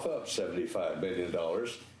cough up $75 million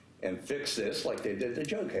and fix this like they did the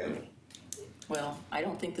jug handle. Well, I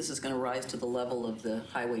don't think this is going to rise to the level of the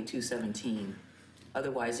Highway 217.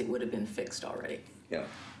 Otherwise, it would have been fixed already. Yeah.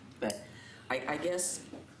 But I guess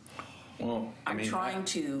well, I'm trying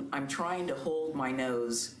to hold my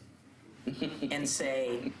nose and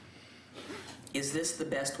say, is this the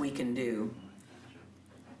best we can do?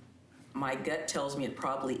 My gut tells me it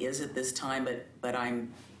probably is at this time, but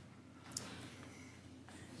I'm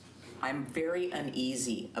very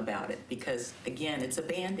uneasy about it because, again, it's a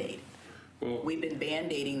Band-Aid. Well, we've been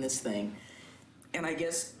Band-Aiding this thing, and I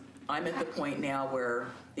guess I'm at the point now where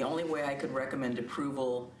the only way I could recommend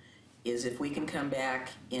approval is if we can come back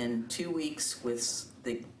in 2 weeks with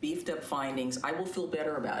the beefed up findings. I will feel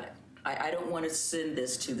better about it. I don't want to send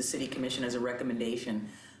this to the City Commission as a recommendation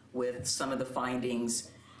with some of the findings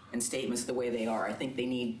and statements the way they are. I think they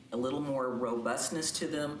need a little more robustness to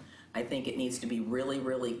them. I think it needs to be really,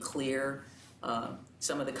 really clear.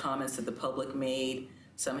 Some of the comments that the public made,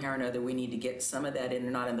 somehow or another, we need to get some of that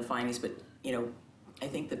in, not in the findings, but, you know, I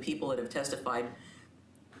think the people that have testified,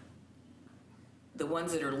 the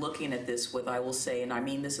ones that are looking at this with, I will say, and I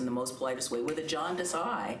mean this in the most politest way, with a jaundiced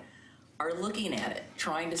eye, are looking at it,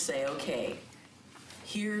 trying to say, okay,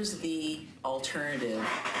 here's the alternative.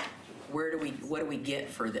 What do we get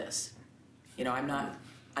for this? You know, I'm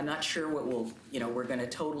not sure what we're going to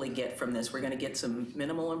totally get from this. We're going to get some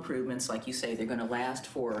minimal improvements, like you say. They're going to last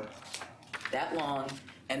for that long,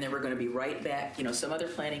 and then we're going to be right back. You know, some other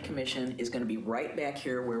planning commission is going to be right back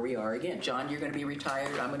here where we are again. John, you're going to be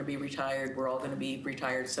retired. I'm going to be retired. We're all going to be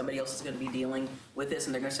retired. Somebody else is going to be dealing with this,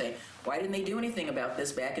 and they're going to say, why didn't they do anything about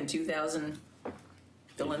this back in 2000?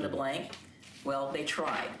 Fill in the blank. Well, they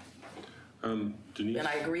tried. Denise? And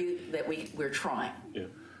I agree that we're trying. Yeah.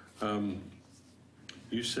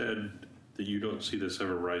 You said that you don't see this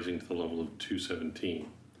ever rising to the level of 217.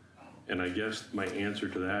 And I guess my answer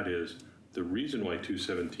to that is the reason why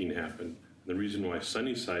 217 happened, the reason why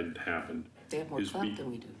Sunnyside happened, they have more clout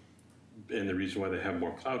than we do. And the reason why they have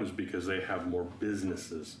more clout is because they have more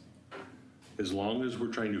businesses. As long as we're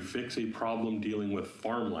trying to fix a problem dealing with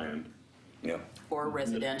farmland, yeah, or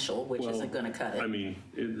residential, which isn't going to cut it. I mean,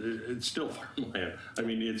 it's still farmland. I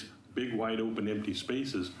mean, it's big, wide open, empty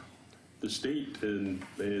spaces. The state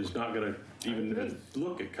is not going to even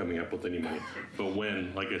look at coming up with any money. But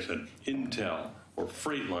when, like I said, Intel or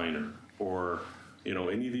Freightliner or you know,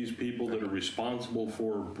 any of these people that are responsible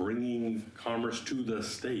for bringing commerce to the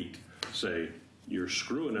state say, you're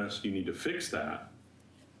screwing us, you need to fix that,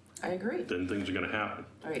 I agree. then things are going to happen.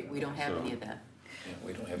 All right, we don't have any of that. Yeah,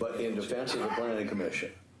 we don't have. But in defense of the Planning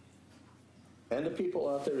Commission and the people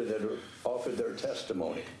out there that have offered their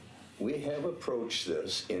testimony, we have approached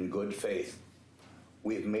this in good faith.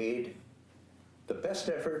 We've made the best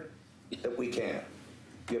effort that we can,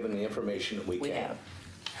 given the information that we can. have.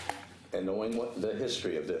 And knowing what the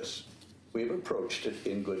history of this, we've approached it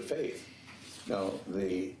in good faith. Now,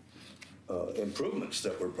 the improvements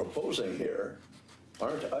that we're proposing here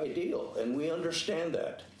aren't ideal, and we understand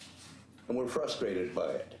that, and we're frustrated by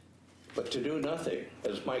it. But to do nothing,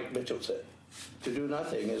 as Mike Mitchell said, to do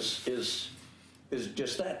nothing is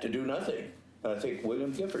just that, to do nothing. And I think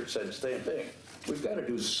William Gifford said the same thing. We've got to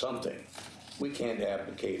do something. We can't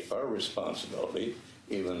abdicate our responsibility,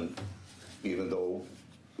 even though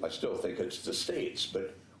I still think it's the state's,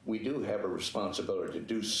 but we do have a responsibility to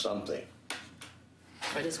do something.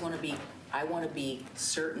 I just want to be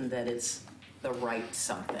certain that it's the right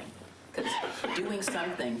something. Because doing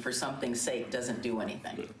something for something's sake doesn't do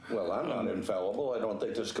anything. Well, I'm not infallible. I don't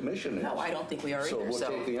think this commission is. No, I don't think we are so either. We'll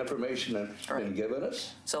take the information that's been given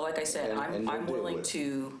us. So like I said, and I'm we'll deal willing with it.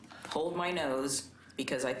 to hold my nose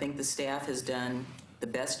because I think the staff has done the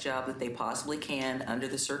best job that they possibly can under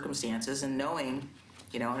the circumstances, and knowing,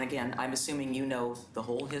 you know, and again, I'm assuming you know the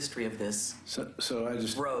whole history of this. So I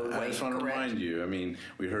just roadway, want to correct? remind you, I mean,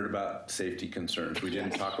 we heard about safety concerns. We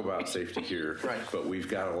didn't talk about safety here, Right. but we've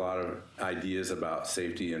got a lot of ideas about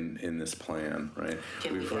safety in this plan, right?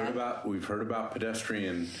 We've heard about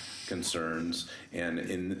pedestrian concerns,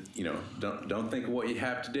 and don't think of what you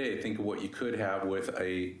have today, think of what you could have with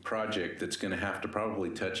a project that's going to have to probably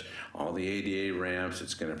touch all the ADA ramps.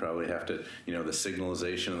 It's going to probably have to, the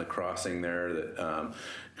signalization of the crossing there that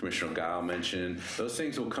Commissioner Gile mentioned. Those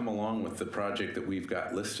things will come along with the project that we've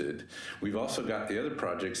got listed. We've also got the other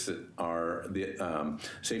projects that are the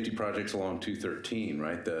safety projects along 213,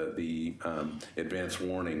 right? The advanced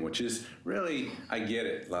warning, which is really, I get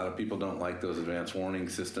it. A lot of people don't like those advanced warning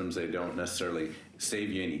systems. They don't necessarily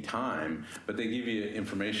save you any time, but they give you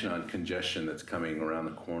information on congestion that's coming around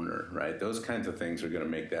the corner, right? Those kinds of things are going to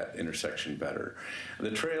make that intersection better.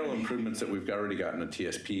 The trail improvements that we've already gotten a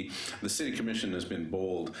TSP, the City Commission has been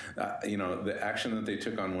bold. The action that they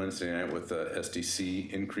took on Wednesday night with the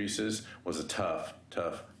SDC increases was a tough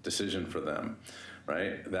decision for them,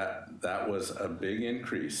 right? That was a big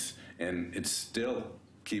increase, and it still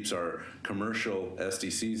keeps our commercial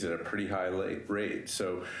SDCs at a pretty high rate.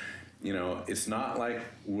 So, it's not like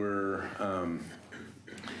we're,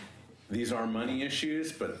 these are money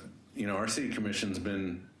issues, but, our City Commission's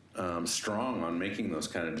been strong on making those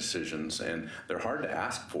kind of decisions, and they're hard to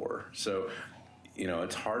ask for. So,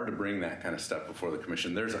 it's hard to bring that kind of stuff before the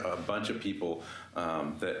Commission. There's a bunch of people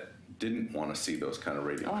that didn't want to see those kind of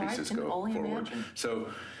rate increases go forward. Imagine. So,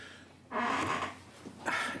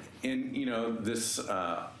 this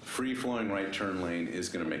free-flowing right turn lane is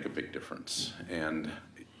going to make a big difference. And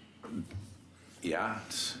yeah,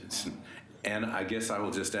 and I guess I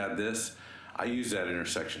will just add this. I use that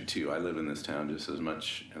intersection too. I live in this town just as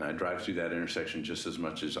much, and I drive through that intersection just as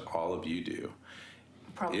much as all of you do.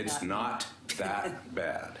 Probably it's not that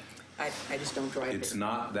bad. I just don't drive It's it.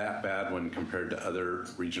 not that bad when compared to other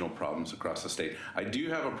regional problems across the state. I do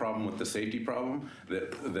have a problem with the safety problem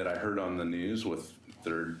that I heard on the news with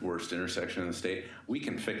third worst intersection in the state. We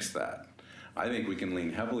can fix that. I think we can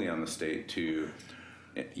lean heavily on the state to,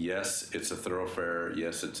 yes, it's a thoroughfare,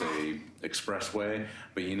 yes, it's a expressway,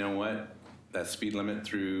 but you know what? That speed limit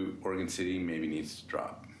through Oregon City maybe needs to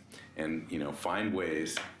drop. And, find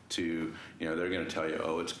ways to, they're going to tell you,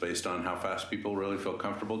 oh, it's based on how fast people really feel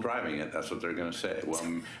comfortable driving it. That's what they're going to say. Well,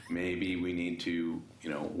 maybe we need to,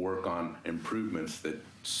 work on improvements that,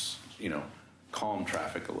 calm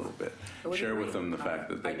traffic a little bit. Share with them the fact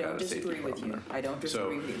that they've got a safety problem there. I don't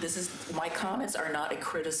disagree with you. My comments are not a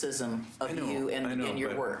criticism of you and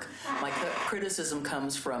your work. My criticism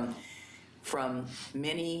comes from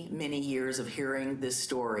many, many years of hearing this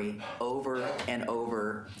story over and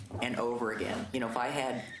over and over again. If I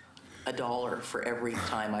had $1 for every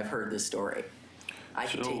time I've heard this story, I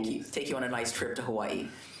could take you on a nice trip to Hawaii.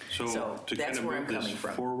 So to that's kind of where I'm move coming this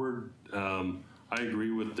from. forward, I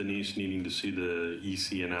agree with Denise needing to see the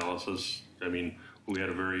EC analysis. I mean, we had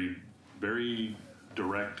a very, very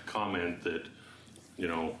direct comment that,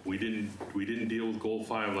 we didn't deal with Goal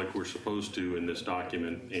 5 like we're supposed to in this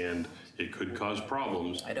document, and it could cause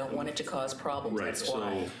problems. I don't want it to cause problems. Right. That's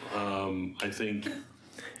why. So I think.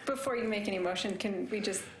 Before you make any motion, can we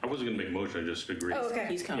just? I wasn't going to make a motion. I just agreed. Oh, okay.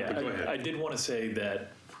 He's coming. Yeah, Go ahead. I did want to say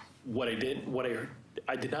that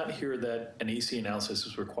I did not hear that an EC analysis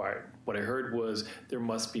was required. What I heard was there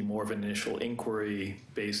must be more of an initial inquiry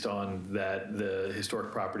based on the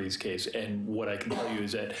historic properties case. And what I can tell you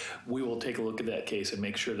is that we will take a look at that case and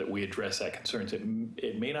make sure that we address that concerns.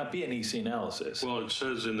 It may not be an EC analysis. Well, it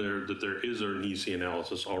says in there that there is an EC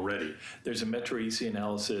analysis already. There's a Metro EC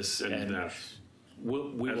analysis, and that's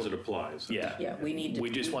as it applies. Yeah. Yeah, we need to.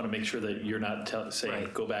 We just want to make sure that you're not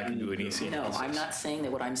saying go back and do an EC analysis. No, I'm not saying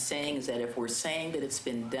that. What I'm saying is that if we're saying that it's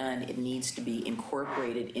been done, it needs to be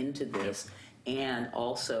incorporated into this and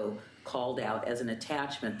also called out as an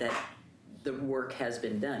attachment that the work has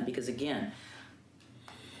been done. Because again,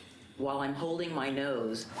 while I'm holding my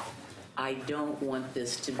nose, I don't want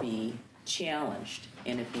this to be challenged.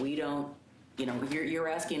 And if we don't, you're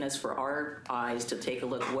asking us for our eyes to take a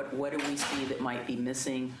look. What do we see that might be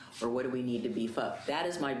missing, or what do we need to beef up? That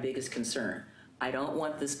is my biggest concern. I don't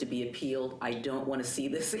want this to be appealed. I don't want to see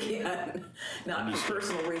this again, not for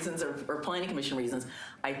personal reasons or planning commission reasons.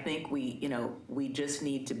 I think we just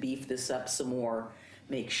need to beef this up some more,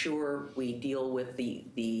 make sure we deal with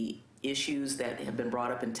the issues that have been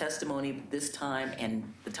brought up in testimony this time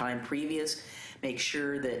and the time previous, make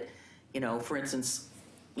sure that, for instance,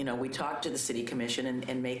 we talk to the city commission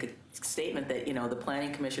and make a statement that, the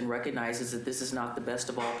planning commission recognizes that this is not the best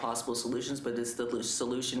of all possible solutions, but it's the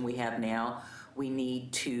solution we have now. We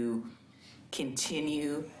need to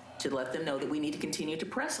continue to let them know that we need to continue to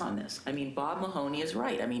press on this. I mean, Bob Mahoney is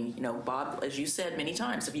right. I mean, Bob, as you said many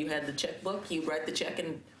times, if you had the checkbook, you'd write the check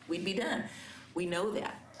and we'd be done. We know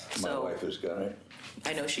that. My wife has got it.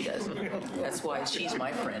 I know she does. That's why she's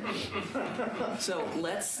my friend. So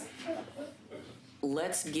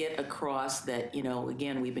let's get across that,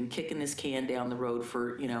 again, we've been kicking this can down the road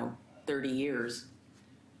for, 30 years.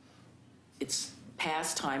 It's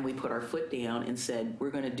past time we put our foot down and said,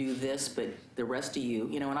 we're going to do this, but the rest of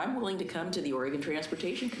you, and I'm willing to come to the Oregon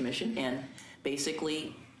Transportation Commission and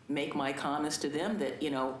basically make my comments to them that,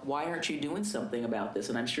 why aren't you doing something about this?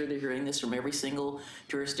 And I'm sure they're hearing this from every single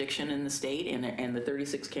jurisdiction in the state and the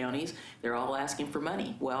 36 counties. They're all asking for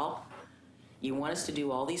money. Well, you want us to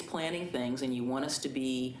do all these planning things and you want us to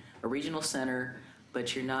be a regional center,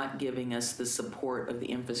 but you're not giving us the support of the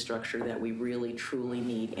infrastructure that we really, truly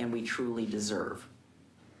need and we truly deserve.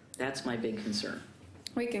 That's my big concern.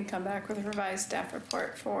 We can come back with a revised staff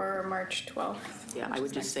report for March 12th. Yeah, I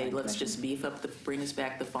would just say let's just beef up, bring us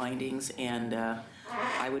back the findings, and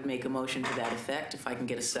I would make a motion to that effect if I can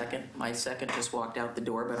get a second. My second just walked out the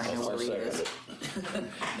door, but I know where he is.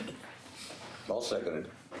 I'll second it.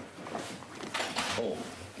 Oh,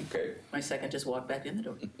 okay. My second just walked back in the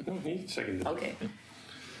door. He seconded. Okay.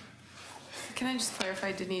 Can I just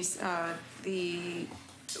clarify, Denise, we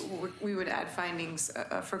would add findings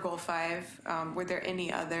for goal 5. Were there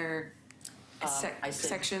any other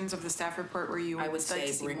sections of the staff report where you would I would like say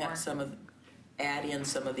to see bring more? up add in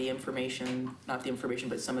some of the information, not the information,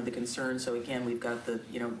 but some of the concerns. So again, we've got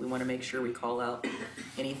we want to make sure we call out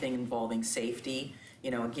anything involving safety.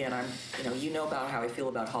 Again, you know about how I feel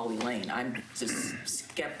about Holly Lane. I'm just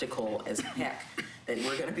skeptical as heck that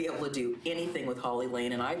we're going to be able to do anything with Holly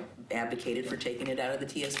Lane, and I advocated for taking it out of the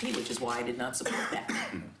TSP, which is why I did not support that.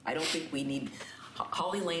 I don't think we need.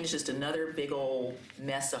 Holly Lane is just another big old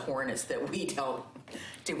mess of hornets that we don't.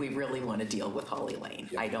 Do we really want to deal with Holly Lane?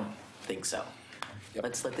 Yep. I don't think so. Yep.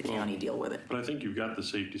 Let's let the county deal with it. But I think you've got the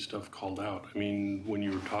safety stuff called out. I mean, when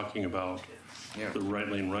you were talking about the right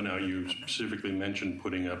lane runout, you specifically mentioned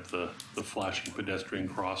putting up the flashing pedestrian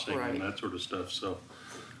crossing and that sort of stuff. So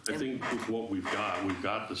I think with what we've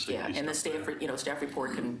got the safety stuff. Yeah, and the staff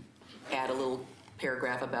report can add a little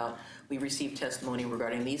paragraph about we received testimony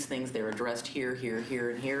regarding these things. They're addressed here, here,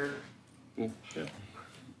 here, and here. Yeah.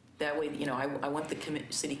 That way, I want the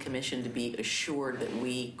city commission to be assured that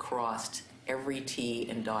we crossed every T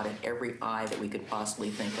and dotted every I that we could possibly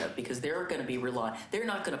think of, because they're going to be they're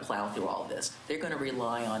not going to plow through all of this. They're going to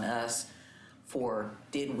rely on us for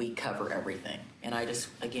did we cover everything. And I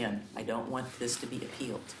don't want this to be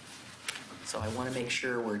appealed. So I want to make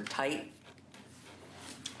sure we're tight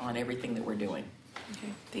on everything that we're doing.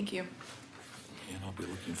 Okay, thank you. And I'll be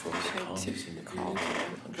looking for the comments in the call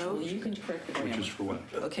Well, you can correct the grammar. Which is for what?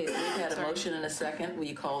 Okay, so we've had a motion and a second. Will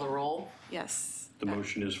you call the roll? Yes. The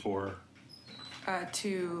motion is for?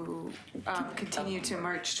 To continue to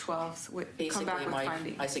March 12th, come back with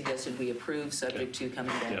findings. I suggested we approve subject to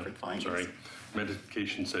coming back for findings. Sorry.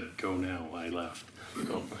 Medication said go now. I left.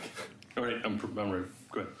 Oh. All right, I'm ready.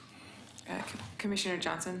 Go ahead. Commissioner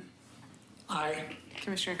Johnson? Aye.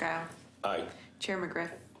 Commissioner Guile? Aye. Chair McGriff?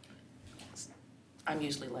 I'm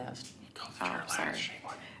usually last. Oh, sorry.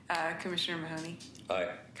 Commissioner Mahoney? Aye.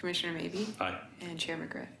 Commissioner Mabey? Aye. And Chair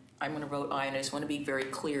McGriff? I'm going to vote aye, and I just want to be very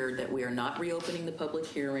clear that we are not reopening the public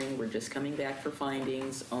hearing. We're just coming back for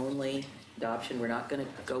findings only, adoption. We're not going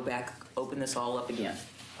to go back, open this all up again.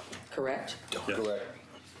 Correct? Correct.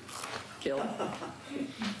 Bill?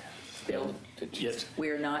 Bill? Yes.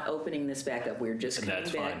 We're not opening this back up. We're just And coming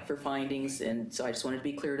that's back fine. for findings, and so I just wanted to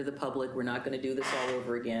be clear to the public, we're not going to do this all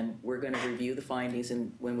over again. We're going to review the findings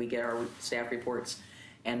and when we get our staff reports,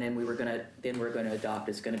 and then we're going to adopt.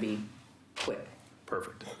 It's going to be quick.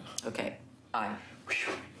 Perfect. Okay. Aye.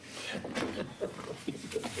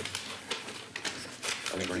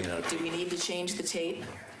 Do we need to change the tape?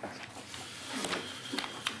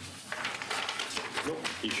 Nope,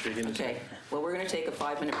 he's shaking his Okay. Well, we're going to take a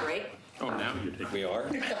 5-minute break. Oh, now you're taking. We are?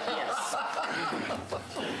 Yes.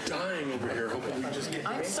 Dying over here, hoping we can just get.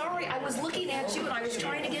 I'm sorry. I was looking at you and I was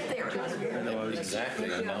trying to get there. I know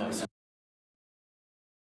exactly. I know.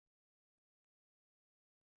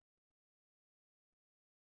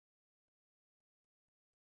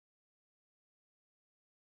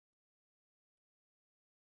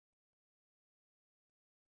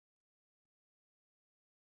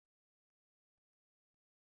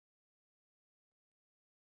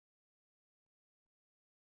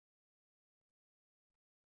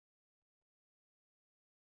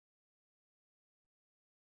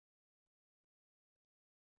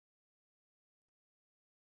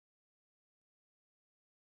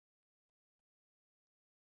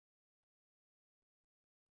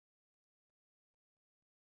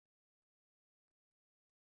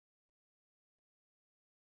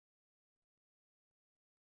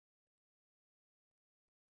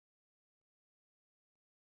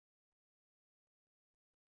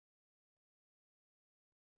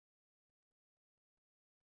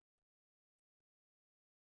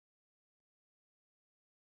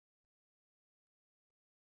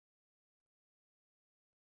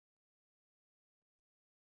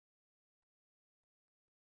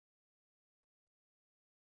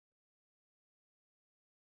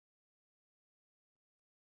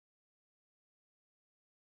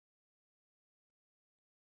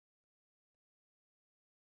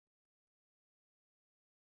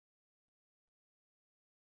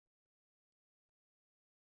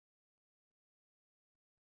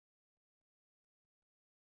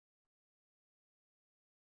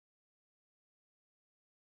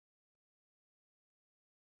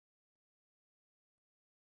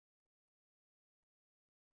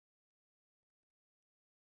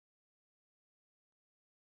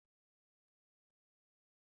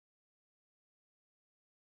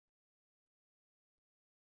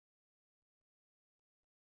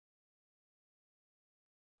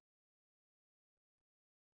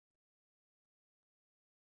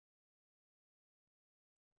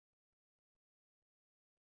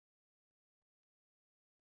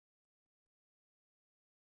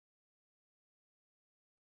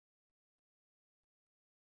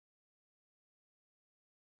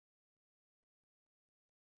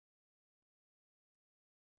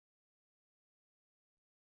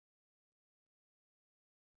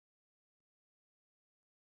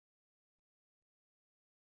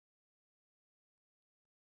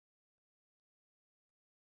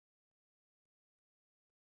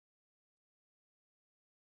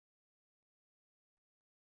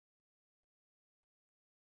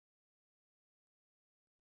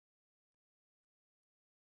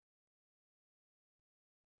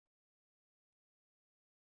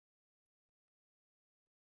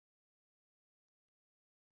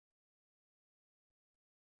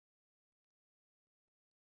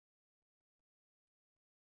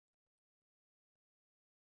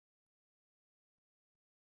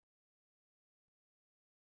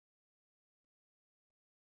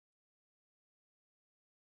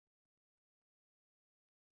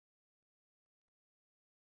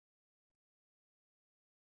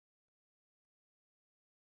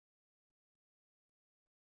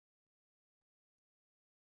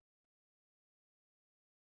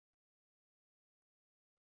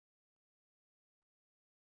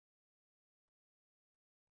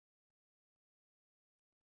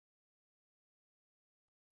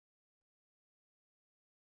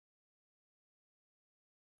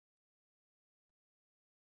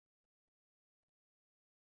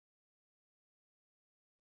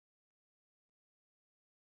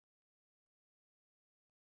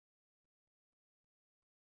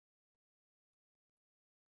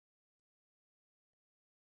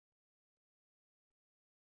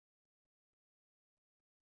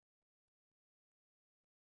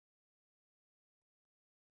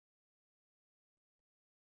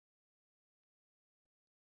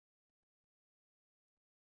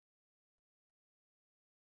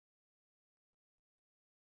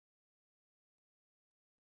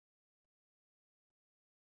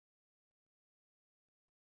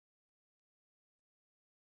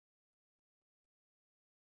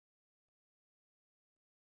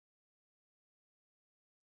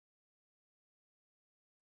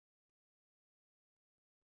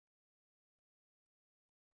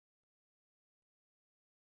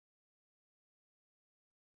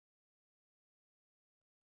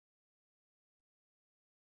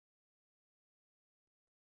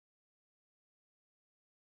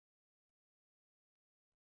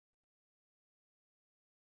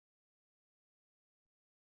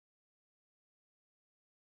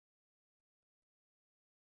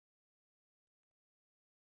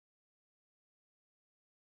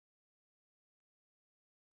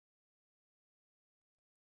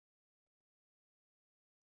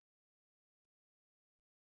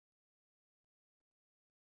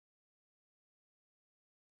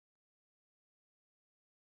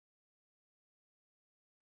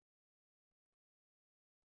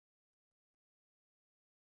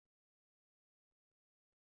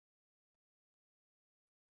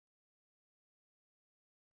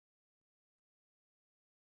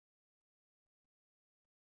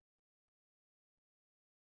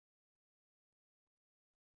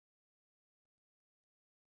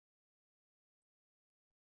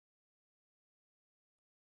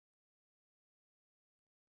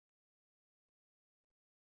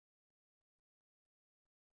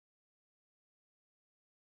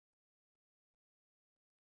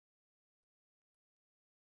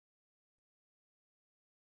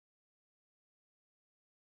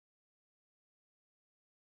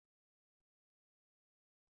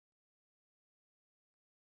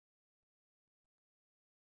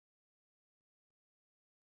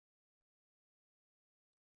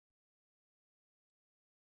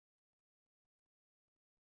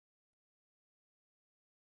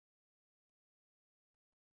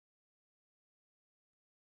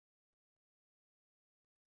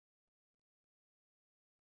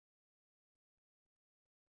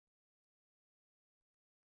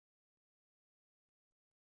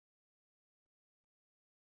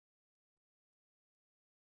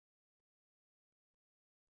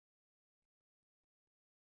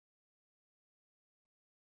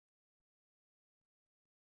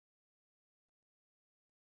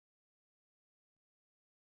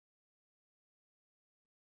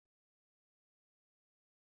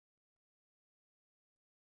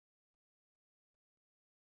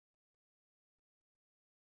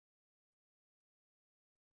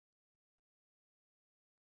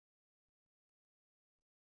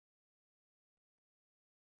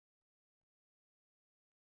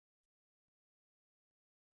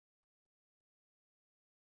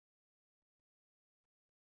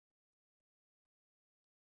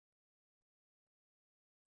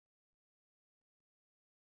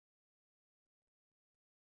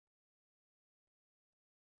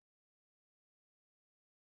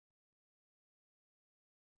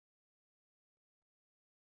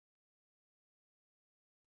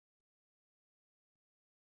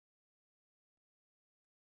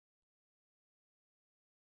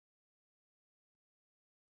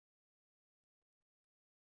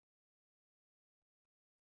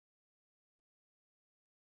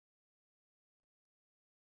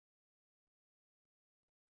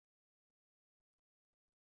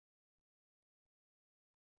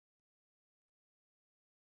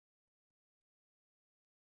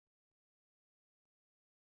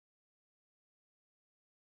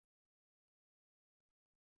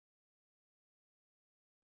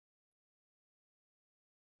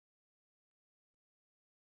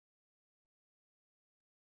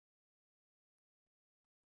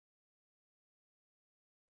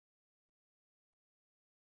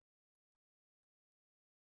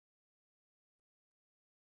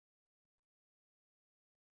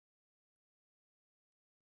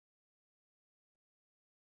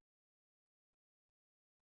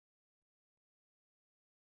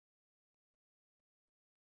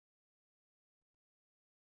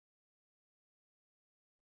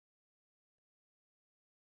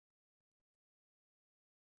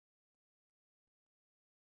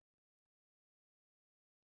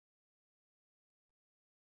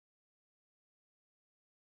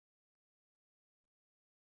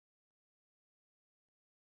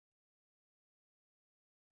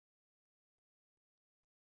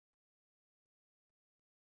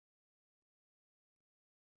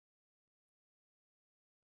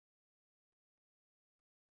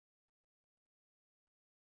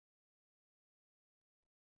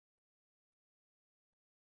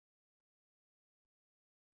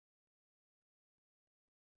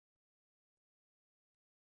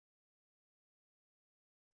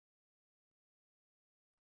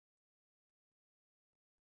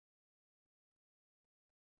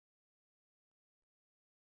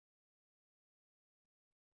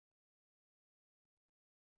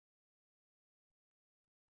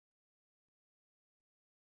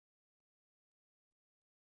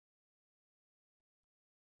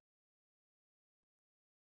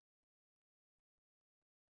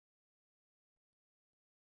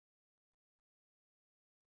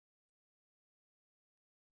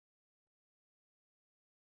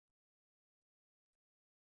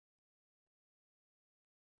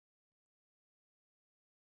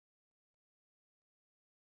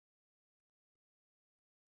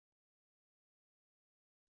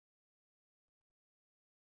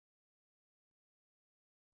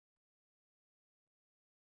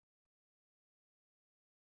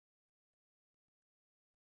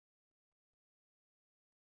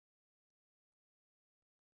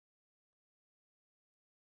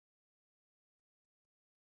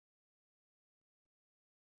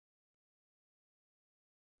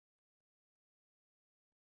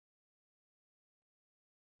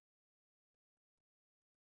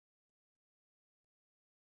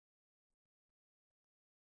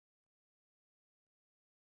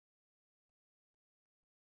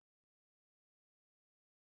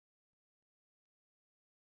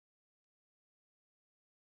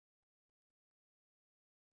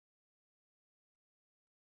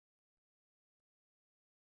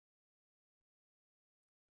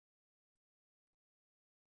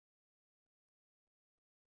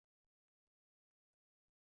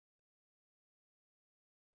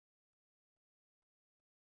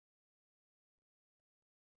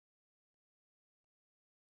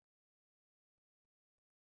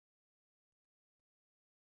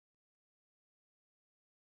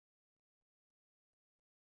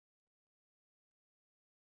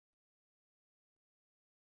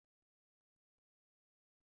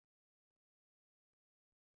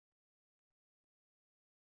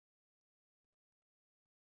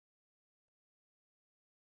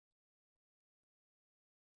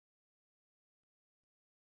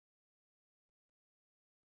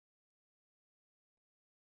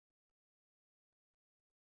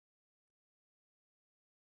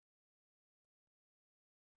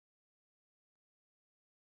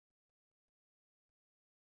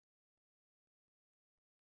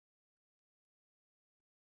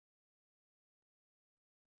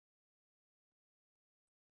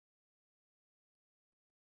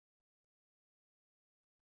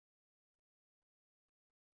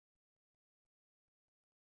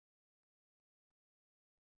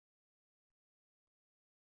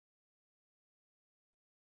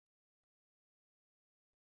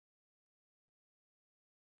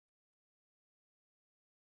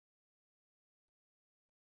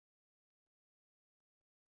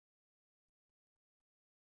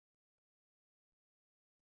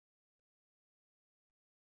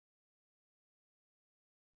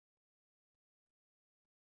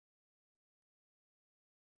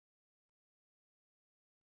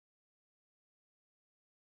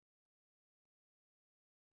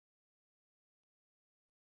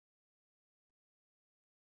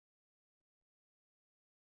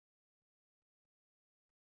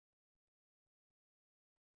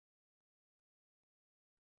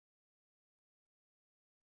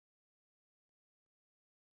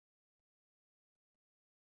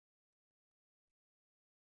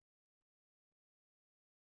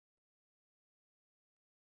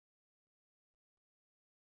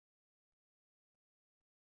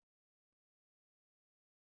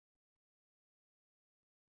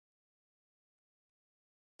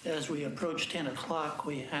 as we approach 10 o'clock,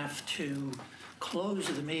 we have to close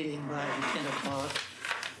the meeting by 10 o'clock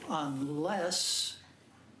unless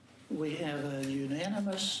we have a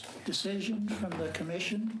unanimous decision from the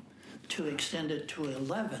commission to extend it to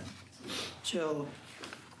 11. So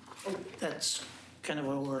that's kind of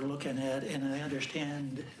what we're looking at, and I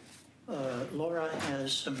understand Laura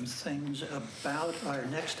has some things about our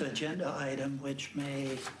next agenda item which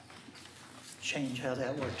may change how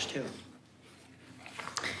that works too.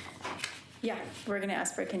 Yeah, we're going to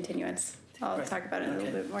ask for a continuance. I'll Right. talk about it in a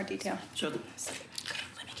little bit more detail. So Let me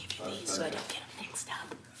give you these so I don't get them mixed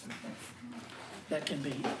up. that can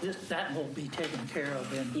be, that will be taken care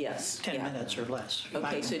of in Yes, 10 yeah. minutes or less.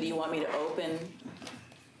 Okay, so do you want me to open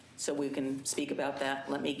so we can speak about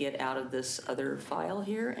that? Let me get out of this other file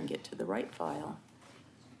here and get to the right file.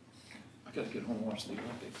 I gotta get home and watch the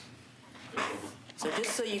Olympics. So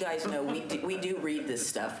just so you guys know, we do read this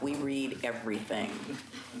stuff. We read everything.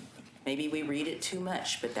 Maybe we read it too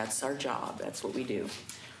much, but that's our job. That's what we do.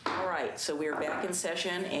 All right, so we're back in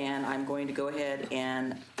session, and I'm going to go ahead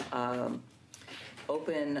and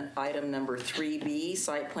open item number 3B,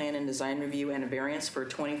 site plan and design review and a variance for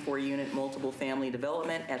 24-unit multiple family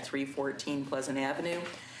development at 314 Pleasant Avenue.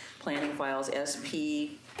 Planning files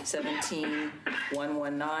SP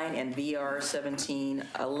 17119 and VR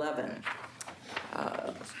 1711.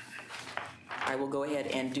 I will go ahead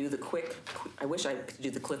and do the I wish I could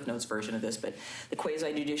do the Cliff Notes version of this, but the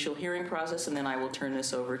quasi-judicial hearing process, and then I will turn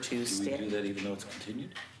this over to Do we do that even though it's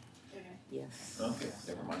continued? Yes. Okay,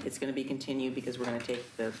 never mind. It's going to be continued because we're going to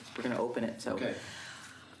we're going to open it. So. Okay.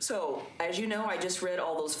 So, as you know, I just read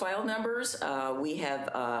all those file numbers. We have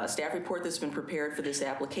a staff report that's been prepared for this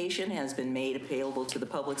application, has been made available to the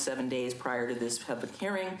public 7 days prior to this public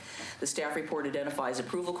hearing. The staff report identifies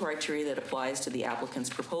approval criteria that applies to the applicant's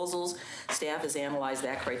proposals. Staff has analyzed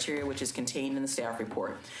that criteria, which is contained in the staff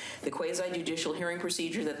report. The quasi-judicial hearing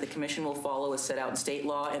procedure that the commission will follow is set out in state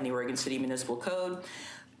law and the Oregon City Municipal Code.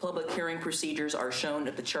 Public hearing procedures are shown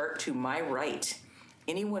at the chart to my right.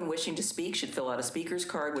 Anyone wishing to speak should fill out a speaker's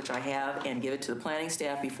card, which I have, and give it to the planning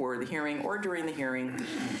staff before the hearing or during the hearing.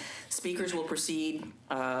 Speakers will proceed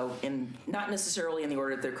not necessarily in the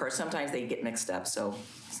order of their card. Sometimes they get mixed up, so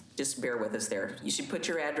just bear with us there. You should put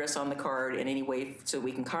your address on the card in any way so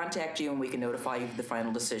we can contact you and we can notify you of the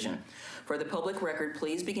final decision. For the public record,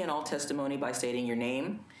 please begin all testimony by stating your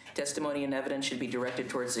name. Testimony and evidence should be directed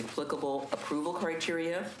towards the applicable approval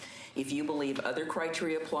criteria. If you believe other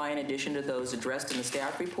criteria apply in addition to those addressed in the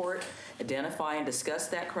staff report, identify and discuss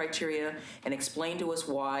that criteria and explain to us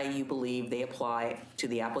why you believe they apply to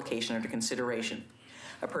the application under consideration.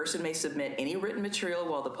 A person may submit any written material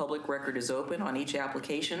while the public record is open on each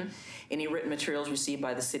application. Any written materials received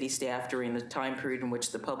by the city staff during the time period in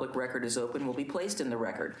which the public record is open will be placed in the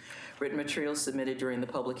record. Written materials submitted during the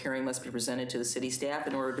public hearing must be presented to the city staff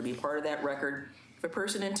in order to be part of that record. If a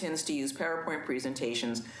person intends to use PowerPoint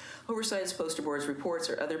presentations, oversized poster boards,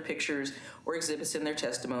 reports, or other pictures or exhibits in their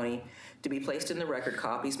testimony to be placed in the record,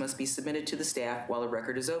 copies must be submitted to the staff while the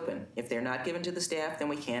record is open. If they're not given to the staff, then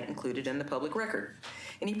we can't include it in the public record.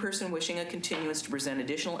 Any person wishing a continuance to present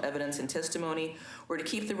additional evidence and testimony or to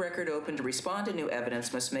keep the record open to respond to new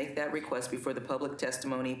evidence must make that request before the public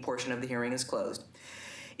testimony portion of the hearing is closed.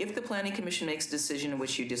 If the Planning Commission makes a decision in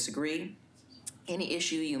which you disagree, any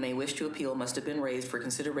issue you may wish to appeal must have been raised for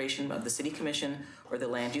consideration of the City Commission or the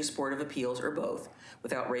Land Use Board of Appeals or both,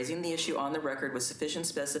 without raising the issue on the record with sufficient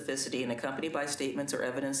specificity and accompanied by statements or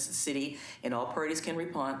evidence the city and all parties can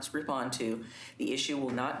respond to. The issue will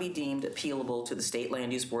not be deemed appealable to the State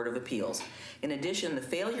Land Use Board of Appeals. In addition, the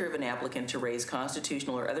failure of an applicant to raise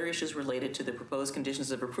constitutional or other issues related to the proposed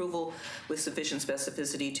conditions of approval with sufficient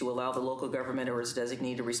specificity to allow the local government or its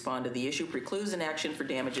designee to respond to the issue precludes an action for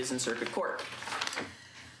damages in circuit court.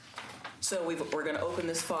 So we're going to open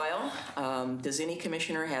this file. Does any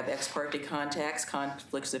commissioner have ex parte contacts,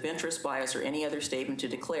 conflicts of interest, bias, or any other statement to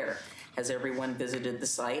declare? Has everyone visited the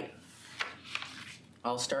site?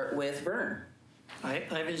 I'll start with Vern.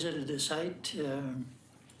 I visited the site.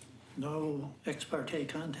 No ex parte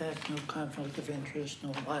contact, no conflict of interest,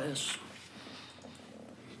 no bias.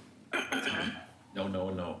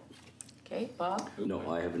 No. Okay, Bob? No,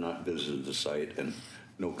 I have not visited the site, and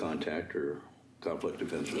no contact or conflict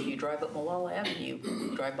of interest. If you drive up Malala Avenue,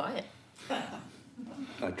 you drive by it.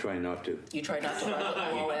 I try not to. You try not to drive up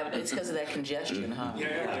Malala Avenue. It's because of that congestion, huh?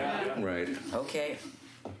 Yeah. Right. Okay.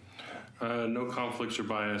 No conflicts or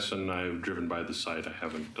bias, and I've driven by the site. I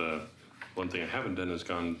haven't. One thing I haven't done is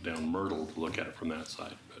gone down Myrtle to look at it from that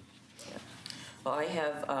side. But. Well,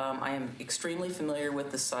 I am extremely familiar with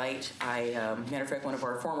the site. Matter of fact, one of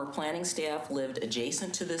our former planning staff lived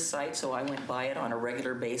adjacent to this site, so I went by it on a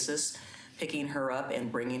regular basis, picking her up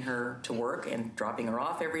and bringing her to work and dropping her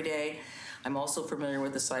off every day. I'm also familiar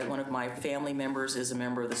with the site. One of my family members is a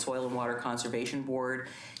member of the Soil and Water Conservation Board,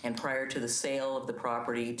 and prior to the sale of the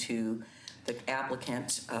property to the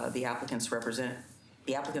applicant, the applicant's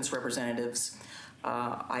representatives,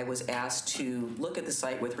 I was asked to look at the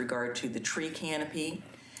site with regard to the tree canopy.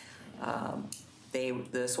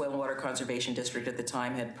 The Soil and Water Conservation District at the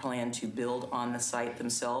time had planned to build on the site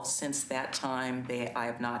themselves. Since that time, I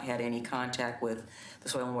have not had any contact with the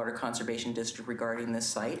Soil and Water Conservation District regarding this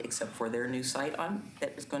site, except for their new site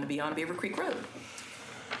that is going to be on Beaver Creek Road.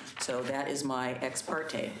 So that is my ex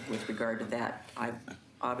parte with regard to that. I've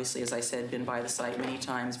obviously, as I said, been by the site many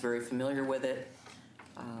times, very familiar with it,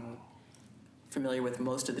 familiar with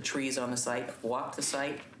most of the trees on the site, walked the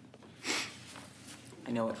site.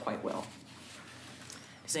 I know it quite well.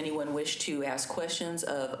 Does anyone wish to ask questions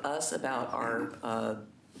of us about our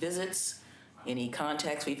visits, any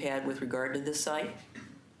contacts we've had with regard to this site?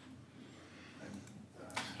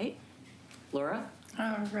 Okay, Laura?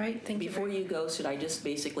 All right, thank you. Before you go, should I just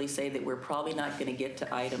basically say that we're probably not going to get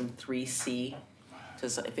to item 3C?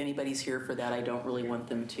 Because if anybody's here for that, I don't really want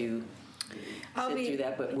them to sit through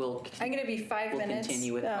that, but I'm going to be 5 minutes,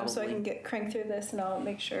 continue it so I can crank through this, and I'll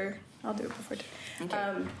make sure I'll do it before.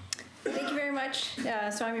 Okay. Thank you very much.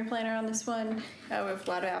 So I'm your planner on this one. We have a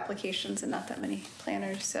lot of applications and not that many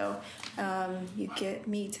planners, so you get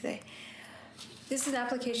me today. This is an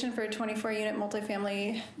application for a 24-unit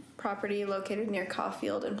multifamily property located near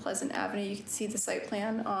Caulfield and Pleasant Avenue. You can see the site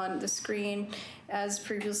plan on the screen. As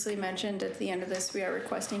previously mentioned, at the end of this, we are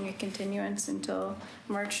requesting a continuance until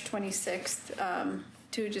March 26th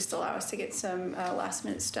to just allow us to get some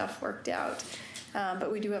last-minute stuff worked out.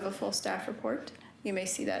 But we do have a full staff report. You may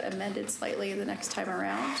see that amended slightly the next time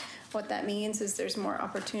around. What that means is there's more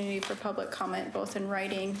opportunity for public comment, both in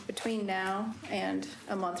writing between now and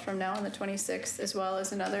a month from now on the 26th, as well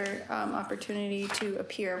as another opportunity to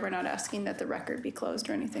appear. We're not asking that the record be closed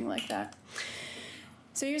or anything like that.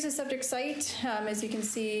 So here's the subject site. As you can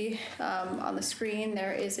see on the screen,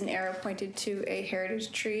 there is an arrow pointed to a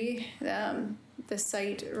heritage tree. The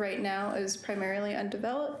site right now is primarily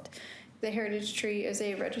undeveloped. The heritage tree is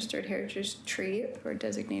a registered heritage tree or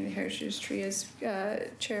designated heritage tree, as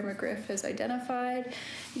Chair McGriff has identified.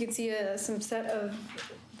 You can see some set of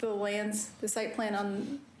the site plan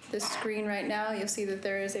on the screen right now. You'll see that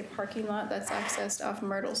there is a parking lot that's accessed off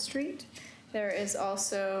Myrtle Street. There is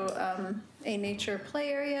also a nature play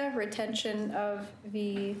area, retention of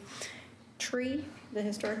the tree, the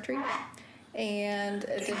historic tree, and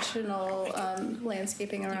additional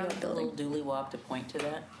landscaping around the building. Do you have a little dooley walk to point to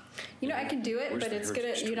that? You know, I can do it, but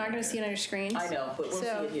you're not gonna see it on your screens. I know, but we'll see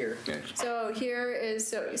it here. So here is,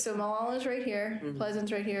 so Malala is right here,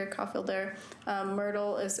 Pleasant's right here, Caulfield there.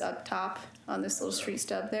 Myrtle is up top on this little street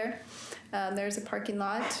stub there. There's a parking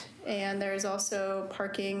lot, and there's also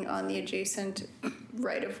parking on the adjacent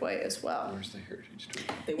right-of-way as well. Where's the heritage tree?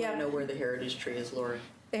 They want to know where the heritage tree is, Lori.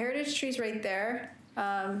 The heritage tree's right there.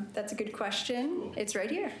 That's a good question. It's right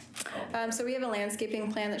here. So we have a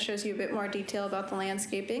landscaping plan that shows you a bit more detail about the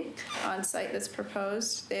landscaping on site that's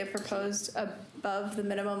proposed. They have proposed above the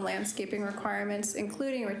minimum landscaping requirements,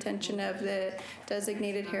 including retention of the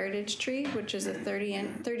designated heritage tree, which is a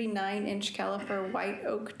 39-inch caliper white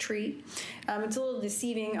oak tree. It's a little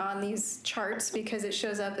deceiving on these charts because it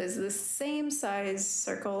shows up as the same size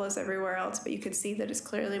circle as everywhere else, but you could see that it's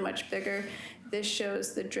clearly much bigger. This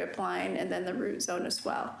shows the drip line and then the root zone as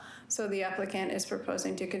well. So the applicant is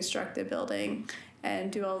proposing to construct the building and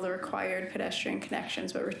do all the required pedestrian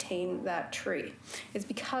connections, but retain that tree. It's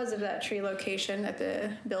because of that tree location that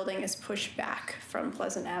the building is pushed back from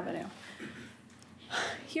Pleasant Avenue.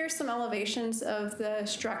 Here's some elevations of the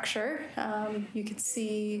structure. You can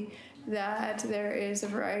see that there is a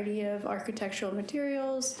variety of architectural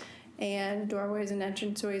materials and doorways and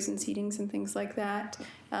entranceways and seatings and things like that.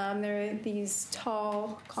 There are these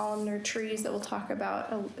tall columnar trees that we'll talk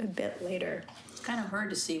about a bit later. It's kind of hard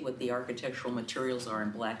to see what the architectural materials are in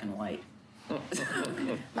black and white.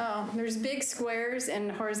 Oh, there's big squares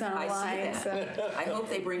and horizontal lines. I see that. I hope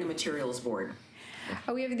they bring a materials board.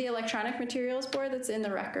 We have the electronic materials board that's in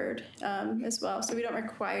the record as well, so we don't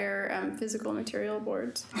require physical material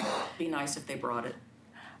boards. Be nice if they brought it.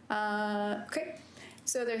 Okay.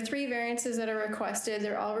 So there are 3 variances that are requested.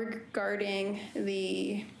 They're all regarding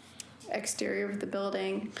the exterior of the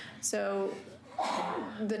building. So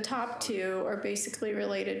the top 2 are basically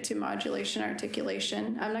related to modulation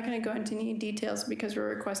articulation. I'm not going to go into any details because we're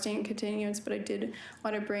requesting a continuance, but I did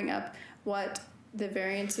want to bring up what the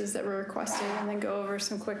variances that were requested and then go over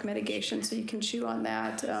some quick mitigation so you can chew on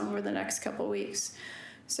that over the next couple weeks.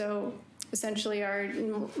 So essentially our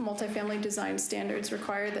multifamily design standards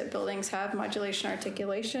require that buildings have modulation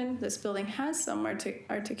articulation. This building has some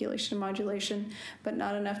articulation modulation, but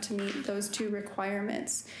not enough to meet those two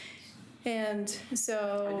requirements. And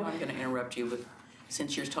so... I know I'm going to interrupt you, but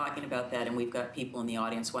since you're talking about that and we've got people in the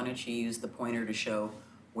audience, why don't you use the pointer to show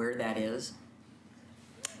where that is?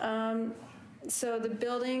 So the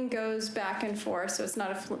building goes back and forth, so it's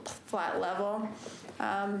not a flat level.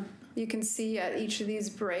 You can see at each of these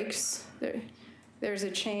breaks, there's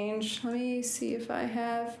a change. Let me see if I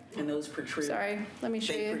have. And those protrude. Sorry, let me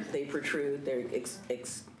show you. They protrude, they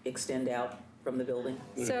extend out from the building.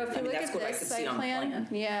 So if you look at this site plan,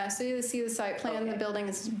 yeah, so you see the site plan, the building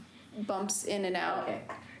is bumps in and out.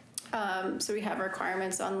 Okay. So we have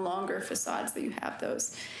requirements on longer facades that you have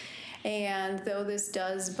those. And though this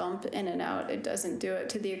does bump in and out, it doesn't do it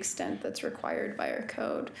to the extent that's required by our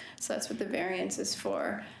code. So that's what the variance is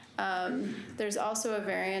for. There's also a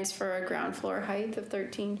variance for a ground floor height of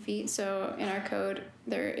 13 feet. So in our code,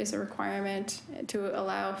 there is a requirement to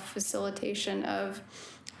allow facilitation of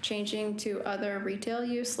changing to other retail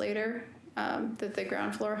use later, that the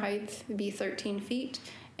ground floor height be 13 feet.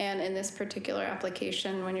 And in this particular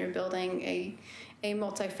application, when you're building a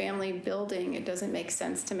multifamily building, it doesn't make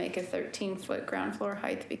sense to make a 13-foot ground floor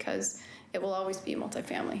height because it will always be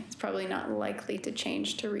multifamily. It's probably not likely to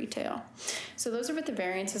change to retail. So those are what the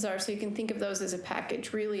variances are. So you can think of those as a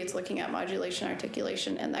package. Really, it's looking at modulation,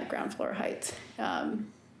 articulation, and that ground floor height.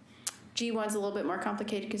 G1's a little bit more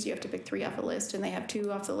complicated because you have to pick 3 off a list, and they have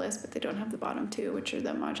 2 off the list, but they don't have the bottom 2, which are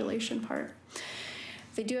the modulation part.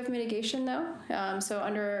 They do have mitigation though. So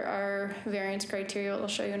under our variance criteria, I'll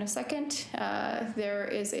show you in a second, there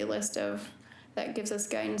is a list that gives us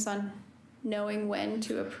guidance on knowing when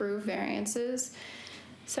to approve variances.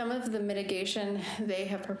 Some of the mitigation they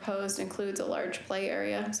have proposed includes a large play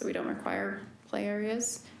area, so we don't require play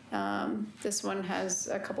areas. This one has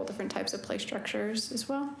a couple different types of play structures as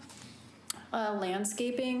well.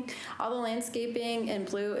 Landscaping, all the landscaping in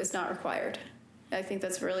blue is not required. I think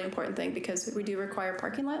that's a really important thing because we do require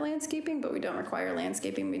parking lot landscaping, but we don't require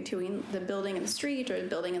landscaping between the building and the street or the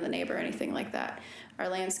building and the neighbor or anything like that. Our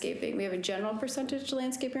landscaping, we have a general percentage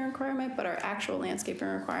landscaping requirement, but our actual landscaping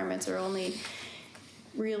requirements are only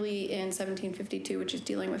really in 1752, which is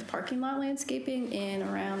dealing with parking lot landscaping in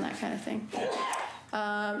around that kind of thing.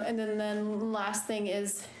 And then last thing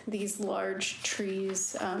is these large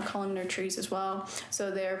trees, columnar trees as well.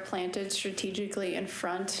 So they're planted strategically in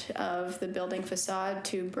front of the building facade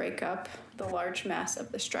to break up the large mass of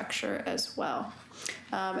the structure as well.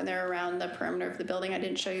 And they're around the perimeter of the building. I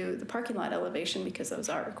didn't show you the parking lot elevation because those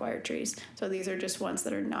are required trees. So these are just ones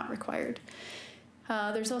that are not required.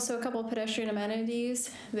 There's also a couple of pedestrian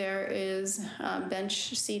amenities. There is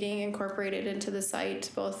bench seating incorporated into the site,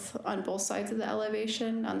 on both sides of the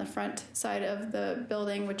elevation. On the front side of the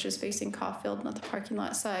building, which is facing Caulfield, not the parking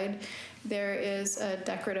lot side, there is a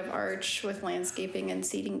decorative arch with landscaping and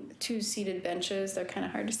seating, 2 seated benches. They're kind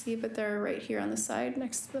of hard to see, but they're right here on the side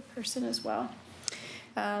next to the person as well.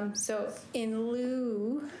 So in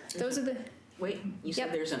lieu, those are the... Wait, you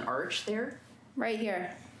said there's an arch there? Right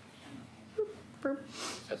here.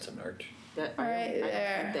 That's an arch. That, All right, I don't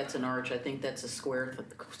there. think that's an arch. I think that's a square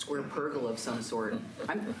pergola of some sort.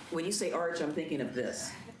 When you say arch, I'm thinking of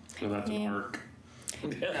this. No, that's an arc. No,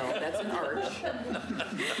 that's an arch.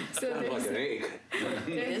 So Sounds like an egg.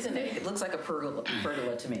 It is an egg. It looks like a pergola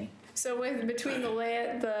to me. So between the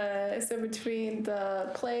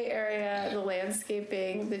play area, the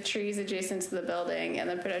landscaping, the trees adjacent to the building, and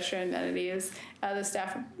the pedestrian amenities, the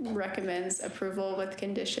staff recommends approval with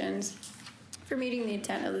conditions for meeting the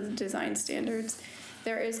intent of the design standards.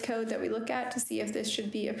 There is code that we look at to see if this should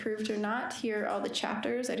be approved or not. Here are all the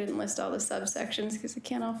chapters. I didn't list all the subsections because it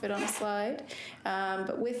can't all fit on a slide.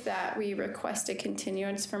 But with that, we request a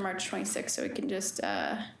continuance for March 26th so we can just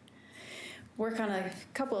work on a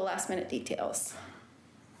couple of last minute details.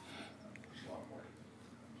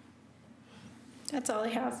 That's all I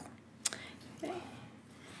have. Okay.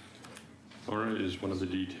 Laura, is one of the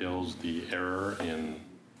details the error in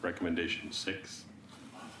recommendation 6?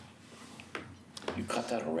 You caught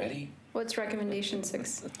that already? What's recommendation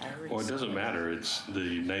 6? Well, it doesn't matter. It's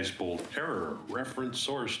the nice bold error, reference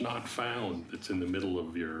source not found. It's in the middle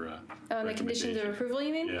of your Oh, the conditions of approval,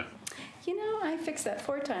 you mean? Yeah. You know, I fixed that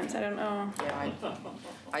 4 times. I don't know. Yeah,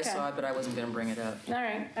 I saw it, but I wasn't going to bring it up. All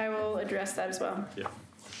right, I will address that as well. Yeah.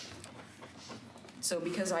 So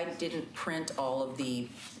because I didn't print all of the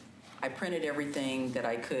I printed everything that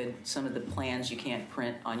I could. Some of the plans you can't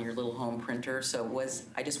print on your little home printer. So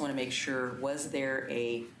I just want to make sure, was there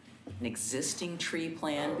an existing tree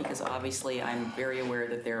plan? Because obviously I'm very aware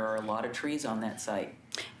that there are a lot of trees on that site.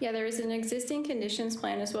 Yeah, there is an existing conditions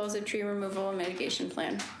plan as well as a tree removal and mitigation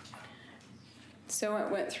plan. So it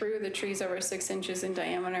went through the trees over 6 inches in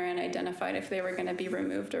diameter and identified if they were going to be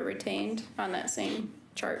removed or retained on that same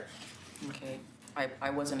chart. Okay, I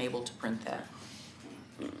wasn't able to print that.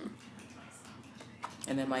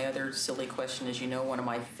 And then my other silly question is, one of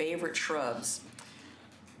my favorite shrubs,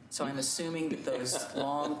 so I'm assuming that those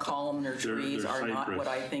long columnar trees are not cypress. what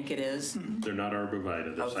I think it is? They're not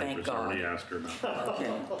arborvitae, they're Oh, thank cypress. I God. already asked her about that.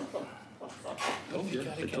 Okay.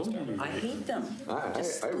 I told you. I hate them. I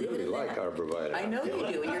Just leave it really in like there. arborvitae. I know you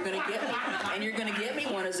do, and you're gonna get me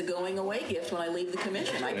one as a going away gift when I leave the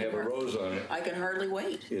commission. I have a rose on it. I can hardly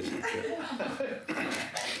wait.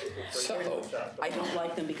 So, I don't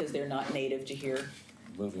like them because they're not native to here.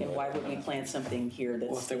 moving And on. why would we plant something here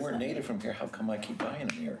that's... Well, if they weren't that's not- native from here, how come I keep buying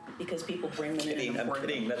them here? Because people bring them in and I'm import them.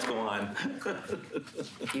 kidding, let's go on.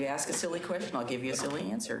 You ask a silly question, I'll give you a silly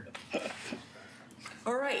answer.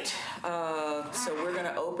 All right, so we're going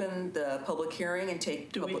to open the public hearing and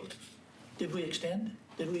take public... Did we extend?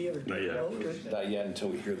 Did we ever? Not yet. vote or- Not yet until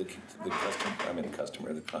we hear the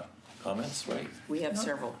comments, right? We have No.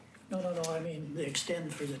 several. No, I mean, the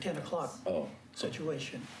extend for the 10 o'clock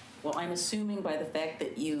situation. Well, I'm assuming by the fact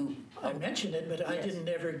that you... I mentioned it, but I Yes. didn't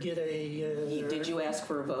ever get a... Did you ask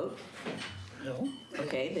for a vote? No.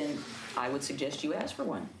 Okay, then I would suggest you ask for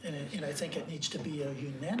one. And I think it needs to be a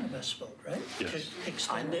unanimous vote, right? Yes. To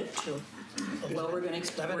extend it to Well, we're going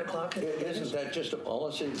to... 11 o'clock. Isn't that just a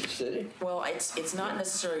policy of the city? Well, it's not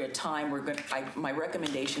necessarily a time. My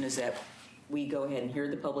recommendation is that we go ahead and hear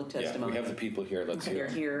the public Yeah, testimony. we have the people here, let's hear. They're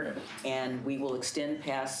here, and we will extend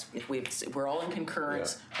past, if we're all in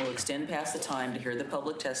concurrence, we'll extend past the time to hear the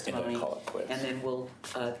public testimony. call it quits. And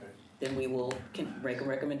then we will make a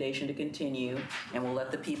recommendation to continue, and we'll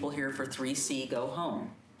let the people here for 3C go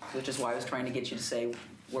home, which is why I was trying to get you to say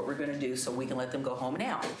what we're going to do so we can let them go home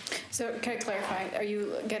now. So can I clarify, are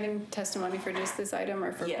you getting testimony for just this item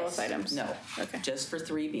or for both items? No, Okay. just for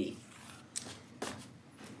 3B.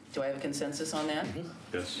 Do I have a consensus on that?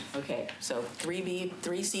 Yes. Okay, so 3B,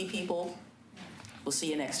 3C people, we'll see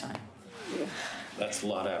you next time. That's a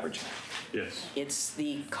lot average. Yes. It's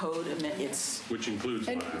the code, Which includes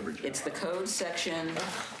lot average. it's the code section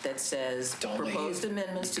that says proposed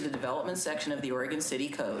amendments to the development section of the Oregon City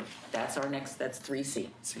Code. That's our next, that's 3C.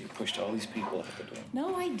 So you pushed all these people off the door.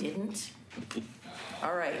 No, I didn't.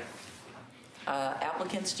 All right.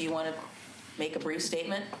 Applicants, do you want to make a brief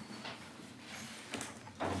statement?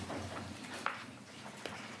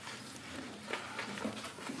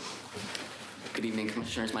 Good evening,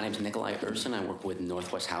 Commissioners. My name is Nikolai Urson. I work with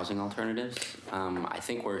Northwest Housing Alternatives. I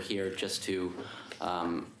think we're here just to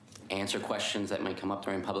answer questions that might come up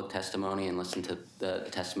during public testimony and listen to the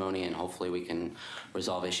testimony, and hopefully we can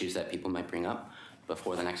resolve issues that people might bring up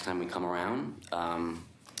before the next time we come around. I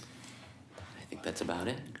think that's about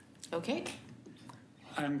it. Okay.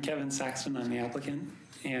 I'm Kevin Saxton. I'm the applicant,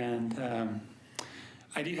 and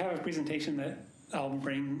I do have a presentation that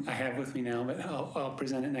I have with me now, but I'll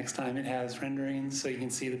present it next time. It has renderings so you can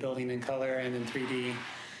see the building in color and in 3D,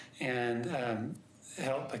 and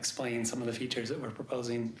help explain some of the features that we're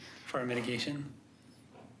proposing for our mitigation.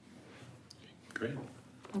 Great.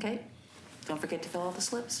 Okay. Don't forget to fill out the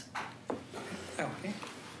slips. Okay.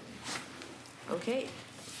 Okay.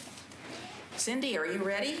 Cindy, are you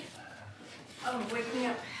ready? Oh, wake me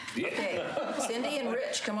up. Okay. Cindy and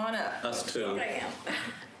Rich, come on up. Us too. I am.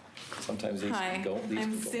 Sometimes these Hi, go. These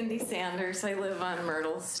I'm people. Cindy Sanders. I live on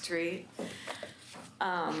Myrtle Street.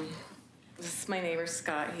 This is my neighbor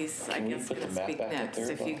Scott. He's, I Can we guess, put the going to map speak back up next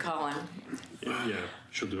there, if you Bob? call him. Yeah,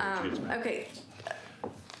 she'll do it when she gets back. Okay.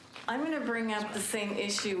 I'm going to bring up the same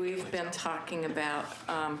issue we've been talking about.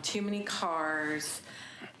 Too many cars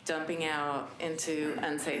dumping out into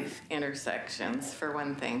unsafe intersections, for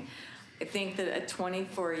one thing. I think that a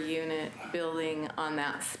 24-unit building on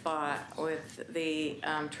that spot with the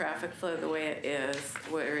traffic flow the way it is,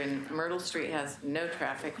 where in Myrtle Street has no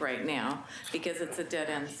traffic right now because it's a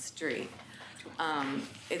dead-end street.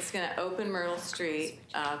 It's going to open Myrtle Street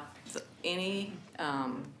up. Any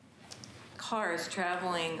cars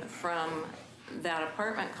traveling from that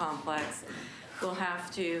apartment complex will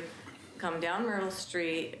have to come down Myrtle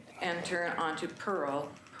Street and turn onto Pearl.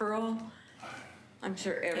 I'm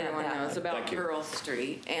sure everyone knows about Pearl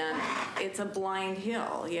Street, and it's a blind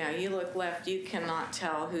hill. Yeah, you look left, you cannot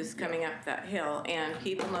tell who's coming up that hill, and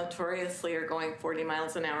people notoriously are going 40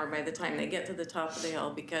 miles an hour by the time they get to the top of the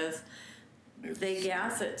hill because They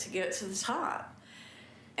gas it to get to the top.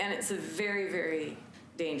 And it's a very, very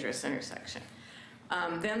dangerous intersection.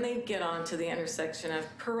 Then they get on to the intersection of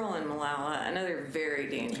Pearl and Malala, another very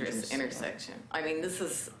dangerous intersection. I mean, this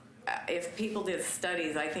is, if people did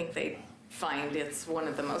studies, I think they'd find it's one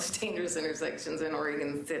of the most dangerous intersections in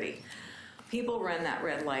Oregon City. People run that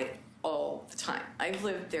red light all the time. I've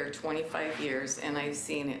lived there 25 years and I've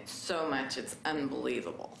seen it so much, it's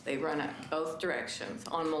unbelievable. They run it both directions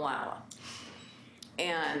on Malala.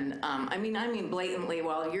 And I mean blatantly,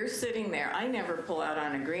 while you're sitting there, I never pull out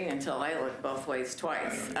on a green until I look both ways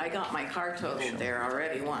twice. I got my car totaled there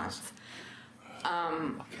already once.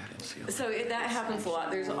 So that happens a lot.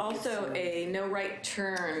 There's also a no right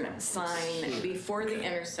turn sign before the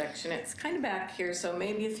intersection. It's kind of back here, so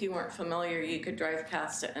maybe if you weren't familiar, you could drive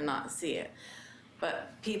past it and not see it. But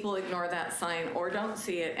people ignore that sign or don't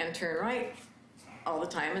see it and turn right all the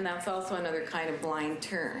time, and that's also another kind of blind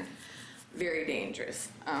turn. Very dangerous.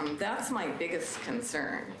 That's my biggest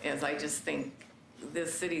concern, is I just think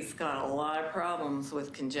this city's got a lot of problems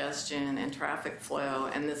with congestion and traffic flow,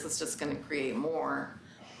 and this is just going to create more.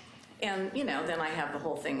 And, you know, then I have the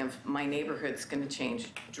whole thing of my neighborhood's going to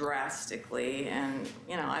change drastically, and,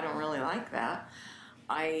 you know, I don't really like that.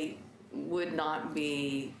 I would not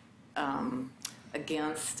be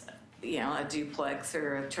against, you know, a duplex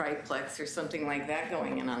or a triplex or something like that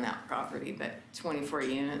going in on that property, but 24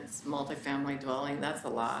 units, multifamily dwelling, that's a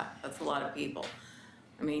lot. That's a lot of people.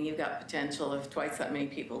 I mean, you've got potential of twice that many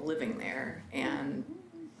people living there and,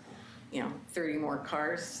 you know, 30 more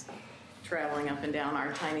cars traveling up and down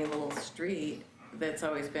our tiny little street that's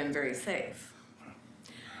always been very safe.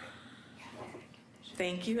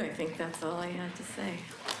 Thank you. I think that's all I had to say.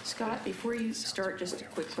 Scott, before you start, just a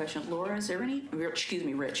quick question. Laura, is there any, excuse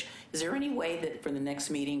me, Rich, is there any way that for the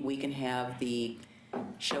next meeting we can have the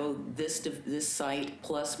show this site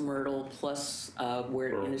plus Myrtle plus where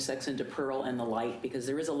it intersects into Pearl and the light? Because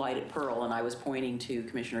there is a light at Pearl, and I was pointing to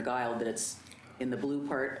Commissioner Guile that it's in the blue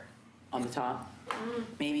part on the top.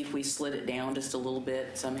 Maybe if we slid it down just a little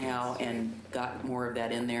bit somehow and got more of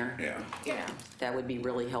that in there. Yeah. That would be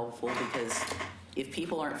really helpful, because if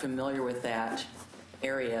people aren't familiar with that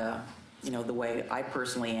area, you know, the way I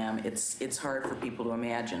personally am, it's hard for people to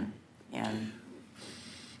imagine. And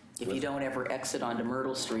if you don't ever exit onto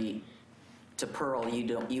Myrtle Street to Pearl,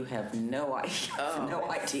 you have no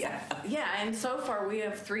idea. Yeah, and so far we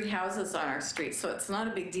have 3 houses on our street, so it's not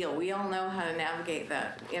a big deal. We all know how to navigate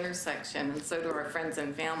that intersection, and so do our friends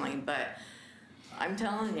and family. But I'm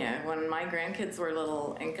telling you, when my grandkids were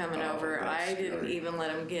little and coming over, I didn't even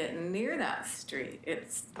let them get near that street.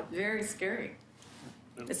 It's very scary.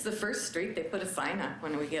 It's the first street they put a sign up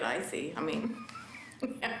when we get icy. I mean, you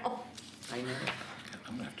know. I know.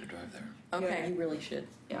 I'm gonna have to drive there. Okay. Yeah, you really should.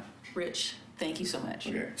 Yeah. Rich, thank you so much.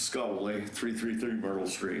 Okay, Scott Woolley, 333 Myrtle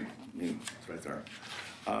Street. It's right there.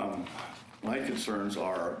 My concerns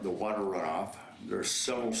are the water runoff. There's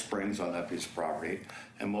several springs on that piece of property,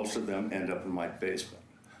 and most of them end up in my basement.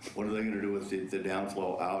 What are they going to do with the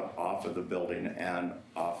downflow out off of the building and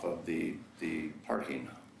off of the parking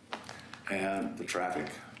and the traffic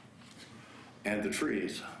and the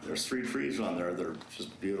trees? There's 3 trees on there. They're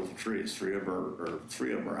just beautiful trees. 3 of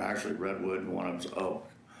them are actually redwood, and 1 of them's oak.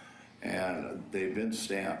 And they've been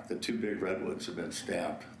stamped. The 2 big redwoods have been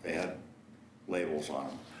stamped. They had labels on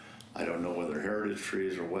them. I don't know whether heritage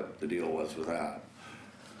trees or what the deal was with that.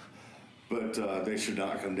 But they should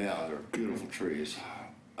not come down. They're beautiful trees.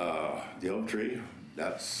 The oak tree,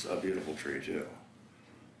 that's a beautiful tree too.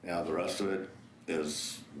 Now the rest of it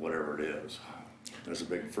is whatever it is. There's a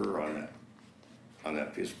big fir on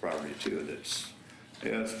that piece of property too. It's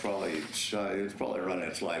probably running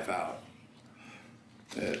its life out.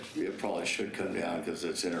 It probably should come down because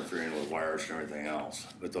it's interfering with wires and everything else.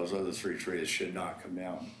 But those other 3 trees should not come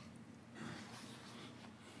down.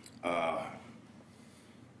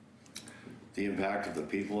 The impact of the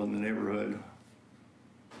people in the neighborhood,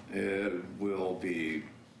 it will be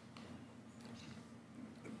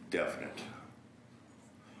definite.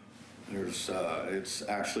 It's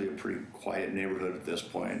actually a pretty quiet neighborhood at this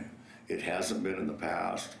point. It hasn't been in the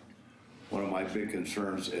past. One of my big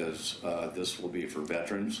concerns is this will be for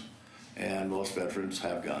veterans, and most veterans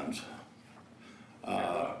have guns.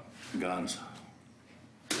 Guns.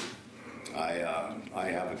 I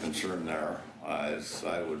have a concern there.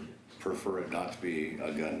 I would prefer it not to be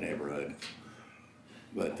a gun neighborhood,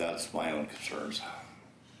 but that's my own concerns.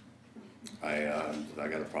 I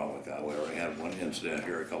got a problem with that. We already had one incident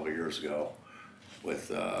here a couple of years ago with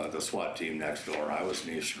the SWAT team next door. I was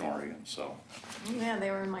in Eastern Oregon, so. Yeah, they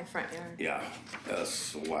were in my front yard. Yeah,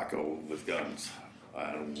 that's wacko with guns.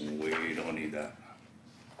 We don't need that.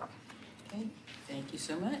 Okay, thank you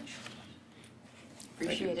so much.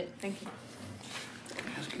 Appreciate it. Thank you.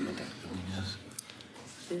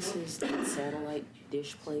 This is the satellite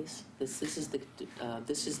dish place. This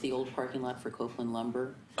is the old parking lot for Copeland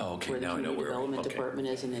Lumber. Oh, okay, Where the now I know community where. development Okay. department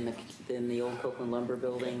is, and then the old Copeland Lumber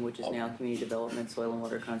building, which is now community development, soil and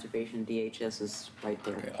water conservation, DHS is right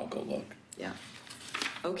there. Okay, I'll go look. Yeah.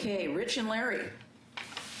 Okay, Rich and Larry.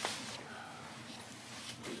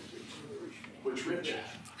 Which Rich?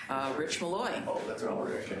 Rich Malloy. Oh, that's all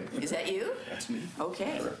right. Okay. Is that you? That's me.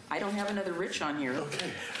 Okay. I don't have another Rich on here.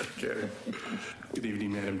 Okay. Good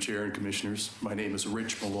evening, Madam Chair and Commissioners. My name is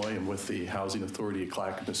Rich Malloy. I'm with the Housing Authority of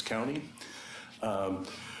Clackamas County.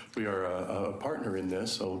 We are a partner in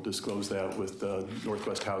this. I'll disclose that with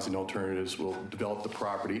Northwest Housing Alternatives. We'll develop the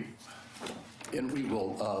property, and we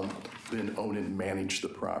will then own and manage the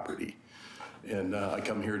property. And I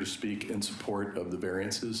come here to speak in support of the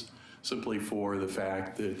variances, simply for the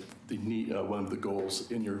fact that one of the goals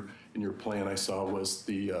in your plan I saw was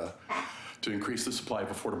to increase the supply of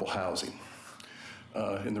affordable housing.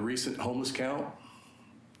 In the recent homeless count,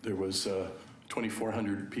 there was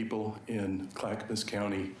 2,400 people in Clackamas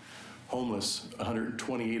County homeless.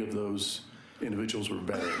 128 of those individuals were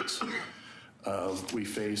veterans. We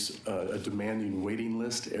face a demanding waiting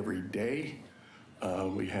list every day.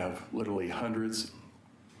 We have literally hundreds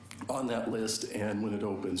on that list, and when it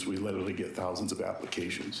opens, we literally get thousands of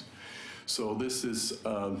applications. So this is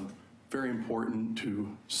very important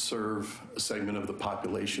to serve a segment of the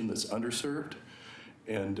population that's underserved.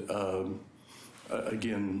 And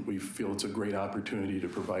again, we feel it's a great opportunity to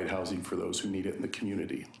provide housing for those who need it in the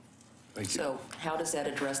community. Thank you. So how does that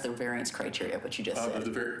address the variance criteria, what you just said?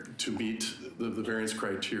 To meet the variance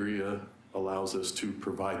criteria allows us to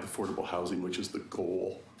provide affordable housing, which is the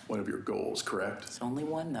goal, one of your goals, correct? It's only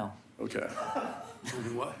one, though. Okay.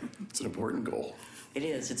 What? It's an important goal. It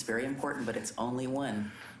is. It's very important, but it's only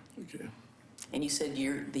one. Okay. And you said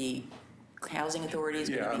you're the housing authority is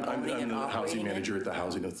going to be I'm owning and the housing operating manager it? at the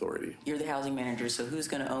housing authority. You're the housing manager, so who's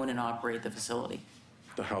going to own and operate the facility?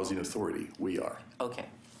 The housing authority, we are. Okay.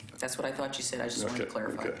 That's what I thought you said. I just wanted to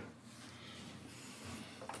clarify. Okay.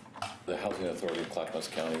 The Housing Authority of Clackamas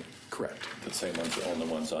County? Correct. The same ones that own the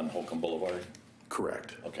ones on Holcomb Boulevard?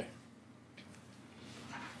 Correct. Okay.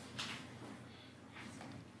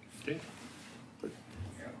 Okay.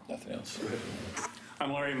 Nothing else.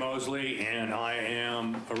 I'm Larry Mosley, and I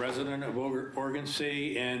am a resident of Oregon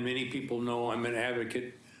City, and many people know I'm an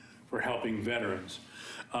advocate for helping veterans.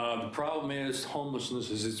 The problem is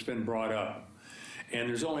homelessness, as it's been brought up. And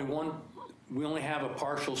there's only one, we only have a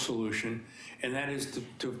partial solution, and that is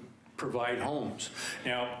to provide homes.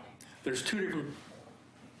 Now, there's two different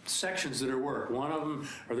sections that are work. One of them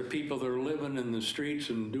are the people that are living in the streets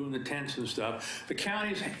and doing the tents and stuff. The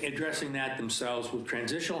county's addressing that themselves with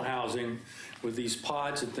transitional housing, with these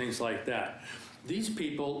pods and things like that. These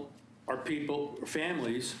people are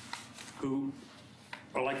families who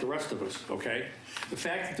are like the rest of us, okay? The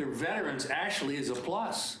fact that they're veterans actually is a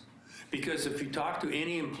plus, because if you talk to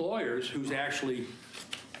any employers who's actually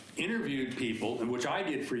interviewed people, which I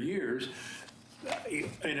did for years,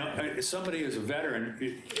 somebody who's a veteran,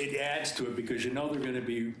 it adds to it, because you know they're going to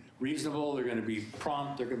be reasonable, they're going to be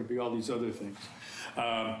prompt, they're going to be all these other things.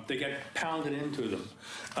 They get pounded into them.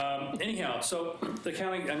 Anyhow, so the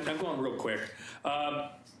county, I'm going real quick. And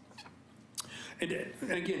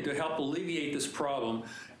again, to help alleviate this problem,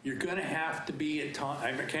 you're going to have to be at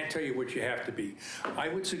time. I can't tell you what you have to be. I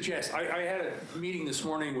would suggest, I had a meeting this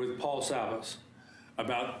morning with Paul Savas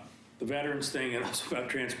about the veterans thing and also about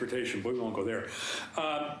transportation, but we won't go there.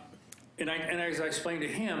 And as I explained to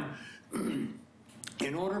him,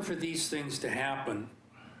 in order for these things to happen,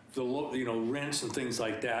 the rents and things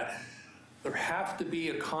like that, there have to be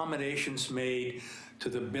accommodations made to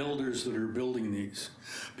the builders that are building these,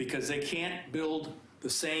 because they can't build the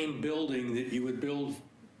same building that you would build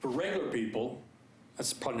for regular people.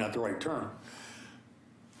 That's probably not the right term,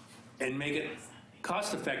 and make it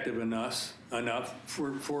cost-effective enough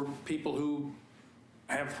for people who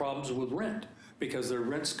have problems with rent, because their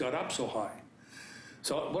rents got up so high.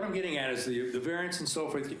 So what I'm getting at is the variance and so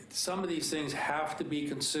forth. Some of these things have to be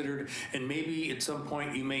considered, and maybe at some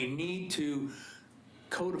point you may need to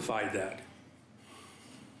codify that.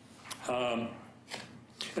 And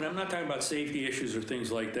I'm not talking about safety issues or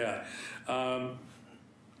things like that.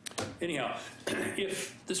 Anyhow,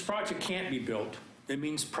 if this project can't be built, it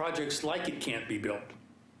means projects like it can't be built.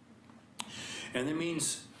 And it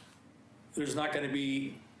means there's not going to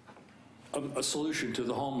be a solution to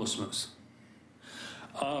the homelessness.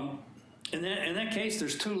 In that case,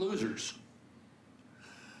 there's two losers.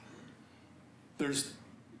 There's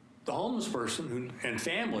the homeless person and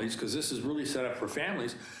families, because this is really set up for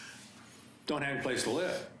families, don't have a place to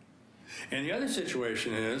live. And the other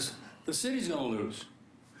situation is the city's going to lose,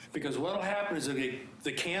 because what will happen is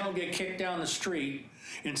the can will get kicked down the street,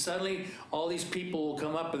 and suddenly all these people will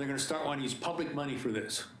come up and they're going to start wanting to use public money for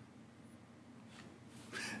this.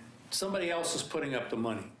 Somebody else is putting up the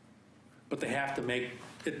money, but they have to make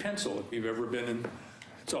it pencil if you've ever been in.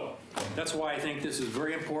 So that's why I think this is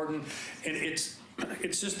very important, and it's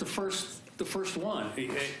just the first one.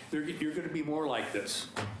 You're going to be more like this,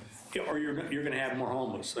 or you're going to have more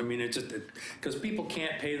homeless. I mean, it's just because people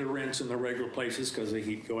can't pay the rents in the regular places because they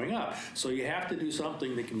keep going up. So you have to do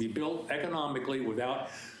something that can be built economically without,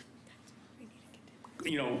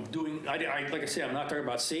 doing. Like I say, I'm not talking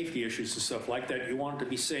about safety issues and stuff like that. You want it to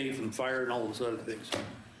be safe and fire and all those other things.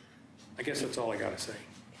 I guess that's all I got to say.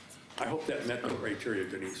 I hope that met the criteria,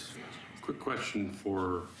 Denise. Quick question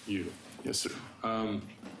for you. Yes, sir.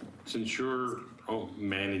 Since you're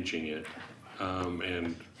managing it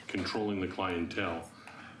and controlling the clientele,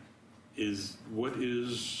 what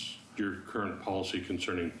is your current policy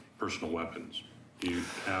concerning personal weapons?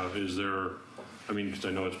 Is there, because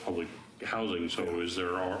I know it's public housing, so is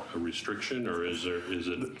there a restriction, or is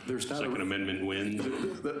it Second Amendment wins?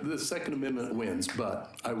 The Second Amendment wins,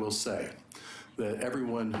 but I will say that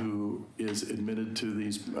everyone who is admitted to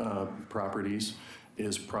these properties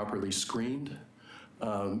is properly screened.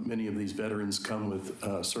 Many of these veterans come with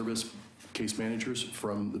service case managers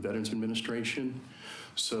from the Veterans Administration,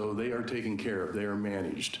 so they are taken care of. They are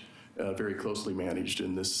managed, very closely managed,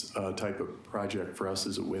 and this type of project for us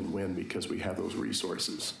is a win-win because we have those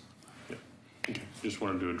resources. Yeah. Okay. Just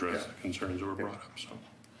wanted to address the concerns that were brought up. So.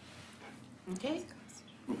 Okay.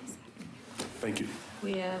 Thank you.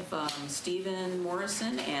 We have Stephen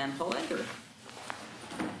Morrison and Paul Edgar.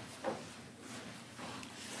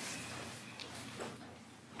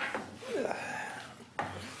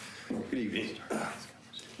 Good evening.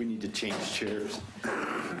 We need to change chairs.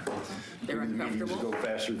 They're Maybe the meetings uncomfortable. would go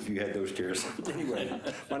faster if you had those chairs. Anyway,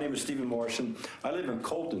 my name is Stephen Morrison. I live in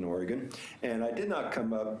Colton, Oregon, and I did not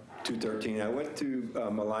come up 213. I went to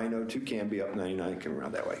Malino to Canby up 99, came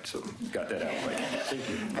around that way, so got that out of the way. Thank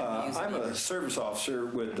you. I'm a service officer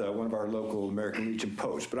with one of our local American Legion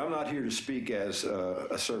posts, but I'm not here to speak as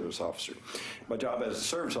a service officer. My job as a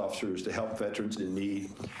service officer is to help veterans in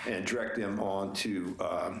need and direct them on to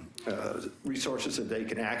resources that they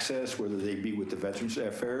can access, whether they be with the Veterans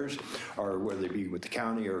Affairs or whether they be with the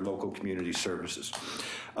county or local community services.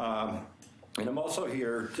 And I'm also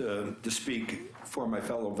here to speak for my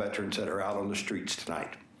fellow veterans that are out on the streets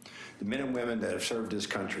tonight. The men and women that have served this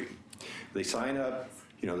country. They sign up,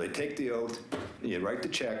 they take the oath, you write the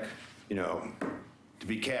check, to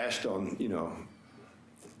be cashed on,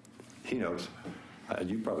 he knows.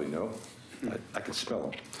 You probably know. I can smell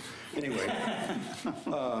them. Anyway,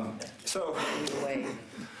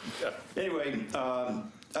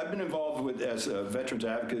 I've been involved with as a veterans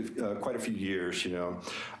advocate quite a few years.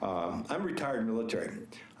 I'm retired military.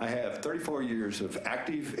 I have 34 years of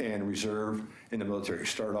active and reserve in the military.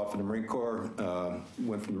 Started off in the Marine Corps,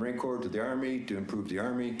 went from the Marine Corps to the Army to improve the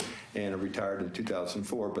Army, and I retired in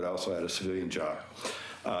 2004. But I also had a civilian job.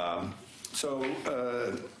 I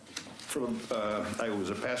was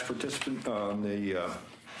a past participant on the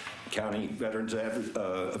County Veterans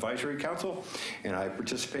Advisory Council, and I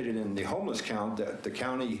participated in the homeless count that the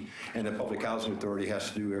county and the Public Housing Authority has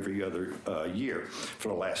to do every other year for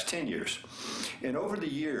the last 10 years. And over the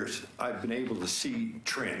years, I've been able to see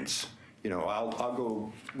trends. I'll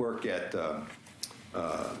go work at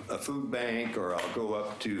a food bank, or I'll go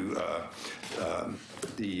up to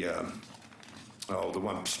the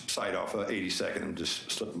one site off 82nd. I'm just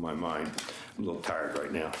slipping my mind. I'm a little tired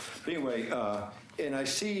right now. But anyway, and I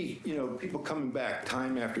see, people coming back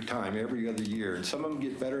time after time, every other year, and some of them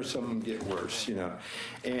get better, some of them get worse,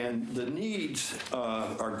 And the needs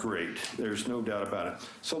are great. There's no doubt about it.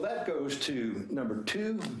 So that goes to number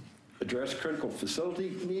 2, address critical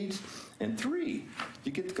facility needs, and 3,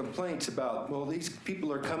 you get the complaints about, well, these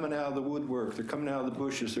people are coming out of the woodwork, they're coming out of the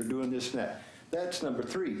bushes, they're doing this and that. That's number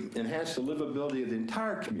 3, enhance the livability of the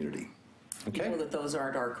entire community. Okay? You know that those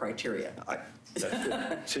aren't our criteria. That's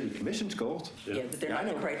the City Commission's goals. Yeah, but they're not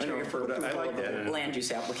the criteria for approval of a land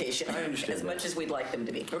use application. I understand as much as we'd like them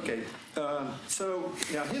to be. Okay, so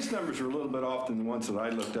now his numbers are a little bit off than the ones that I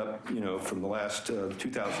looked up, from the last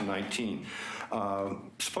 2019.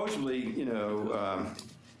 Supposedly,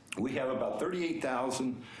 we have about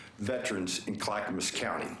 38,000 veterans in Clackamas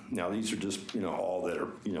County. Now, these are just, all that are,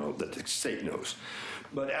 that the state knows.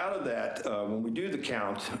 But out of that, when we do the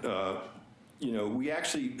count, we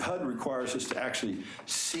actually, HUD requires us to actually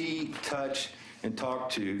see, touch, and talk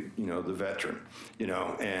to, you know, the veteran, you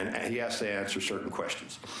know, and he has to answer certain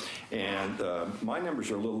questions. And my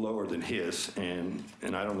numbers are a little lower than his, and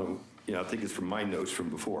I don't know, you know, I think it's from my notes from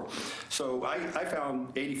before. So I found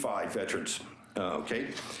 85 veterans, okay?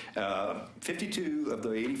 52 of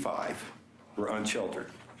the 85 were unsheltered.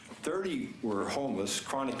 30 were homeless,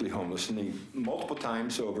 chronically homeless, and they multiple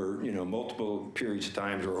times over, you know, multiple periods of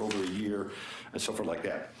times or over a year and so forth like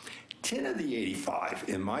that. 10 of the 85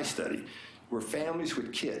 in my study were families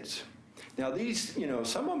with kids. Now these, you know,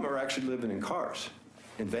 some of them are actually living in cars,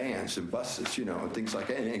 in vans and buses, you know, and things like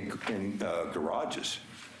that, in garages.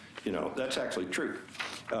 You know, that's actually true.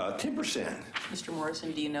 10%. Mr.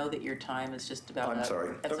 Morrison, do you know that your time is just about up? I'm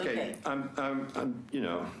sorry. That's okay. I'm, you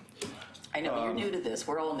know. I know, you're new to this.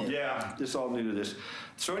 We're all new. Yeah, it's all new to this.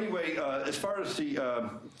 So anyway, as far as the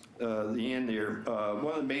end there,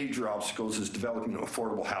 one of the major obstacles is developing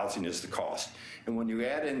affordable housing is the cost. And when you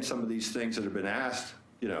add in some of these things that have been asked,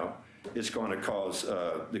 you know, it's going to cause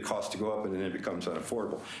the cost to go up and then it becomes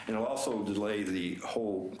unaffordable. And it'll also delay the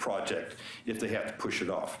whole project if they have to push it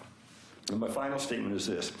off. And my final statement is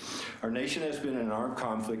this. Our nation has been in an armed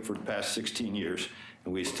conflict for the past 16 years,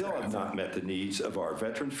 and we still have not met the needs of our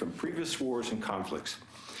veterans from previous wars and conflicts.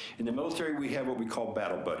 In the military, we have what we call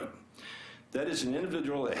battle buddy. That is an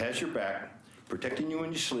individual that has your back, protecting you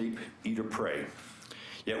when you sleep, eat, or pray.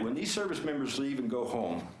 Yet when these service members leave and go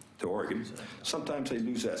home to Oregon, sometimes they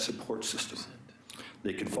lose that support system.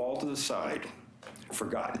 They can fall to the side,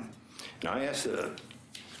 forgotten. And I asked the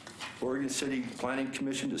Oregon City Planning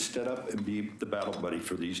Commission to step up and be the battle buddy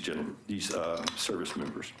for these service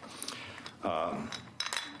members.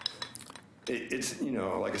 It's, you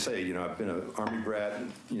know, like I say, you know, I've been an Army brat,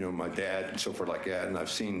 and, you know, my dad and so forth like that, and I've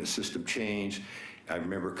seen the system change. I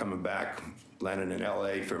remember coming back, landing in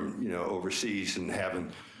LA from, you know, overseas and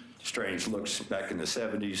having strange looks back in the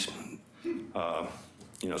 70s.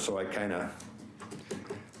 You know, so I kind of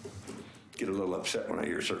get a little upset when I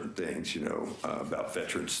hear certain things, you know, about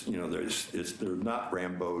veterans. You know, they're not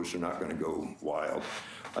Rambos, they're not going to go wild.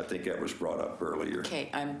 I think that was brought up earlier. Okay,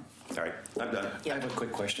 all right, I'm done. I have a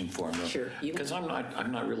quick question for him, though. Sure. Because I'm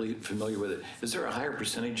not really familiar with it. Is there a higher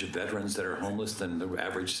percentage of veterans that are homeless than the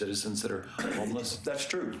average citizens that are homeless? That's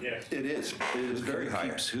true. Yes. It is. It is very high.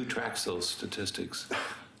 Who tracks those statistics?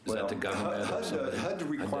 Is Well, that the government? HUD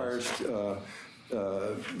requires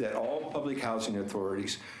that all public housing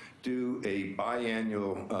authorities do a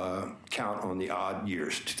biannual count on the odd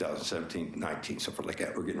years, 2017, 19, something like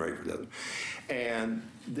that. We're getting ready for that. And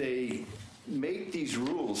they make these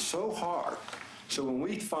rules so hard. So when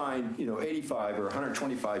we find, you know, 85 or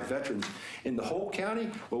 125 veterans in the whole county,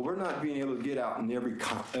 well, we're not being able to get out in every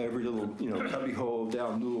little, you know, cubby hole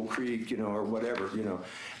down Newell Creek, you know, or whatever, you know.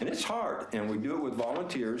 And it's hard. And we do it with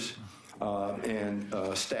volunteers and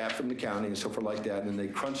staff from the county and so forth like that. And they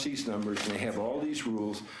crunch these numbers and they have all these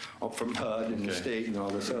rules from HUD and the state and all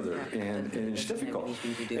this other. And it's difficult.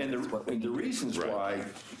 And the reasons why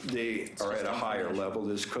they are at a higher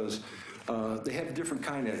level is because they have different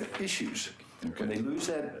kind of issues. When they lose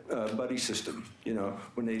that buddy system, you know,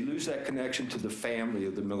 when they lose that connection to the family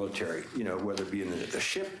of the military, you know, whether it be in a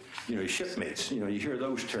ship, you know, shipmates, you know, you hear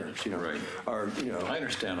those terms, you know, right. Or, you know. I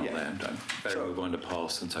understand all that. I better move on to Paul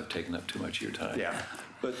since I've taken up too much of your time. Yeah,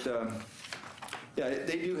 but yeah,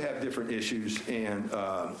 they do have different issues, and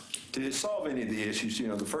to solve any of the issues, you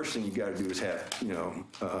know, the first thing you got to do is have, you know,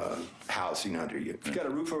 housing under you. If you got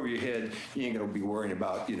a roof over your head, you ain't going to be worrying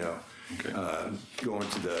about, you know, going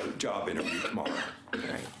to the job interview tomorrow. All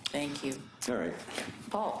right. Thank you. All right.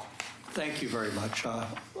 Paul. Thank you very much.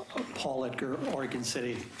 Paul Edgar, Oregon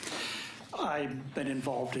City. I've been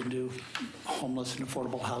involved into homeless and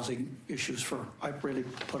affordable housing issues I've really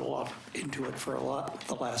put a lot into it for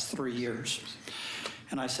the last 3 years.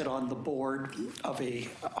 And I sit on the board of a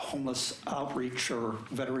homeless outreach or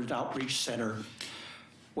veteran outreach center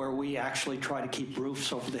where we actually try to keep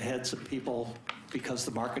roofs over the heads of people because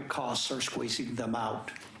the market costs are squeezing them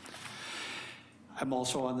out. I'm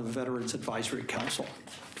also on the Veterans Advisory Council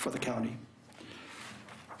for the county.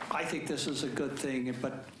 I think this is a good thing,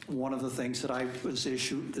 but one of the things that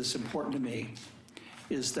that's important to me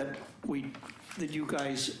is that you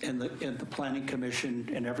guys and the Planning Commission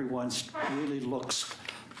and everyone really looks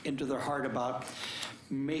into their heart about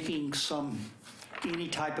making any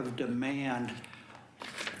type of demand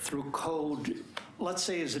through code. Let's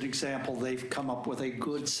say, as an example, they've come up with a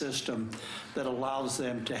good system that allows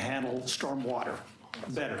them to handle stormwater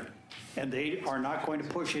better. And they are not going to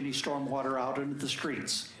push any stormwater out into the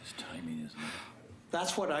streets.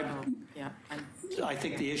 That's what I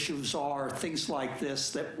think the issues are, things like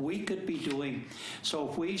this that we could be doing. So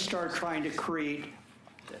if we start trying to create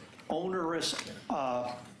onerous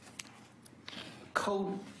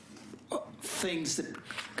code things that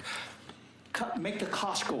make the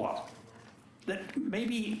cost go up. That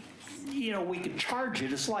maybe, we could charge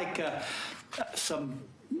it. It's like some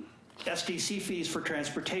SDC fees for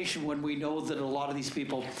transportation when we know that a lot of these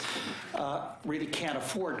people really can't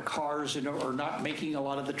afford cars and are not making a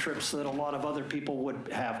lot of the trips that a lot of other people would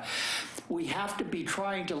have. We have to be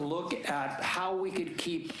trying to look at how we could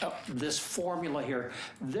keep this formula here.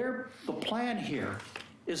 The plan here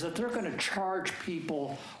is that they're going to charge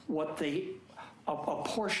people a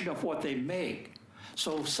portion of what they make.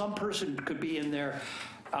 So some person could be in there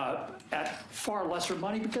at far lesser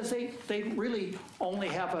money because they really only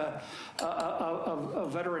have a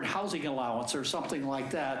veteran housing allowance or something like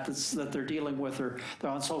that that they're dealing with, or they're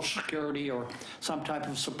on Social Security or some type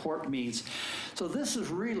of support means. So this is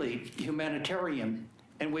really humanitarian,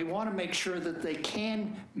 and we want to make sure that they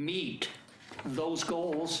can meet those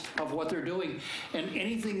goals of what they're doing, and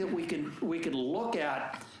anything that we can look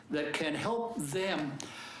at that can help them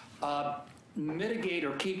mitigate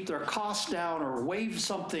or keep their costs down or waive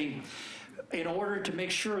something in order to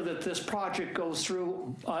make sure that this project goes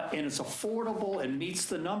through and it's affordable and meets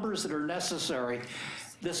the numbers that are necessary.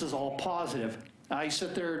 This is all positive. I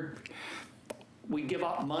sit there, we give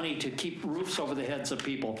up money to keep roofs over the heads of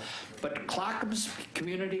people, but Clackamas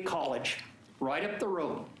Community College, right up the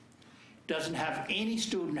road, doesn't have any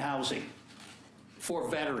student housing for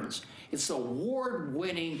veterans. It's the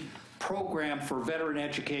award-winning program for veteran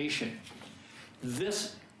education.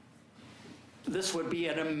 This would be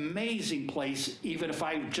an amazing place, even if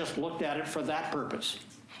I just looked at it for that purpose.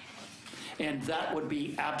 And that would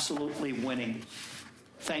be absolutely winning.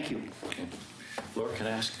 Thank you. Okay. Laura, can I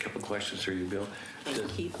ask a couple of questions for you, Bill?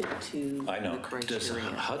 Keep it to I know. the criteria. Does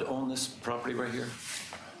HUD own this property right here?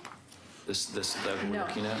 This that we're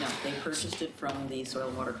looking at? No, they purchased it from the Soil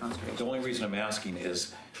and Water Conservation. The only reason I'm asking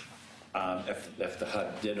is if the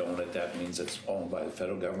HUD did own it, that means it's owned by the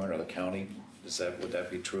federal government or the county. Would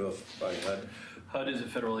that be true by HUD? HUD is a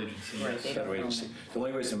federal agency. Right, they Federal don't own agency. it. The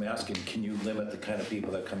only reason I'm asking, can you limit the kind of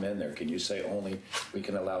people that come in there? Can you say we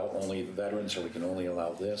can allow only veterans, or we can only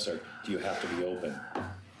allow this, or do you have to be open?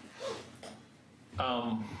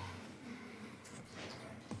 I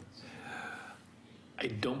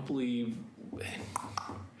don't believe.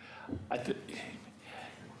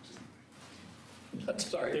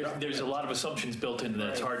 Sorry. There's a lot of assumptions built into that.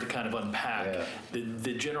 It's hard to kind of unpack. Yeah.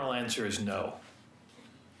 The general answer is no.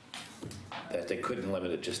 That they couldn't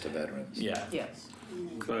limit it just to veterans. Yeah. Yes.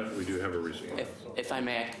 But we do have a reason. If I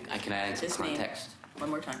may, I can add into Just name. context. One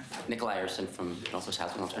more time. Nikolai Erson from Northwest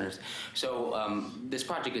Housing Alternatives. So this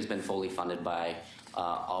project has been fully funded by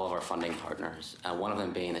all of our funding partners. One of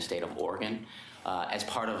them being the state of Oregon. As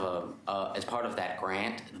part of that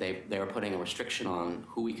grant, they were putting a restriction on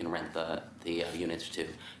who we can rent the units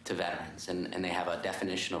to veterans, and they have a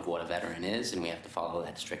definition of what a veteran is, and we have to follow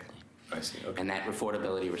that strictly. I see. Okay. And that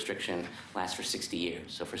affordability restriction lasts for 60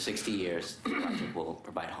 years. So for 60 years, the project will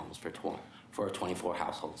provide homes for 24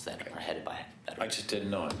 households that are headed by veterans. I just didn't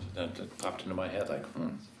know it. That popped into my head like,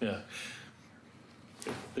 Yeah.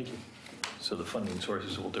 Thank you. So the funding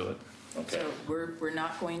sources will do it. Okay. So we're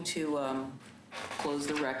not going to close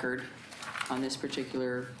the record on this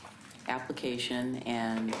particular application,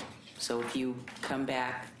 and so if you come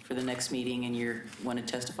back for the next meeting and you want to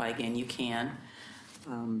testify again, you can.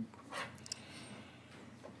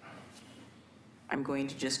 I'm going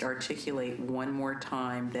to just articulate one more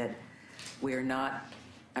time that we're not,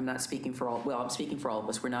 I'm not speaking for all, well, I'm speaking for all of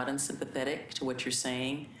us. We're not unsympathetic to what you're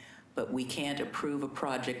saying, but we can't approve a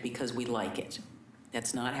project because we like it.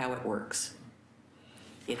 That's not how it works.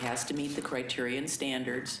 It has to meet the criteria and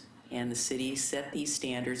standards, and the city set these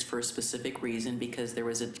standards for a specific reason because there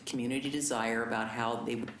was a community desire about how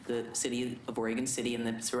the city of Oregon City and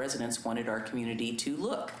the residents wanted our community to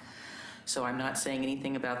look. So I'm not saying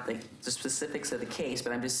anything about the specifics of the case,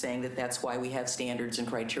 but I'm just saying that that's why we have standards and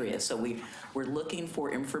criteria. So we're looking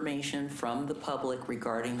for information from the public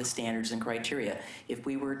regarding the standards and criteria. If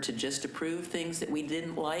we were to just approve things that we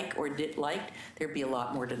didn't like or liked, there'd be a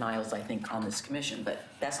lot more denials, I think, on this commission, but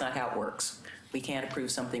that's not how it works. We can't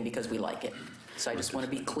approve something because we like it. So I just want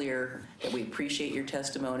to be clear that we appreciate your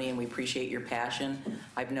testimony and we appreciate your passion.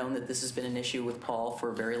 I've known that this has been an issue with Paul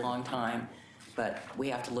for a very long time, but we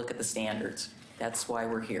have to look at the standards. That's why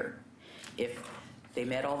we're here. If they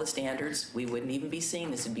met all the standards, we wouldn't even be seeing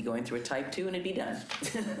this. It'd be going through a type 2 and it'd be done.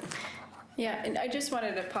 Yeah, and I just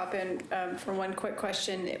wanted to pop in for one quick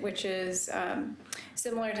question, which is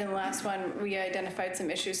similar to the last one. We identified some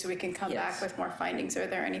issues so we can come back with more findings. Are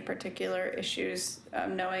there any particular issues,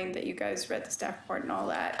 knowing that you guys read the staff report and all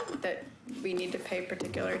that, that we need to pay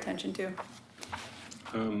particular attention to?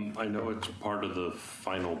 I know it's part of the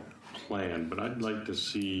final plan, but I'd like to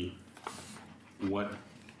see what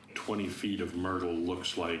 20 feet of myrtle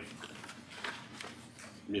looks like.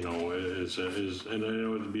 You know, and I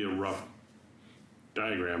know it'd be a rough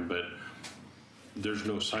diagram, but there's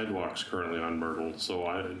no sidewalks currently on Myrtle. So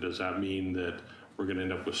does that mean that we're going to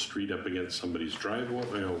end up with street up against somebody's driveway,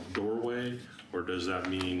 doorway, or does that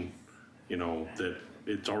mean, that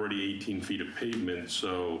it's already 18 feet of pavement,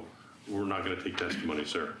 so we're not going to take testimony,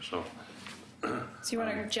 sir? So you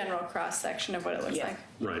want a general cross section of what it looks like,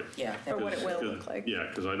 right? Yeah, or what it will look like. Yeah,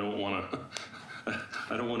 because I don't want to.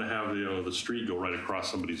 I don't want to have the street go right across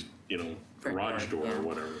somebody's garage door or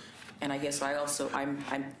whatever. And I guess I also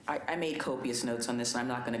I made copious notes on this, and I'm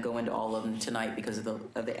not going to go into all of them tonight because of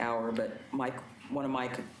the hour. But one of my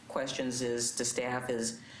questions is to staff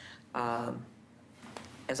is,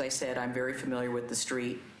 as I said, I'm very familiar with the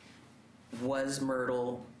street. Was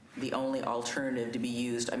Myrtle the only alternative to be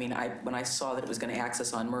used? I mean, when I saw that it was going to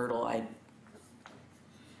access on Myrtle,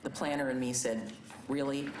 the planner in me said,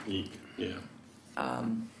 really? Yeah.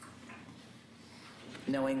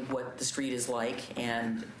 Knowing what the street is like,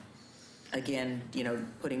 and again,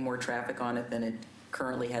 putting more traffic on it than it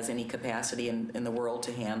currently has any capacity in the world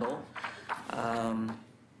to handle.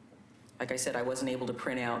 Like I said, I wasn't able to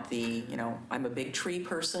print out I'm a big tree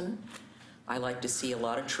person. I like to see a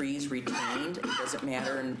lot of trees retained. It doesn't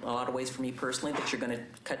matter in a lot of ways for me personally that you're going to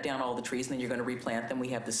cut down all the trees and then you're going to replant them. We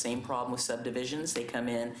have the same problem with subdivisions. They come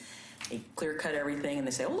in, they clear cut everything, and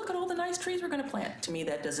they say, oh, look at all the nice trees we're going to plant. To me,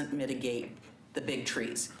 that doesn't mitigate the big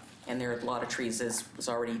trees. And there are a lot of trees, as was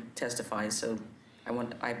already testified, so I'm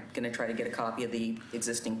going to try to get a copy of the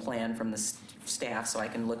existing plan from the staff so I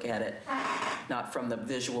can look at it, not from the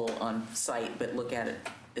visual on site, but look at it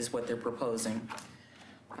as what they're proposing.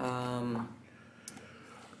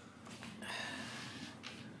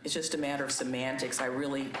 It's just a matter of semantics. I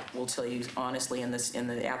really will tell you honestly, in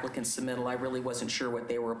the applicant's submittal, I really wasn't sure what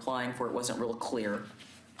they were applying for. It wasn't real clear.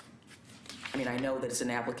 I mean, I know that it's an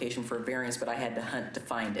application for a variance, but I had to hunt to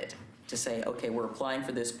find it, to say, okay, we're applying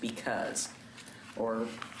for this because, or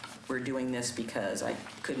we're doing this because. I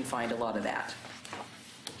couldn't find a lot of that.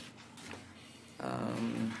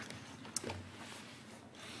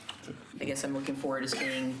 I guess I'm looking forward to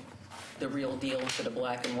seeing the real deal instead of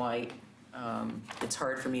black and white. It's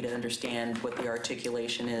hard for me to understand what the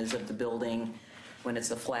articulation is of the building when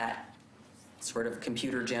it's a flat, sort of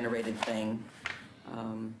computer-generated thing.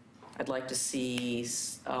 I'd like to see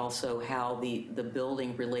also how the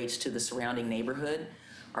building relates to the surrounding neighborhood.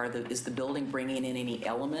 Is the building bringing in any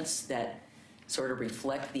elements that sort of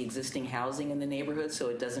reflect the existing housing in the neighborhood so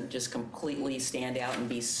it doesn't just completely stand out and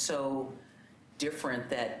be so different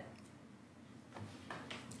that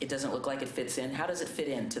it doesn't look like it fits in? How does it fit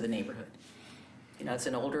into the neighborhood? It's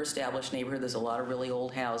an older established neighborhood. There's a lot of really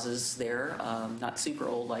old houses there, not super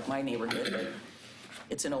old like my neighborhood, but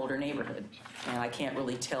it's an older neighborhood. And I can't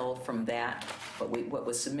really tell from that, what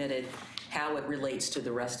was submitted, how it relates to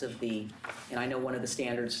the rest of and I know one of the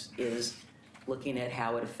standards is looking at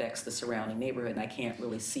how it affects the surrounding neighborhood, and I can't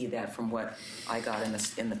really see that from what I got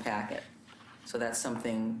in the packet. So that's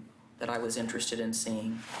something that I was interested in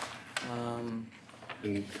seeing.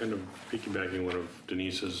 And kind of piggybacking one of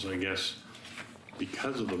Denise's, I guess,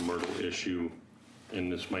 because of the Myrtle issue,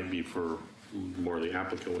 and this might be for more the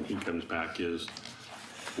applicant when he comes back,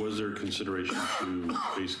 was there consideration to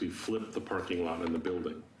basically flip the parking lot in the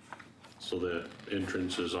building so that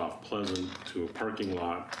entrance is off Pleasant to a parking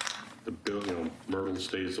lot, Myrtle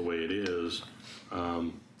stays the way it is,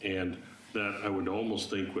 and that I would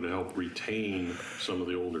almost think would help retain some of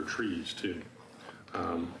the older trees too.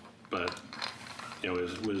 But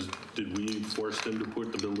did we force them to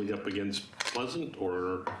put the building up against Pleasant,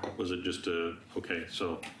 or was it just okay,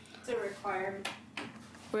 so? It's a requirement.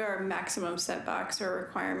 We are maximum setbacks or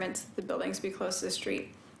requirements, the buildings be close to the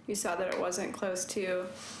street. You saw that it wasn't close to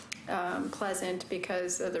Pleasant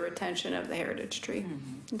because of the retention of the heritage tree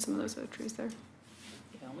and some of those other trees there.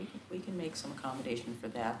 Yeah, we can make some accommodation for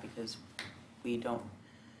that because the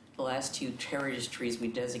last two heritage trees we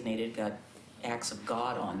designated got acts of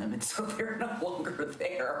God on them, and so they're no longer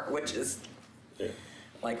there, which is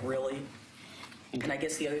like, really? And I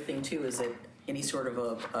guess the other thing too is that any sort of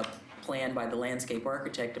a plan by the landscape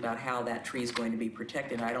architect about how that tree is going to be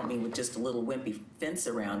protected, and I don't mean with just a little wimpy fence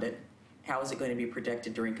around it, how is it going to be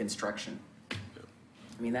protected during construction?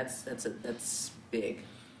 I mean, that's big.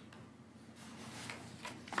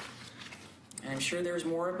 I'm sure there's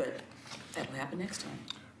more, but that will happen next time.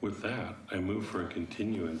 With that, I move for a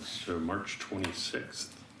continuance to March 26th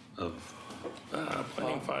of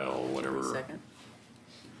planning file, whatever. Second.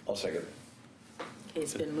 I'll second. Okay,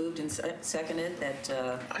 it's been moved and seconded that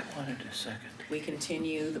I wanted a second. we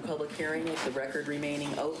continue the public hearing with the record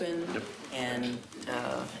remaining open. Yep. And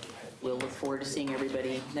we'll look forward to seeing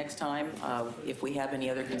everybody next time. If we have any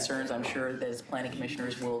other concerns, I'm sure that as planning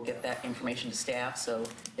commissioners, we'll get that information to staff so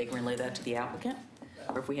they can relay that to the applicant.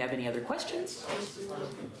 Or if we have any other questions.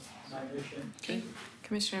 Okay.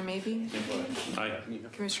 Commissioner Maybe? Aye.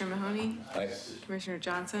 Commissioner Mahoney? Aye. Commissioner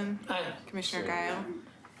Johnson? Aye. Commissioner Guile?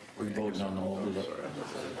 We're voting on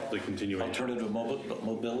The continuation. alternative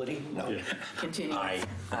mobility? No. Yeah. Continue. I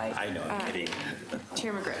know, I'm kidding.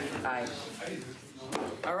 Chair McGriff? Aye.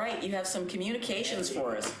 All right, you have some communications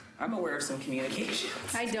for us. I'm aware of some communications.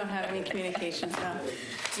 I don't have any communications now.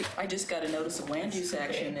 I just got a notice of land use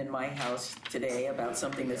action in my house today about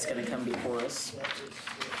something that's going to come before us.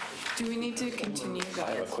 Do we need to continue the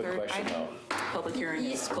I have a quick third question item? though. Public hearing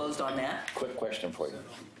is closed on that. Quick question for you.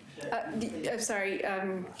 I'm sorry,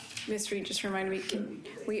 Ms. Reed just reminded me, can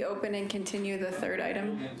we open and continue the third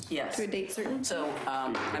item? Yes. To a date certain? So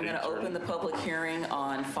I'm going to open the public hearing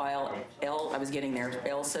on file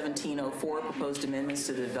L1704, proposed amendments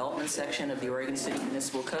to the development section of the Oregon City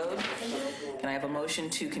Municipal Code. Can I have a motion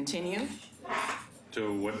to continue?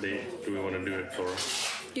 So what date do we want to do it for?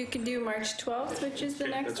 You could do March 12th, which is the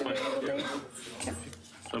Okay, next that's fine. available date. Okay.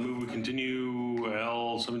 So I move we continue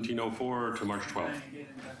L1704 to March 12th.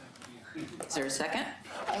 Is there a second?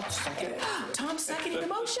 Second. Tom seconded the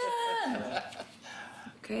motion.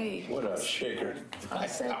 Okay. What a shaker. I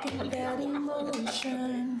second that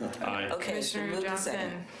emotion. Aye. Okay, so Commissioner move to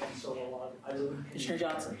Johnson? second. Commissioner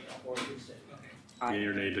Johnson. Yea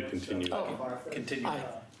or nay to continue? Continue. Aye.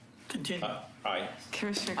 Continue. Aye.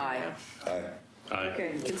 Commissioner Aye. Guile? Aye.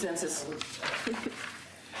 Okay, consensus.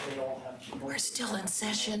 We're still in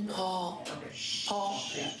session, Paul.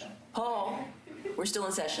 Paul, we're still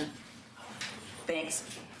in session. Thanks.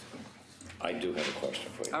 I do have a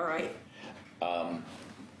question for you. All right.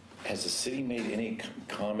 Has the city made any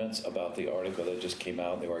comments about the article that just came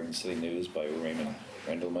out in the Oregon City News by Raymond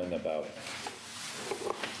Rendelman about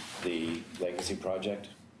the Legacy Project?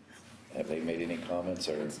 Have they made any comments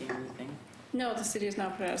or? See anything? No, the city has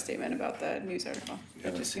not put out a statement about the news article.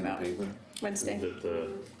 It just came out Wednesday.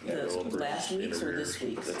 Last week's or this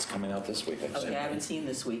week's? That's coming out this week. Okay, I haven't seen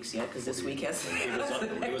this week's yet because this week has.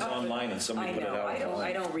 It was online and somebody I put it know. out online.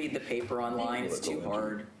 I don't read the paper online. It's too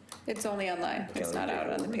hard. It's only online. It's not out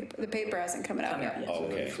on the paper. The paper hasn't come out yet.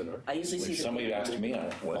 Okay. I usually see the Somebody asked me, I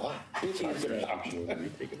went, what?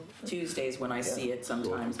 Tuesdays when I see it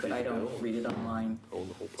sometimes, but I don't read it online.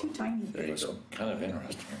 Too tiny. It was kind of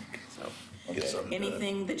interesting. So,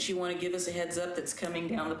 anything that you want to give us a heads up that's coming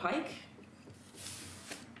down the pike?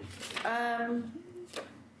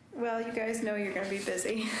 Well, you guys know you're going to be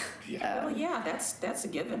busy. Well, yeah, that's a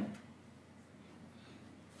given.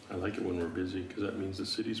 I like it when we're busy because that means the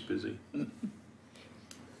city's busy. If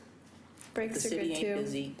Breaks the are city good ain't too.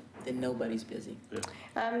 busy, then nobody's busy.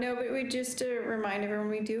 No, but we just to remind everyone,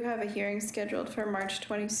 we do have a hearing scheduled for March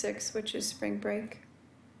 26th, which is spring break.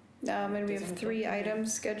 And we have 3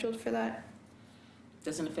 items scheduled for that.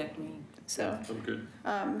 Doesn't affect me. So, I'm good.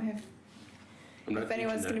 if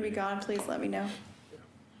anyone's going to be gone, please let me know.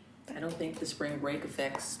 I don't think the spring break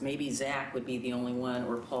affects, maybe Zach would be the only one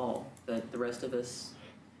or Paul, but the rest of us,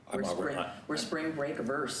 we're spring break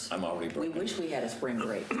averse. I'm already We wish we had a spring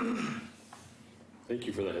break. Thank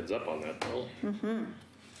you for the heads up on that, Paul.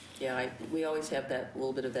 Yeah, we always have that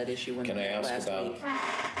little bit of that issue when Can I ask last about week.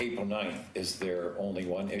 April 9th? Is there only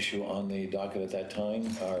one issue on the docket at that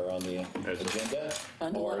time or on the agenda?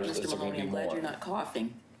 Fun to Or love, is Mr. there going Mahoney. to I'm be glad more? you're not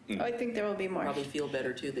coughing. Oh, I think there will be more. Probably feel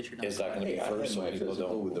better too that you're not. Is that going to be first so people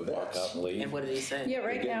don't walk out and leave? And what did he say? Yeah,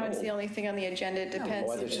 right now it's the only thing on the agenda. It depends.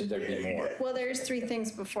 Why should there be more? Well, there's 3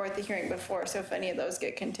 things before at the hearing before, so if any of those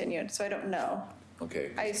get continued, so I don't know.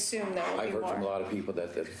 Okay. I assume there will I've be heard from a more. lot of people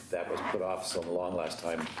that was put off so long last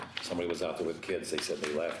time. Somebody was out there with kids. They said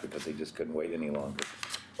they left because they just couldn't wait any longer.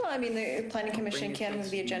 Well, I mean, the planning commission can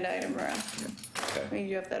move the agenda item around. Okay. I mean,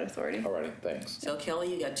 you have that authority. All right, thanks. So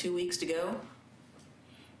Kelly, you got 2 weeks to go?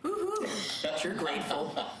 Woo-hoo. You're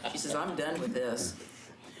grateful. She says, I'm done with this.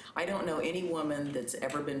 I don't know any woman that's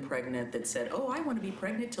ever been pregnant that said, oh, I want to be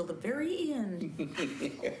pregnant till the very end.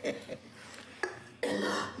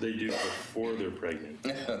 They do before they're pregnant.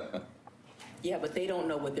 Yeah, but they don't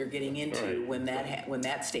know what they're getting into Right. when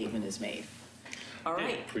that statement is made. All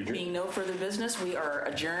right, we adjourn. being no further business, we are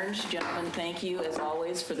adjourned. Gentlemen, thank you as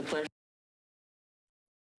always for the pleasure.